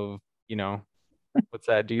type of, you know, what's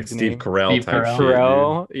that dude's Steve name? Carell Steve type Carell. shit, dude.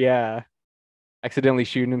 Carell, yeah. Accidentally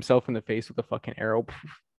shooting himself in the face with a fucking arrow.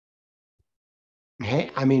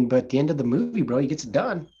 hey, I mean, but at the end of the movie, bro, he gets it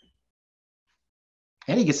done.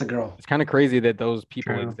 And he gets a girl. It's kind of crazy that those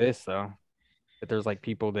people True. exist, though. That there's like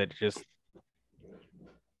people that just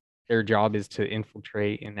their job is to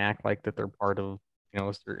infiltrate and act like that they're part of, you know,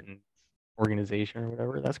 a certain organization or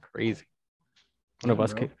whatever. That's crazy. One of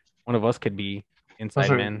us could be inside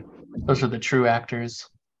men. Those are the true actors.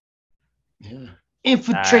 Yeah.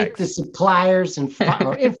 Infiltrate the suppliers and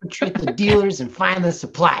or infiltrate the dealers and find the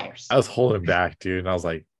suppliers. I was holding back, dude, and I was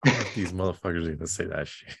like, I wonder if these motherfuckers are gonna say that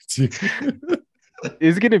shit.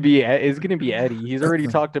 It's gonna be Eddie. He's already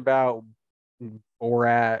talked about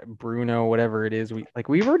Borat, Bruno, whatever it is.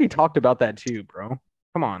 We've already talked about that too, bro.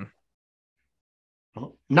 Come on.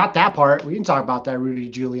 Well, not that part. We didn't talk about that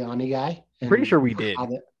Rudy Giuliani guy. I'm pretty sure we did.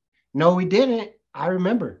 No, we didn't. I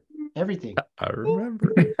remember everything. I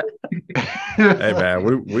remember. Hey man,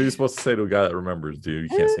 what are you supposed to say to a guy that remembers, dude?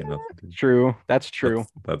 You can't say nothing. Dude. True. That's true.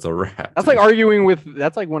 That's a wrap. That's like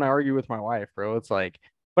that's like when I argue with my wife, bro. It's like,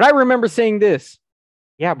 but I remember saying this.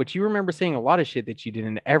 Yeah, but you remember saying a lot of shit that you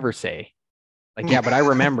didn't ever say. Like, yeah, but I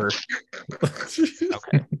remember.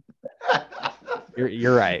 Okay.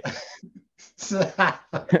 You're right.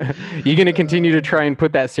 You gonna continue to try and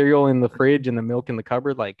put that cereal in the fridge and the milk in the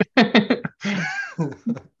cupboard? Like,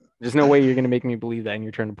 there's no way you're gonna make me believe that, and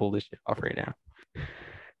you're trying to pull this shit off right now.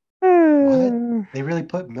 What? They really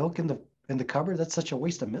put milk in the cupboard? That's such a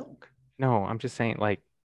waste of milk. No, I'm just saying, like,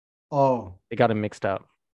 oh, they got them mixed up.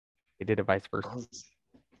 They did it vice versa.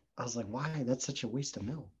 I was like, why? That's such a waste of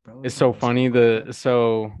milk, bro. It's so funny. I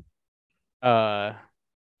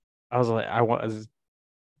was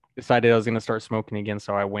decided I was gonna start smoking again,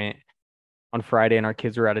 so I went on Friday, and our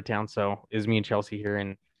kids were out of town, so it was me and Chelsea here,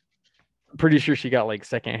 and I'm pretty sure she got like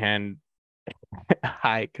secondhand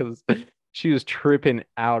high because she was tripping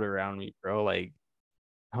out around me, bro. Like,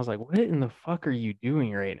 I was like, what in the fuck are you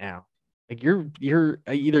doing right now? Like, you're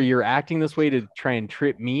either you're acting this way to try and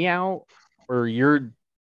trip me out, or you're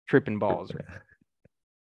tripping balls. Right?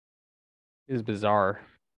 It is bizarre.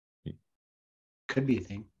 Could be a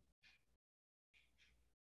thing.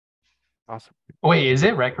 Awesome. Wait, is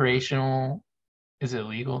it recreational? Is it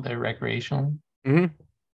legal? They're recreational? Mm-hmm.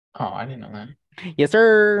 Oh, I didn't know that. Yes,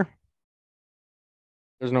 sir.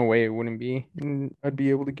 There's no way it wouldn't be. I'd be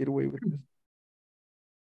able to get away with this.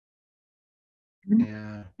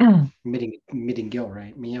 Yeah. Admitting guilt,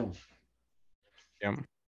 right? Meow. Yeah.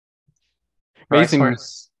 Mason.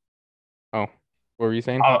 Oh, what were you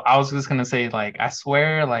saying? I was just gonna say, like, I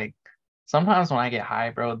swear, like, sometimes when I get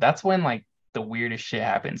high, bro, that's when like the weirdest shit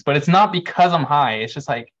happens. But it's not because I'm high. It's just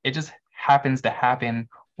like it just happens to happen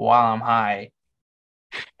while I'm high.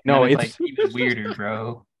 No, it's like even weirder,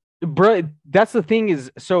 bro. Bro, that's the thing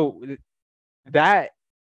is, so that,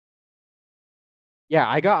 yeah,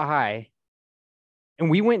 I got high, and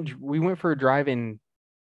we went for a drive, and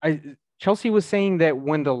Chelsea was saying that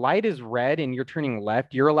when the light is red and you're turning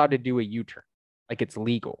left, you're allowed to do a U-turn, like it's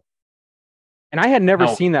legal. And I had never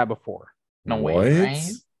seen that before. No way,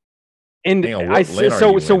 right? And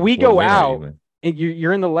so we go out, and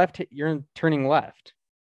you're in the left. You're turning left,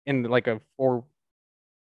 in like an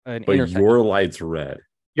intersection. Your light's red.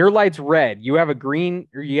 Your light's red. You have a green,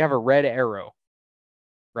 or you have a red arrow,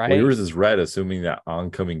 right? Well, yours is red, assuming that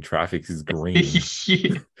oncoming traffic is green.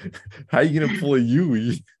 How are you gonna pull a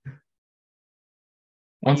U?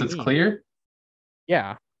 Once it's clear?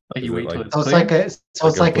 Yeah. Like you wait till it's clear.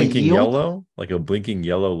 It's like a blinking yield? yellow, like a blinking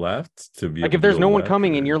yellow left to be. Like if there's no one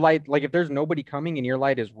coming and your light, like if there's nobody coming and your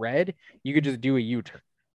light is red, you could just do a U-turn.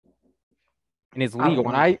 And it's legal.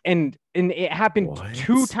 And it happened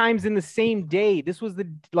 2 times in the same day. This was the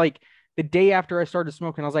day after I started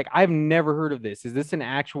smoking. I was like, I've never heard of this. Is this an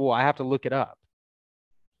actual? I have to look it up.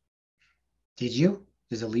 Did you?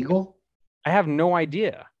 Is it legal? I have no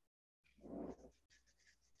idea.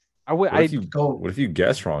 What if you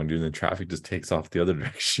guess wrong, dude, and the traffic just takes off the other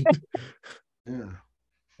direction? Yeah,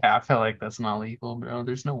 I feel like that's not legal, bro.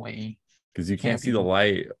 There's no way. Because you can't see the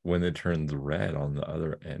light when it turns red on the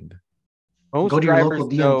other end. Most Go to your local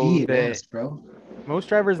DMV and ask, bro. Most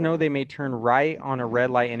drivers know they may turn right on a red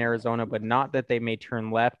light in Arizona, but not that they may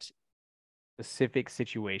turn left in specific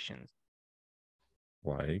situations.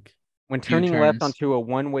 Like? When turning left onto a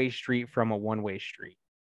one-way street from a one-way street.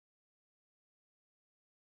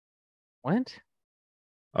 What?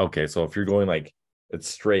 Okay, so if you're going like it's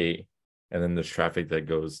straight and then there's traffic that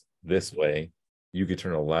goes this way, you could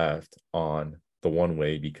turn a left on the one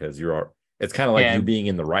way because it's kind of like you being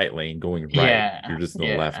in the right lane going right. Yeah, you're just in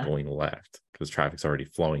the left going left because traffic's already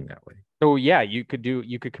flowing that way. So yeah, you could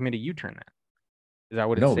commit a U-turn then. Is that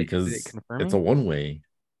what it says? No, because it's a one way.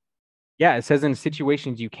 Yeah, it says in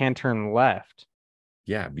situations you can turn left.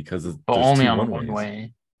 Yeah, because there's only two on one-ways. one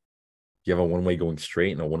way. You have a one way going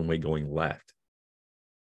straight and a one way going left.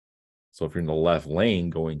 So if you're in the left lane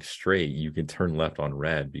going straight, you can turn left on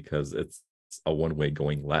red because it's a one way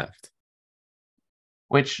going left.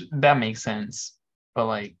 Which that makes sense,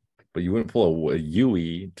 but you wouldn't pull a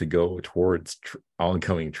UE to go towards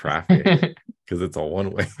oncoming traffic because it's a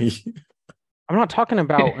one way. I'm not talking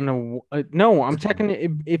about no. I'm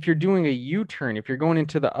talking if you're doing a U-turn, if you're going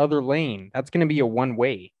into the other lane, that's going to be a one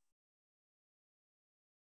way.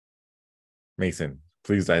 Mason,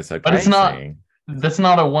 please dissect. But it's not. That's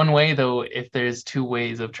not a one way though. If there's two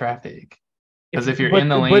ways of traffic, because if you're in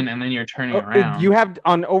the lane and then you're turning around, you have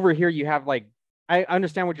on over here. You have like I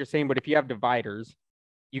understand what you're saying, but if you have dividers,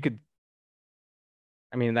 you could.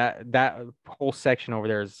 I mean that whole section over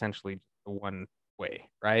there is essentially one way,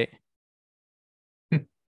 right?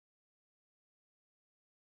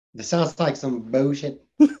 This sounds like some bullshit.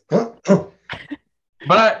 But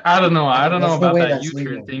I don't know. I don't know about that U-turn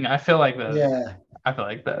legal. thing. I feel like that. Yeah. I feel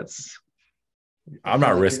like that's. I'm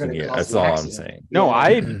not risking it. That's all I'm saying. No,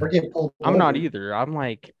 Yeah. I'm not either. I'm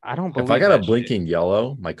like, I don't believe. If I got a blinking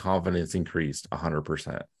yellow, my confidence increased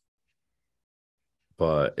 100%.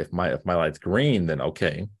 But if my light's green, then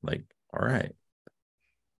okay, like all right.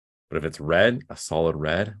 But if it's red, a solid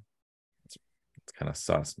red, it's kind of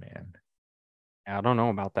sus, man. I don't know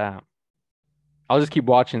about that. I'll just keep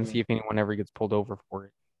watching and see if anyone ever gets pulled over for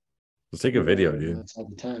it. Just take a video, dude. That's all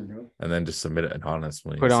the time, bro. And then just submit it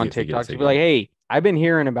anonymously. Put it on TikTok to be like, hey, I've been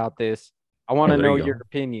hearing about this. I want to know your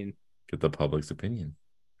opinion. Get the public's opinion.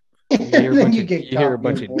 You hear a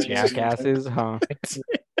bunch of jackasses, huh?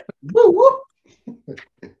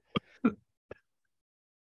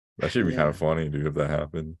 That should be kind of funny, dude, if that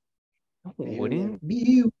happened. Wouldn't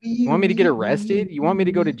you want me to get arrested? You want me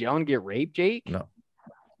to go to jail and get raped, Jake? No.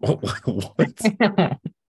 What?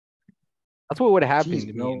 That's what would happen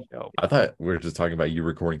to me. I thought we were just talking about you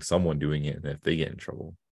recording someone doing it and if they get in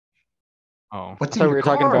trouble. Oh, I thought we were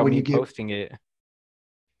talking about me posting it.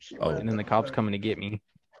 Oh, and then the cops coming to get me.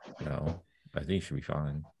 No, I think you should be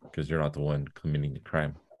fine because you're not the one committing the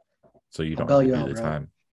crime. So you don't bail have you to do out, the bro.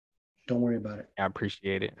 time. Don't worry about it. I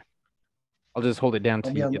appreciate it. I'll just hold it down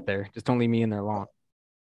till you get there. Just don't leave me in there long.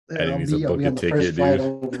 Eddie needs to book a ticket,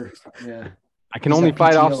 dude. Yeah. I can only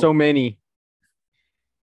fight off so many.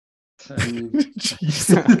 I mean,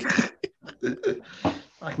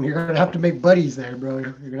 you're gonna have to make buddies there, bro.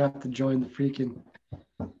 You're gonna have to join the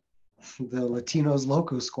Latinos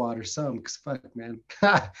Loco Squad or something. Cause fuck, man.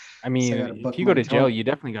 I mean, if you go to jail, you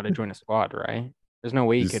definitely got to join a squad, right? There's no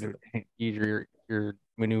way you could you're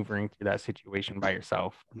maneuvering through that situation by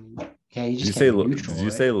yourself. Yeah, you just did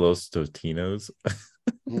you say Los Tostinos?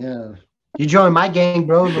 Yeah. You join my gang,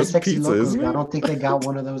 bro. Los Sexy Locos. I don't think they got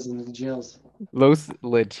one of those in the jails. Los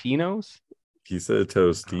Latinos? He said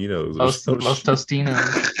Tostinos. Los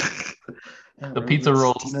Tostinos. The pizza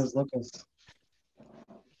rolls.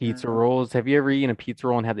 Pizza rolls. Have you ever eaten a pizza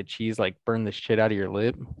roll and had the cheese like burn the shit out of your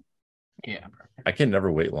lip? Yeah, bro. I can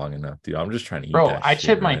never wait long enough, dude. I'm just trying to eat bro, that I shit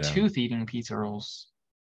chipped my right tooth eating pizza rolls.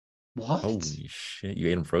 What? Holy shit. You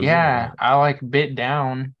ate them frozen? Yeah, I like bit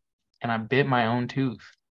down and I bit my own tooth.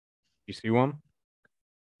 You see one?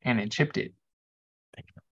 And it chipped it.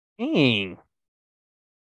 Dang.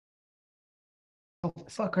 What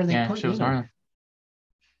the fuck are they putting in?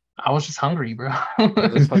 I was just hungry, bro. I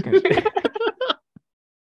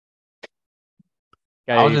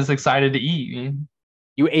was just excited to eat, man.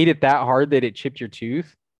 You ate it that hard that it chipped your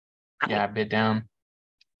tooth? Yeah, I bit down.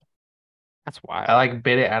 That's wild. I like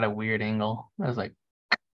bit it at a weird angle. I was like,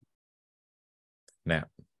 now.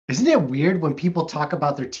 Isn't it weird when people talk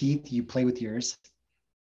about their teeth, you play with yours?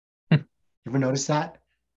 You ever notice that?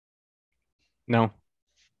 No.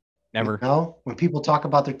 Never. No? When people talk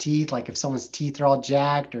about their teeth, like if someone's teeth are all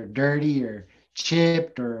jacked or dirty or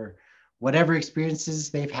chipped or whatever experiences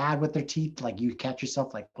they've had with their teeth, like you catch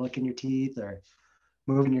yourself like licking your teeth or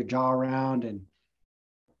moving your jaw around, and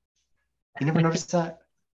you never noticed that?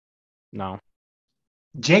 No.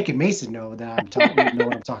 Jake and Mason know that know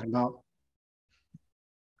what I'm talking about.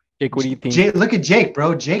 Jake, what do you think? Look at Jake,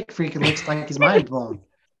 bro. Jake freaking looks like his mind blown.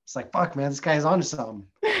 It's like, fuck, man, this guy's onto something.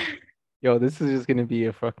 Yo, this is just gonna be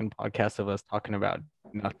a fucking podcast of us talking about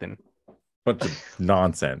nothing. Bunch of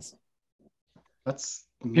nonsense.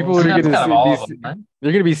 People most are of That's gonna kind of see all these. of them, right?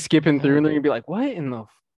 They're gonna be skipping through, and they're gonna be like, "What in the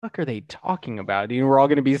fuck are they talking about?" Dude, we're all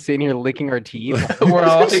gonna be sitting here licking our teeth. We're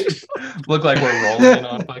all like, look like we're rolling in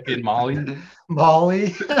on fucking Molly.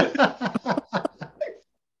 Molly.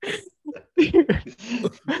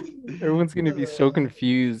 Everyone's gonna be so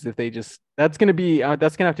confused if they just. That's gonna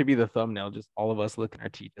have to be the thumbnail. Just all of us licking our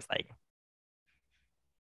teeth, just like.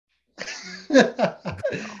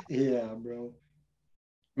 Yeah, bro.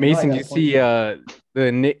 Mason, got did you a see point.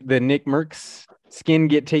 the Nickmercs skin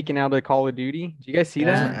get taken out of Call of Duty? Did you guys see I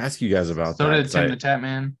was that? gonna ask you guys about So that. did 'cause Tim the Tap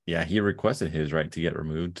Man. Yeah, he requested his right to get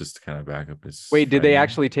removed just to kind of back up his. Wait, did they friend.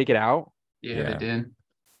 actually take it out? Yeah, they did.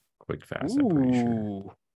 Quick, fast. I'm pretty sure.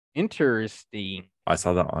 Ooh, interesting. I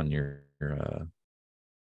saw that on your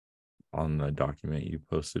on the document you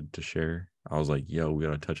posted to share. I was like, yo, we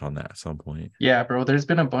gotta touch on that at some point. Yeah, bro. There's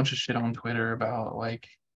been a bunch of shit on Twitter about like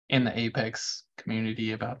in the Apex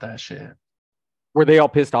community about that shit. Were they all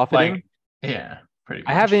pissed off at him? Like, yeah, pretty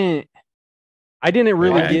much. I didn't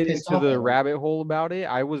really Why get pissed into off the at him? rabbit hole about it.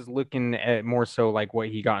 I was looking at more so like what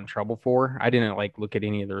he got in trouble for. I didn't like look at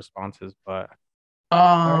any of the responses, but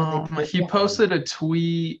are they pissed He off at him? posted a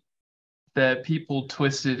tweet that people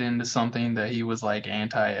twisted into something that he was like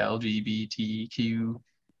anti-LGBTQ.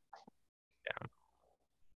 Yeah.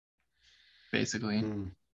 Basically.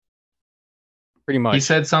 pretty much. He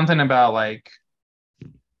said something about like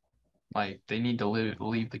they need to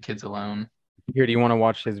leave the kids alone. Here, do you want to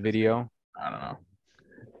watch his video, I don't know.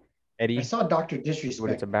 Eddie? I saw Dr. What it's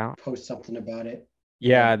Disrespect about? post something about it.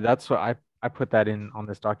 Yeah, that's what I put that in on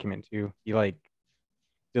this document too. He like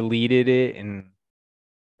deleted it and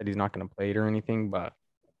said he's not going to play it or anything, but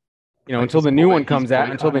you know, Like until he's the new one he's comes out,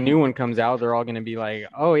 boycotting. they're all going to be like,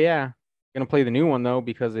 "Oh yeah, going to play the new one though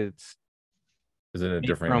because it's Is it a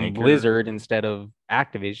different from maker? Blizzard instead of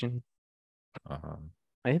Activision."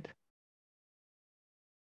 Right?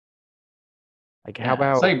 Like, how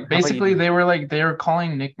about It's like how about basically you- they were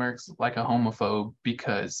calling Nickmercs like a homophobe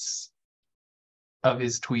because of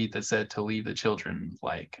his tweet that said to leave the children,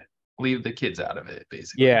 like leave the kids out of it,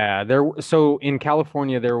 basically. Yeah, so in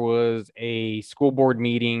California there was a school board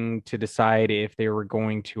meeting to decide if they were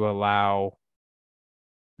going to allow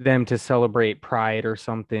them to celebrate Pride or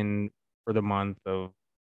something for the month of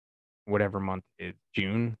whatever month it is,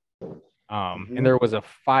 June. And there was a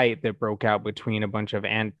fight that broke out between a bunch of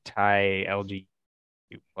anti-LGBTQ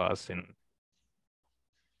plus and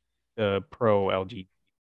the pro LGBTQ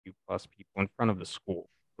plus people in front of the school.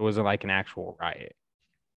 It wasn't like an actual riot.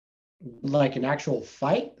 Like an actual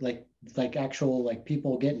fight, like actual like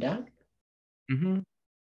people getting down. Mm-hmm.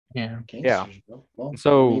 Yeah. Gangsters, bro. Well,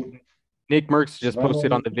 So I mean, Nickmercs just survival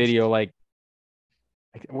posted on of the the video like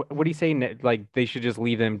what do you say? Like they should just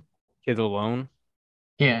leave them kids alone.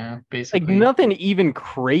 Yeah, basically. Like nothing even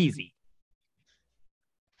crazy.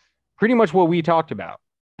 Pretty much what we talked about,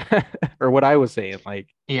 or what I was saying. Like,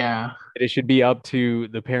 yeah, it should be up to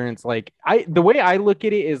the parents. Like, the way I look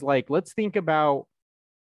at it is like, let's think about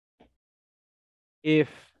if,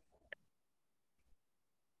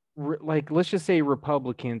 like, let's just say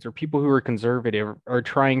Republicans or people who are conservative are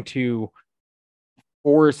trying to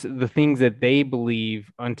force the things that they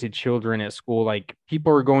believe onto children at school. Like,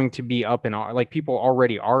 people are going to be up in arms. Like, people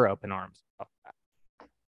already are up in arms.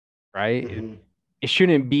 Right? It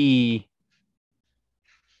shouldn't be.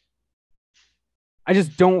 I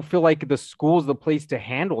just don't feel like the school is the place to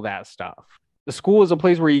handle that stuff. The school is a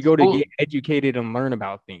place where you go to get educated and learn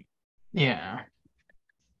about things. Yeah.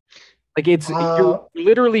 Like you're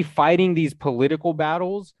literally fighting these political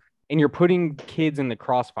battles and you're putting kids in the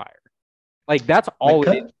crossfire. Like that's all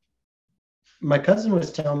it is. My cousin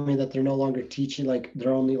was telling me that they're no longer teaching, like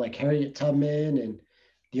they're only like Harriet Tubman and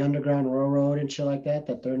the Underground Railroad and shit like that,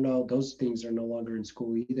 those things are no longer in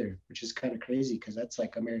school either, which is kind of crazy because that's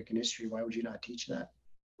like American history. Why would you not teach that?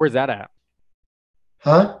 Where's that at?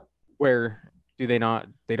 Huh? Where do they not,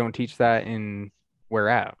 they don't teach that in where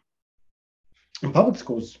at? In public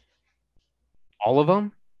schools. All of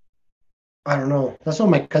them? I don't know. That's what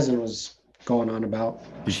my cousin was going on about.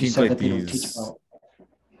 She said that they don't teach about.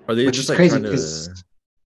 Are they which just is like crazy trying to? because.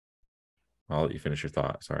 I'll let you finish your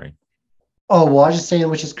thought. Sorry. Oh, well, I was just saying,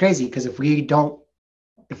 which is crazy because if we don't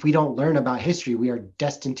learn about history, we are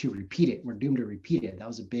destined to repeat it. We're doomed to repeat it.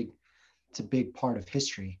 It's a big part of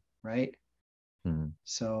history, right?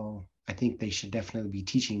 So I think they should definitely be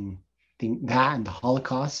teaching that and the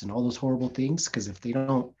Holocaust and all those horrible things. Because if we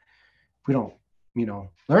don't,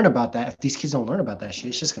 learn about that, if these kids don't learn about that shit,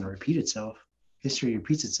 it's just going to repeat itself. History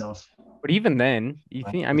repeats itself. But even then, you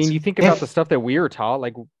think about the stuff that we were taught,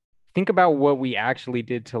 like think about what we actually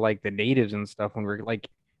did to like the natives and stuff when we were like,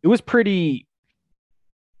 it was pretty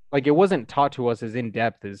like it wasn't taught to us as in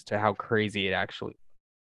depth as to how crazy it actually.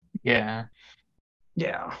 Yeah.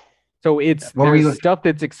 Yeah. So there's stuff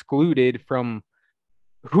that's excluded from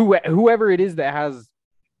whoever it is that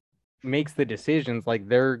makes the decisions. Like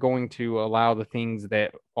they're going to allow the things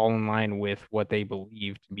that fall in line with what they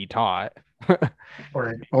believe to be taught.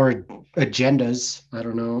 or agendas. I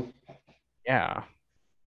don't know. Yeah.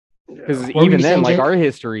 Because even then, like our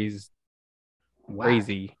history's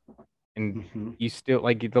crazy. And you still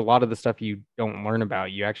like a lot of the stuff you don't learn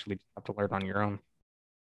about, you actually have to learn on your own.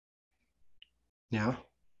 Yeah.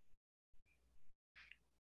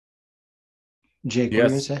 Jake, what are you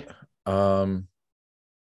gonna say?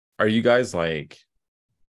 Are you guys like?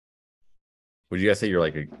 Would you guys say you're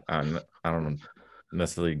like I don't know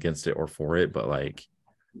necessarily against it or for it, but like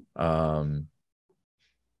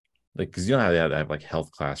because you know how they have like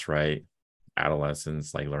health class, right?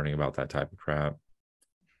 Adolescents like learning about that type of crap,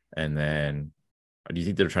 and then do you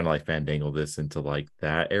think they're trying to like fandangle this into like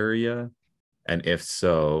that area? And if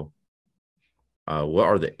so, what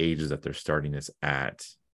are the ages that they're starting this at?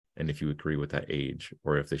 And if you agree with that age,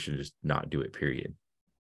 or if they should just not do it, period.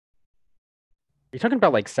 You're talking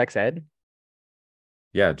about like sex ed?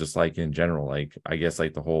 Yeah, just like in general, like I guess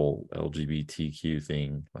like the whole LGBTQ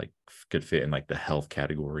thing like could fit in like the health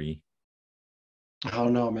category. I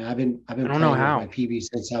don't know, man. I've been playing with my PB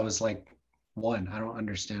since I was like 1. I don't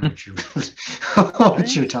understand what you're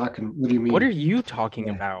what you're talking. What do you mean? What are you talking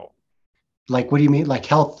about? Like, what do you mean? Like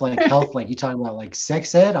health, like health, like you talking about like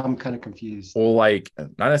sex ed? I'm kind of confused. Well, like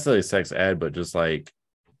not necessarily sex ed, but just like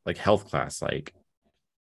health class, like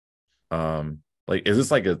is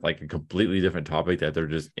this like a completely different topic that they're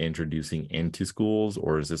just introducing into schools,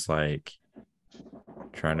 or is this like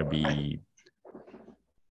trying to be?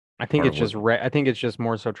 I think it's just I think it's just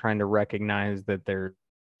more so trying to recognize that they're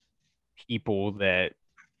people that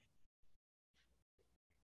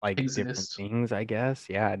like different things, I guess.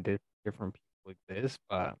 Yeah, different people exist,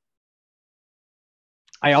 but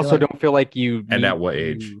I also don't feel like you. And at what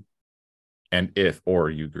age? And if or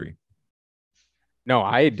you agree? No,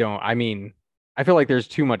 I don't. I mean, I feel like there's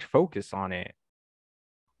too much focus on it.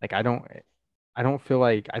 Like I don't feel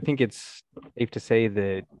like, I think it's safe to say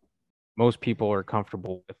that most people are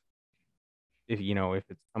comfortable with if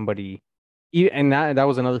it's somebody, and that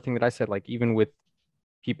was another thing that I said, like even with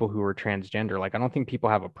people who are transgender, like I don't think people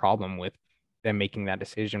have a problem with them making that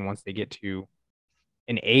decision once they get to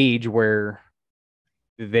an age where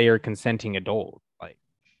they are consenting adults. Like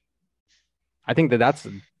I think that's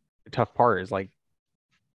the tough part, is like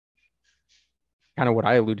kind of what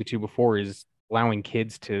I alluded to before, is allowing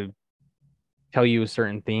kids to tell you a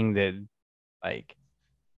certain thing that, like,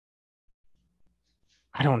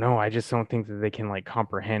 I don't know. I just don't think that they can like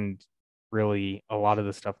comprehend really a lot of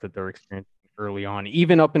the stuff that they're experiencing early on,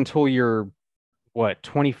 even up until you're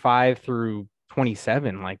 25 through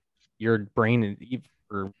 27. Like your brain,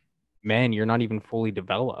 for men, you're not even fully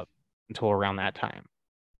developed until around that time.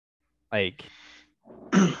 Like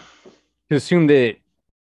to assume that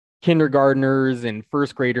kindergartners and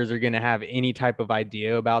first graders are going to have any type of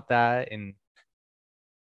idea about that, and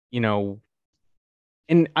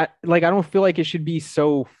and I don't feel like it should be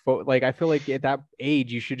so like, I feel like at that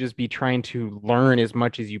age you should just be trying to learn as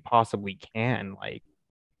much as you possibly can, like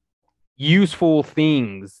useful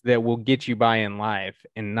things that will get you by in life,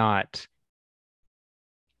 and not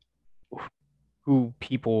who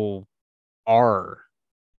people are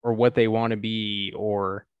or what they want to be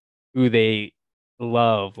or who they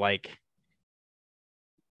love. Like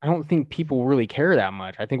I don't think people really care that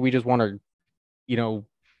much. I think we just want to,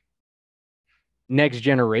 next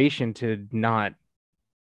generation to not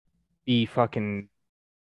be fucking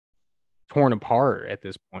torn apart at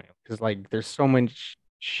this point, because like there's so much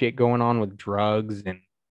shit going on with drugs and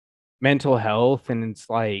mental health, and it's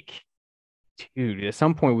like, dude, at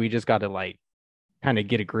some point we just got to like kind of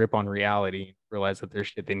get a grip on reality and realize that there's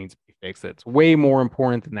shit that needs to be fixed that's way more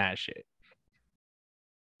important than that shit.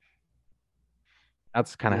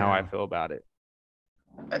 That's kind of how I feel about it.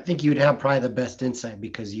 I think you'd have probably the best insight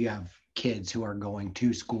because you have kids who are going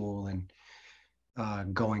to school and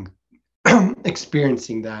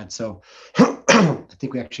experiencing that. So I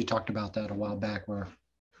think we actually talked about that a while back, where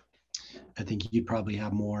I think you'd probably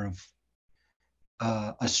have more of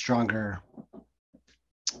a stronger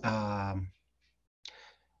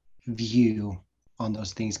view on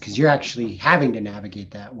those things, because you're actually having to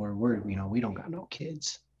navigate that, where we don't got no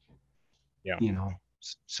kids. Yeah.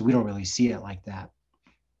 So we don't really see it like that.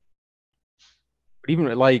 But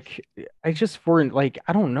even like, I just, for like,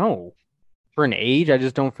 I don't know, for an age, I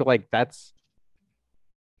just don't feel like that's,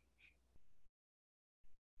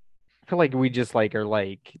 I feel like we just like are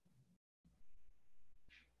like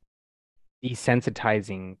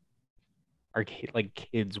desensitizing our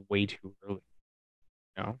kids way too early.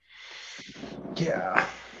 You know? Yeah.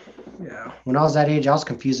 When I was that age, I was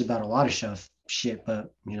confused about a lot of shit,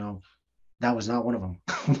 but that was not one of them.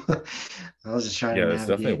 I was just trying to it's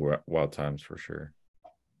navigate. definitely wild times for sure.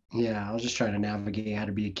 Yeah, I was just trying to navigate how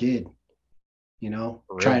to be a kid.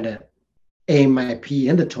 Trying to aim my pee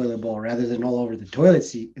in the toilet bowl rather than all over the toilet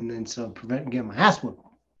seat, and then so prevent getting my ass whooped.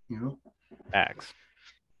 Facts.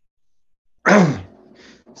 I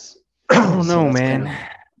don't know, man.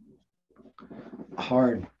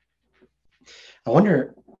 Hard. I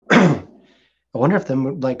wonder if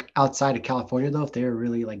them like outside of California though, if they're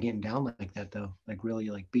really like getting down like that though, like really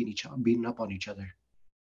like beating up on each other.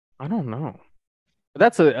 I don't know. But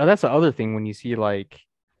that's the other thing when you see like,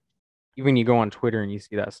 even you go on Twitter and you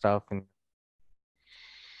see that stuff, and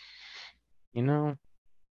I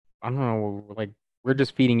don't know, like we're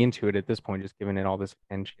just feeding into it at this point, just giving it all this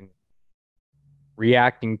attention,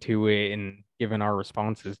 reacting to it, and giving our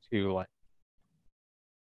responses to like.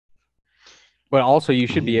 But also, you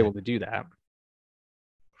should be able to do that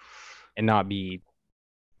and not be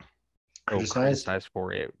criticized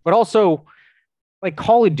for it. But also, like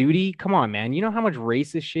Call of Duty, come on, man. You know how much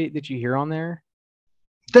racist shit that you hear on there?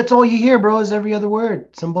 That's all you hear, bro, is every other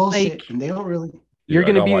word. Some bullshit. And they don't really. You're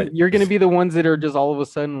gonna be the ones that are just all of a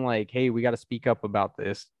sudden like, hey, we got to speak up about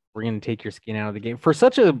this. We're gonna take your skin out of the game for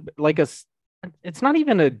such a it's not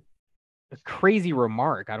even a crazy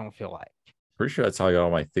remark. I don't feel like. Pretty sure that's how I got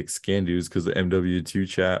all my thick skin, dudes, because the MW2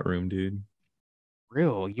 chat room, dude.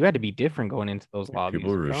 Real, you had to be different going into those lobbies.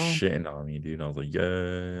 People were shitting on me, dude. I was like,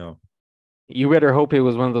 yeah. You better hope it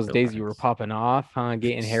was one of those days you were popping off, huh?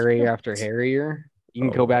 Getting hairier after hairier. You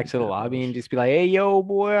can go back to the lobby and just be like, hey, yo,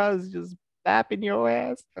 boy, I was just bapping your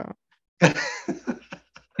ass.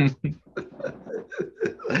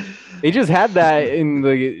 They just had that in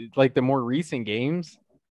the more recent games.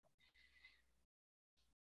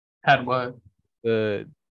 Had what? The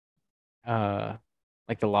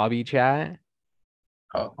like the lobby chat.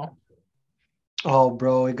 Oh,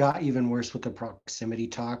 bro, it got even worse with the proximity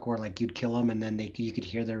talk, where like you'd kill them and then you could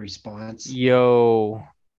hear their response. Yo,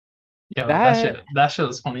 that shit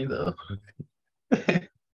was funny though.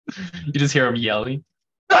 You just hear them yelling.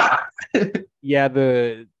 Yeah,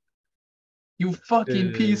 you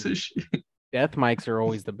fucking piece of shit. Death mics are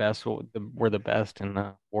always the best. We're the best in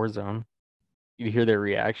the Warzone. You hear their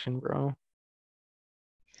reaction, bro.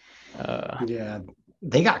 Yeah,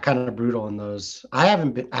 they got kind of brutal in those. I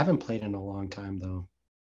haven't played in a long time though.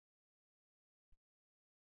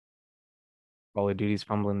 Call of Duty's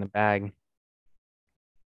fumbling the bag.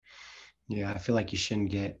 Yeah, I feel like you shouldn't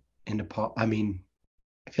get into I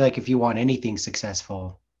feel like if you want anything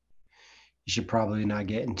successful, you should probably not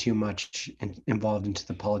get too much involved into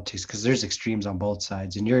the politics, because there's extremes on both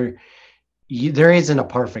sides, and there isn't a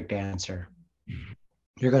perfect answer.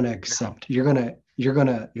 You're gonna accept. You're gonna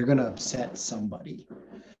upset somebody.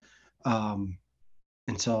 But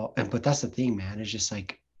that's the thing, man. It's just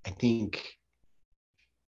like, I think,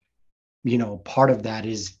 part of that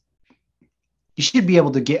is you should be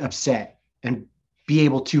able to get upset and be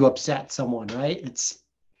able to upset someone, right?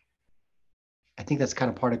 I think that's kind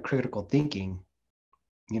of part of critical thinking,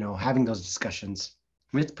 having those discussions.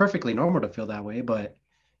 It's perfectly normal to feel that way, but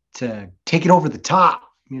to take it over the top,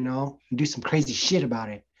 and do some crazy shit about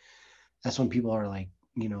it, that's when people are like,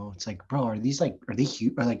 it's like, bro, are these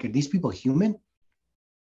people human?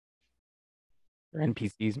 They're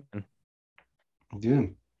NPCs, man.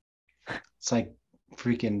 Dude, it's like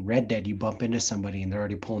freaking Red Dead. You bump into somebody and they're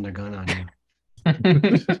already pulling their gun on you.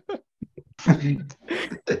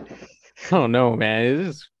 I don't know,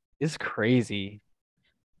 man. It's crazy.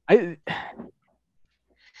 I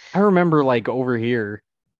remember like over here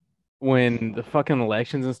when the fucking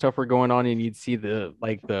elections and stuff were going on, and you'd see the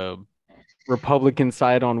Republican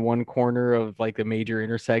side on one corner of like the major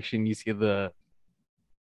intersection. You see the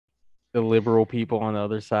liberal people on the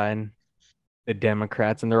other side, the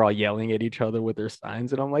Democrats, and they're all yelling at each other with their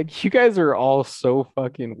signs. And I'm like, you guys are all so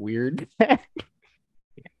fucking weird.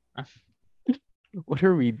 What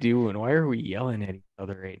are we doing? Why are we yelling at each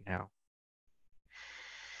other right now?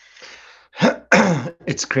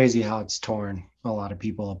 It's crazy how it's torn a lot of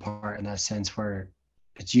people apart in that sense, where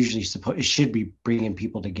it's usually it should be bringing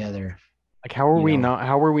people together. Like, how are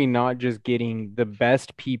we not just getting the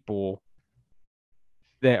best people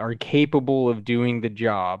that are capable of doing the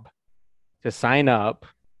job to sign up,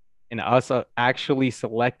 and us actually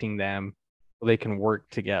selecting them so they can work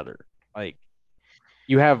together? Like,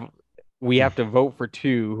 we have to vote for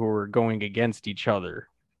two who are going against each other.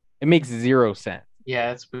 It makes zero sense.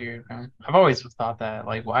 Yeah, it's weird, man. I've always thought that,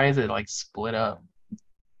 like, why is it like split up?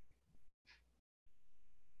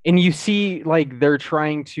 And you see, like, they're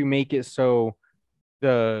trying to make it so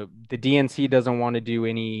the DNC doesn't want to do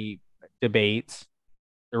any debates.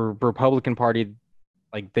 The Republican Party,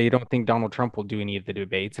 like, they don't think Donald Trump will do any of the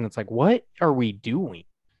debates. And it's like, what are we doing?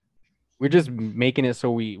 We're just making it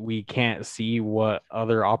so we can't see what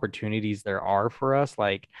other opportunities there are for us.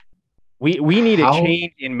 Like, we need a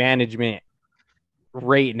change in management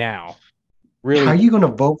right now. Really. How are you going to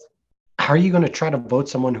vote? How are you going to try to vote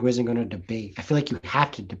someone who isn't going to debate? I feel like you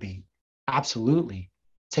have to debate. Absolutely.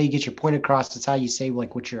 It's how you get your point across. It's how you say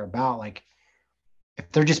like what you're about. Like,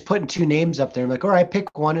 if they're just putting two names up there, like, all right,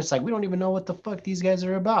 pick one. It's like, we don't even know what the fuck these guys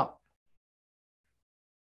are about.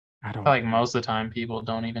 I don't feel like most of the time people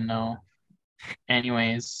don't even know.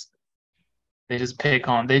 Anyways, they just pick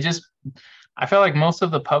on. I feel like most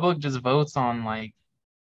of the public just votes on like.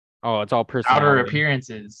 Oh, it's all personality. Outer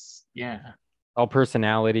appearances. Yeah. All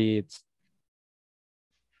personality. It's.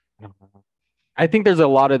 I don't know. I think there's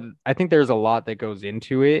a lot that goes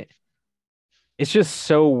into it. It's just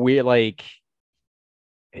so weird. Like,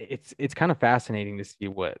 it's kind of fascinating to see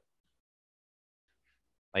what.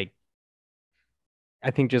 Like,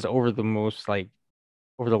 I think just over the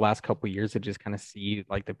last couple of years to just kind of see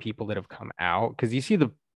like the people that have come out, because you see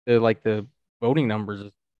the voting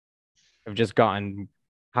numbers have just gotten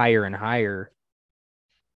higher and higher,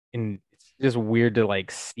 and it's just weird to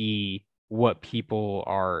like see what people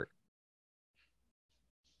are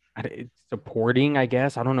supporting. I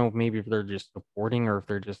guess I don't know, maybe if they're just supporting or if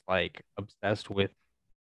they're just like obsessed with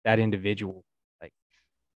that individual. Like,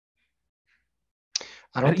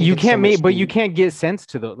 I don't think you it's can't so make, much but you can't get sense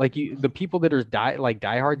to the people that are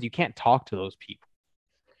diehards. You can't talk to those people,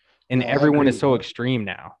 and No, I everyone is agree, so but extreme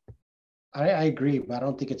now. I agree, but I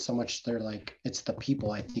don't think it's so much it's the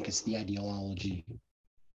people. I think it's the ideology.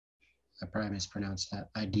 I probably mispronounced that.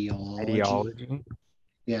 Ideology.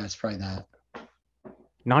 Yeah, it's probably that.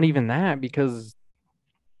 Not even that, because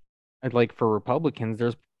like for Republicans,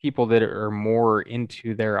 there's people that are more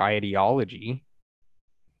into their ideology.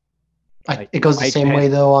 Like, it goes the same way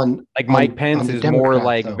though on Mike Pence the is more Democrat,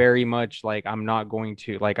 like though. very much like, I'm not going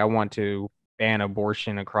to, like, I want to ban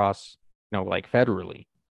abortion across, like federally.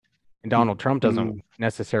 And Donald Trump doesn't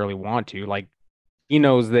necessarily want to. Like, he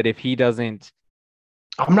knows that if he doesn't,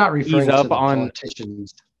 I'm not referring to the on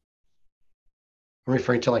politicians. I'm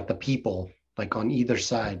referring to like the people, like on either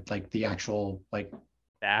side, like the actual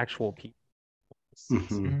people.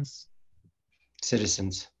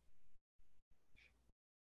 Citizens.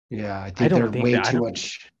 Yeah, I think they're way too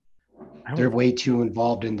much. They're way too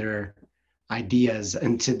involved in their ideas,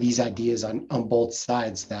 into these ideas on both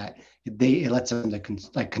sides, that it lets them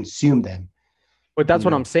consume them. But that's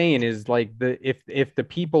what I'm saying is, like, if the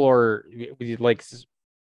people are like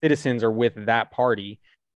citizens are with that party,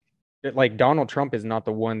 that like Donald Trump is not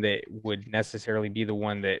the one that would necessarily be the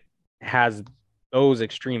one that has those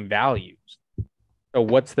extreme values. So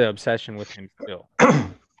what's the obsession with him still?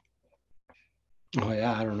 Oh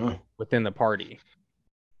yeah, I don't know. Within the party.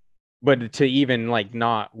 But to even like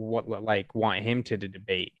not want him to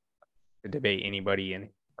debate anybody in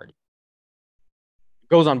his party. It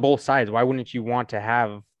goes on both sides. Why wouldn't you want to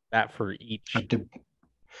have that for each?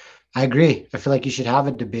 I agree. I feel like you should have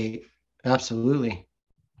a debate. Absolutely.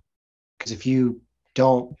 Because if you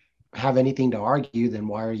don't have anything to argue, then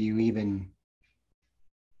why are you even?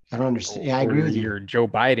 I don't understand. Yeah, I agree with you. You're Joe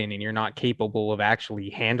Biden and you're not capable of actually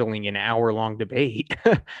handling an hour-long debate.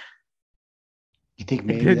 You think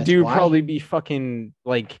maybe that's dude why? Probably be fucking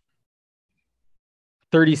like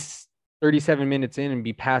 37 minutes in and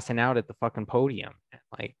be passing out at the fucking podium.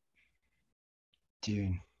 Like,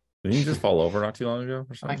 dude, didn't he just fall over not too long ago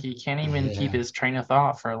or something? Like, he can't even keep his train of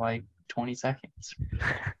thought for like 20 seconds.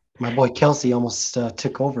 My boy Kelsey almost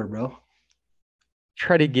took over, bro.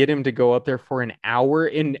 Try to get him to go up there for an hour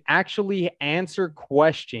and actually answer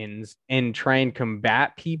questions and try and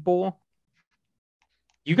combat people.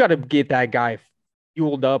 You got to get that guy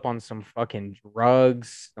fueled up on some fucking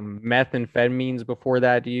drugs, some methamphetamines before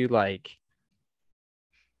that, dude. Like,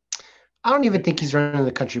 I don't even think he's running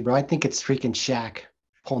the country, bro. I think it's freaking Shaq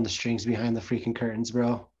pulling the strings behind the freaking curtains,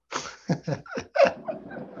 bro.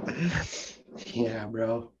 Yeah,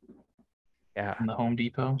 bro. Yeah. In the Home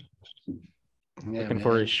Depot. Yeah, looking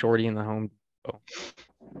for his shorty in the Home Depot.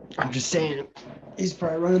 I'm just saying, he's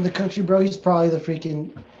probably running the country, bro. He's probably the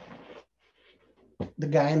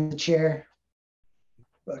guy in the chair,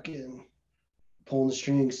 fucking pulling the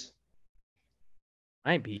strings.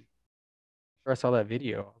 Might be. I saw that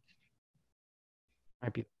video.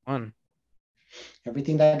 Might be fun.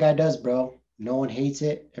 Everything that guy does, bro. No one hates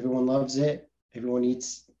it. Everyone loves it. Everyone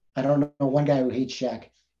eats. I don't know one guy who hates Shaq.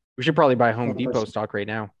 We should probably buy Home Depot stock right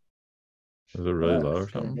now. Is it really low or Yeah,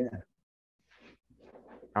 something? yeah.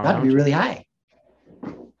 I Got to don't be know. really high.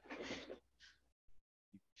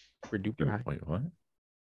 Super duper high. Wait, what?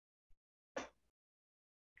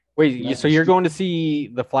 Wait, Not so the you're stu- going to see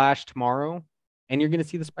The Flash tomorrow, and you're going to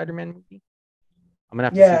see the Spider-Man movie? I'm gonna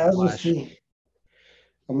have to see Yeah, The I was gonna Flash. see.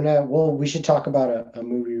 Well, we should talk about a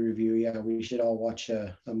movie review. Yeah, we should all watch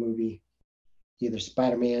a movie, either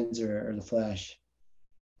Spider-Man's or The Flash.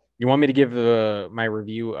 You want me to give my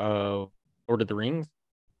review of Lord of the Rings,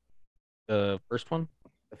 the first one,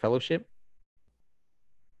 The Fellowship?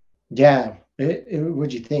 Yeah,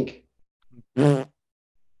 what'd you think?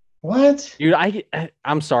 What? Dude,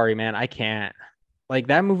 I'm sorry, man. I can't. Like,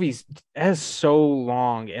 that movie's so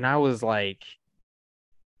long, and I was like,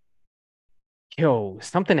 yo,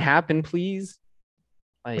 something happened, please.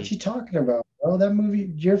 What Like, you talking about, bro? That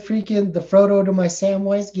movie, you're freaking the Frodo to my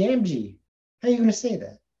Samwise Gamgee. How you gonna say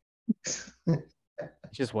that? it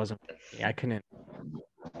just wasn't for me. I couldn't.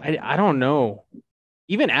 I don't know.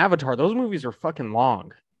 Even Avatar, those movies are fucking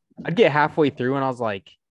long. I'd get halfway through and I was like,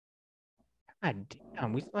 God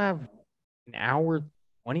damn, we still have an hour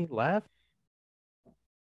 20 left.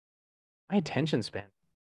 My attention span,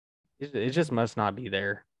 it just must not be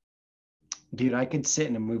there. Dude, I could sit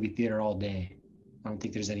in a movie theater all day. I don't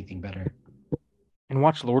think there's anything better. And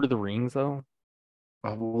watch Lord of the Rings though.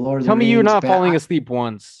 Lord of Tell the me you're Rings, not falling asleep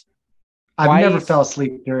once. I've never Twice, fell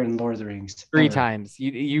asleep during Lord of the Rings. three ever. times.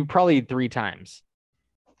 You probably 3 times.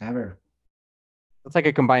 Ever. That's like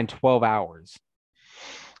a combined 12 hours.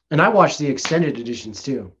 And I watched the extended editions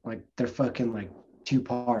too. Like they're fucking like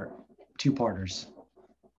two-parters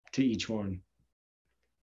to each one.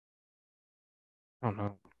 I don't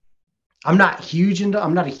know. I'm not a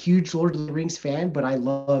huge Lord of the Rings fan, but I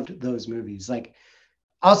loved those movies. Like,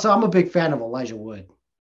 also, I'm a big fan of Elijah Wood.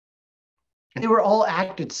 They were all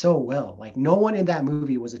acted so well. Like, no one in that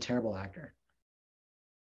movie was a terrible actor.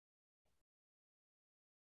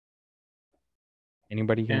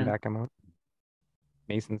 Anybody can Yeah. back him up?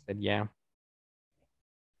 Mason said, yeah.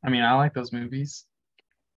 I mean, I like those movies.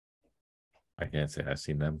 I can't say I've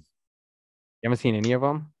seen them. You haven't seen any of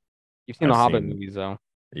them? You've seen I've the Hobbit seen- movies, though.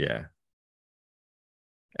 Yeah.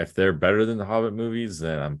 If they're better than the Hobbit movies,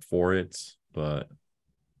 then I'm for it. But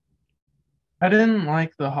I didn't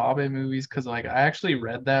like the Hobbit movies because, like, I actually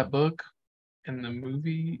read that book, and the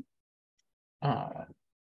movie was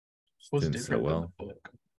didn't sit different than well. the book.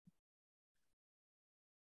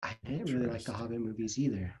 I didn't really like the Hobbit movies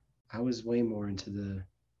either. I was way more into the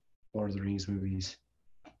Lord of the Rings movies.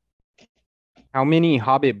 How many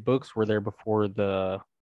Hobbit books were there before the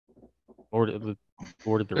Lord of the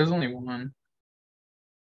There's Rings? only one.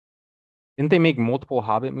 Didn't they make multiple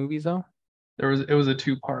Hobbit movies though? It was a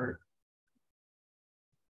 2-part,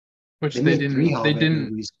 which They made 3 Hobbit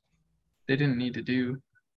movies. they didn't need to do.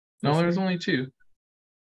 No, there's only 2.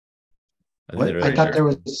 What? I thought there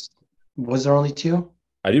was there only 2?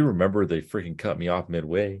 I do remember they freaking cut me off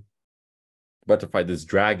midway. About to fight this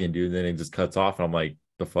dragon, dude, and then it just cuts off, and I'm like,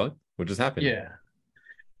 the fuck? What just happened?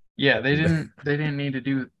 Yeah, they didn't need to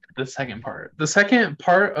do the second part. The second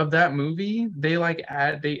part of that movie, they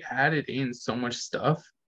added in so much stuff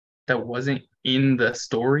that wasn't in the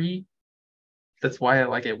story. That's why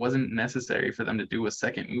it wasn't necessary for them to do a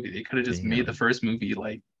second movie. They could have just made the first movie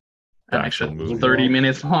like an extra movie. 30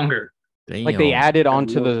 minutes longer. Damn. Like they added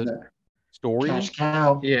onto the story. Cash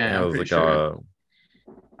cow. Yeah, it I'm was pretty like sure.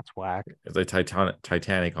 That's whack. It's like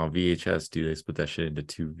Titanic on VHS, dude. They split that shit into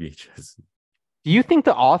 2 VHS. Do you think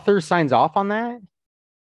the author signs off on that?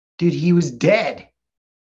 Dude, he was dead.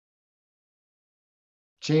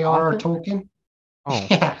 J.R.R. Author? Tolkien? Oh,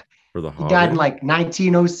 Yeah. For the He died in Hobbit? like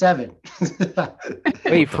 1907.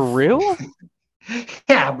 wait, for real?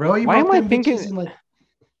 Yeah, bro. He Why wrote am I them bitches thinking- in like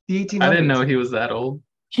the 1800s. I didn't know he was that old.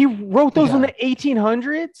 He wrote those in Yeah. the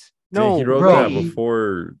 1800s? Dude, No, he wrote bro, that he-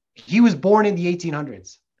 before. He was born in the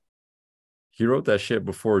 1800s. He wrote that shit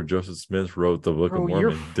before Joseph Smith wrote the Book bro, of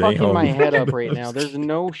you're Mormon. fucking my Damn. head up right now. There's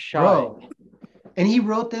no shot. Bro. And he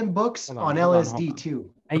wrote them books Hold on hold LSD hold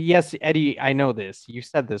too. Yes, Eddie, I know this. You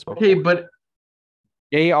said this before. Okay, but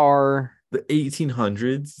J.R. The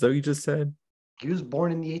 1800s? Is that what you just said? He was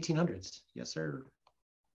born in the 1800s. Yes, sir.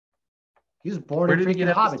 He was born Where in did he freaking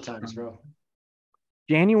get Hobbit LSD times, from? bro.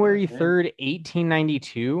 January Yeah. 3rd,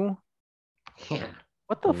 1892. Yeah.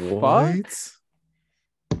 What the fuck? What?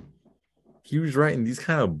 He was writing these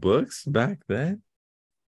kind of books back then?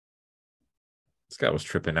 This guy was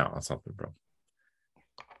tripping out on something, bro.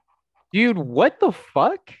 Dude, what the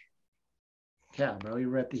fuck? Yeah, bro.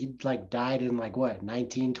 He like died in like what,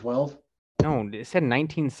 1912? No, it said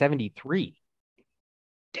 1973.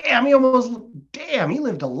 Damn, he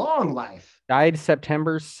lived a long life. Died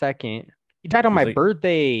September 2nd, He died on He's my like-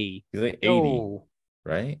 birthday. He's like 80, Yo.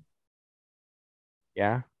 right?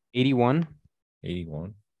 Yeah. 81.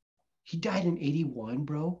 81. He died in 81,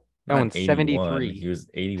 bro. No, Not in 73. He was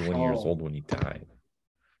 81 years Oh. old when he died.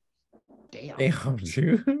 Damn. Damn,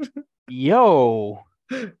 dude. Yo.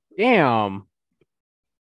 Damn.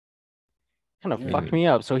 Kind of Yeah. fucked me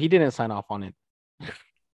up. So he didn't sign off on it.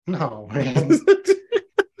 No, man.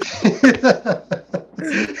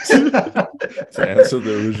 To answer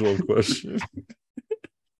the original question.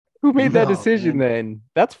 Who made that No, decision man. then?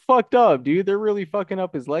 That's fucked up, dude. They're really fucking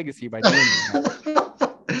up his legacy by doing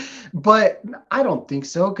that. But I don't think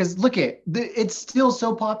so, because look it's still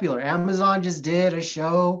so popular. Amazon just did a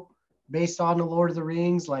show based on the Lord of the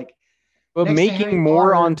Rings, like. But Next to Harry making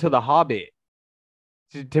more Potter- onto The Hobbit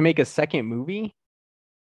to make a second movie?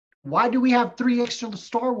 Why do we have 3 extra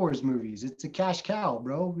Star Wars movies? It's a cash cow,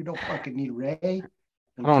 bro. We don't fucking need Ray. I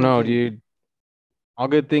don't know, dude. All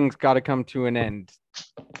good things got to come to an end.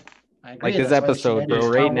 I agree. Like this That's why we should episode, end bro,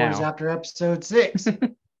 Star right Wars now. after episode 6.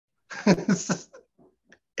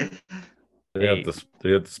 They have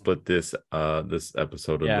to split this this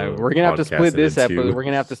episode. Yeah, of the we're gonna have to podcast split this into two. episode. We're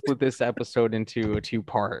gonna have to split this episode into a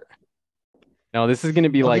 2-part. No, this is gonna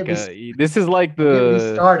be Don't like get this is like Get me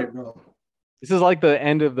the started, bro. this is like the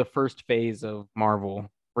end of the first phase of Marvel.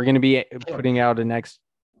 We're gonna be putting out a next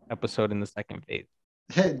episode in the second phase.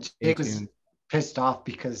 Jake was tuned. pissed off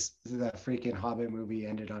because the freaking Hobbit movie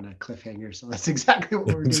ended on a cliffhanger. So that's exactly what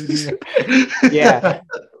we're doing here. Yeah.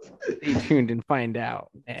 Stay tuned and find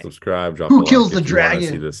out. Subscribe, drop Who a like kills if the you wanna dragon?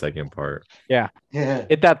 See the second part. Yeah. Yeah.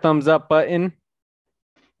 Hit that thumbs up button.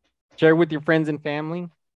 Share with your friends and family.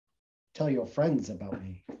 Tell your friends about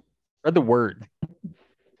me. Spread the word.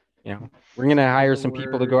 You know, we're gonna hire some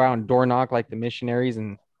people to go out and door knock like the missionaries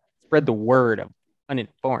and spread the word of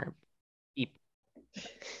uninformed people.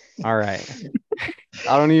 All right.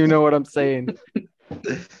 I don't even know what I'm saying.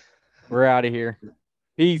 We're out of here.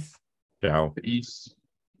 Peace. Ciao. Peace.